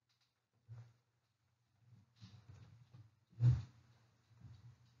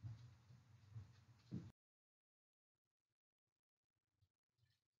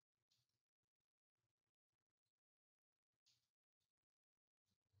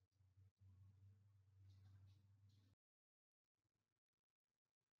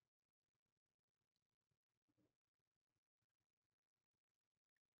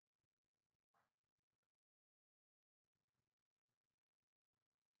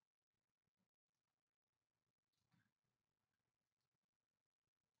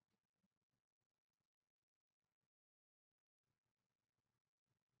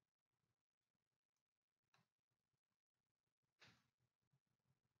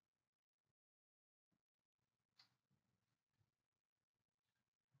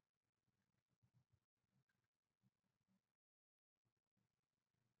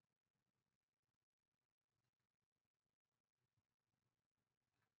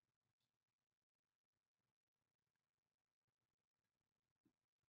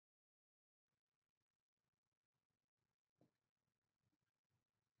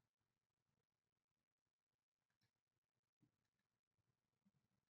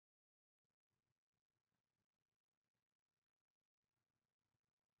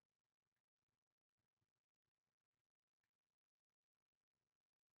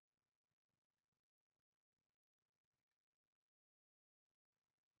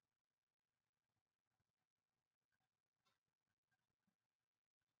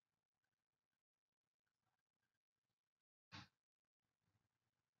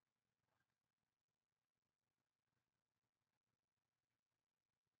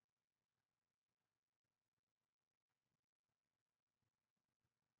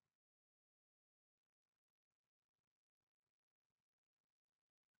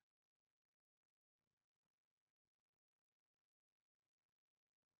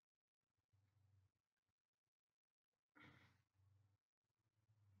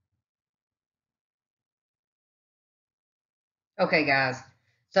 Okay, guys.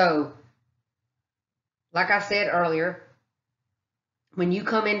 So, like I said earlier, when you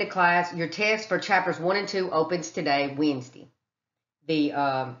come into class, your test for chapters 1 and 2 opens today, Wednesday, the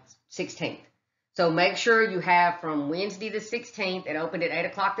 16th. So make sure you have from Wednesday the 16th, it opened at 8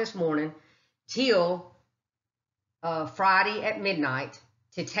 o'clock this morning, till Friday at midnight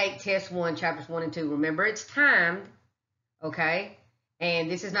to take test 1, chapters 1 and 2. Remember, it's timed, okay?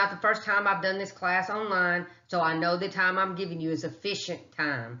 And this is not the first time I've done this class online, so I know the time I'm giving you is efficient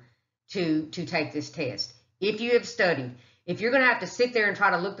time to take this test. If you have studied, if you're going to have to sit there and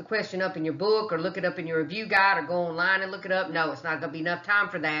try to look the question up in your book or look it up in your review guide or go online and look it up, no, it's not going to be enough time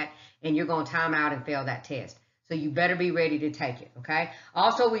for that, and you're going to time out and fail that test. So you better be ready to take it, okay?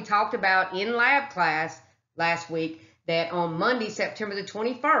 Also, we talked about in lab class last week that on Monday, September the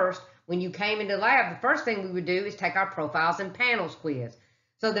 21st, when you came into lab, the first thing we would do is take our profiles and panels quiz.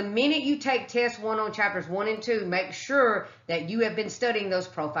 So the minute you take test 1 on chapters 1 and 2, make sure that you have been studying those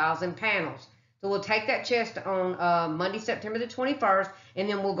profiles and panels. So we'll take that test on Monday, September the 21st, and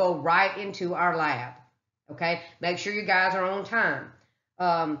then we'll go right into our lab. Okay, make sure you guys are on time.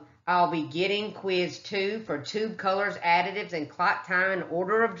 I'll be getting quiz 2 for tube colors, additives, and clot time and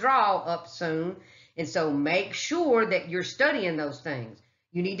order of draw up soon. And so make sure that you're studying those things.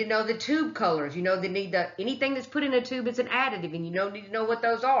 You need to know the tube colors. You know, anything that's put in a tube is an additive, and you need to know what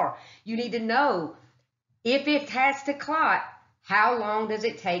those are. You need to know if it has to clot, how long does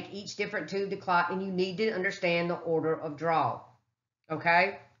it take each different tube to clot, and you need to understand the order of draw.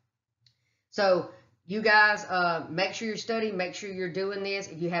 Okay? So you guys, make sure you're studying, make sure you're doing this.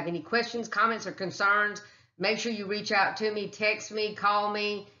 If you have any questions, comments, or concerns, make sure you reach out to me, text me, call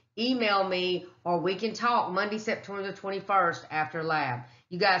me, email me, or we can talk Monday, September the 21st after lab.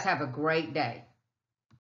 You guys have a great day.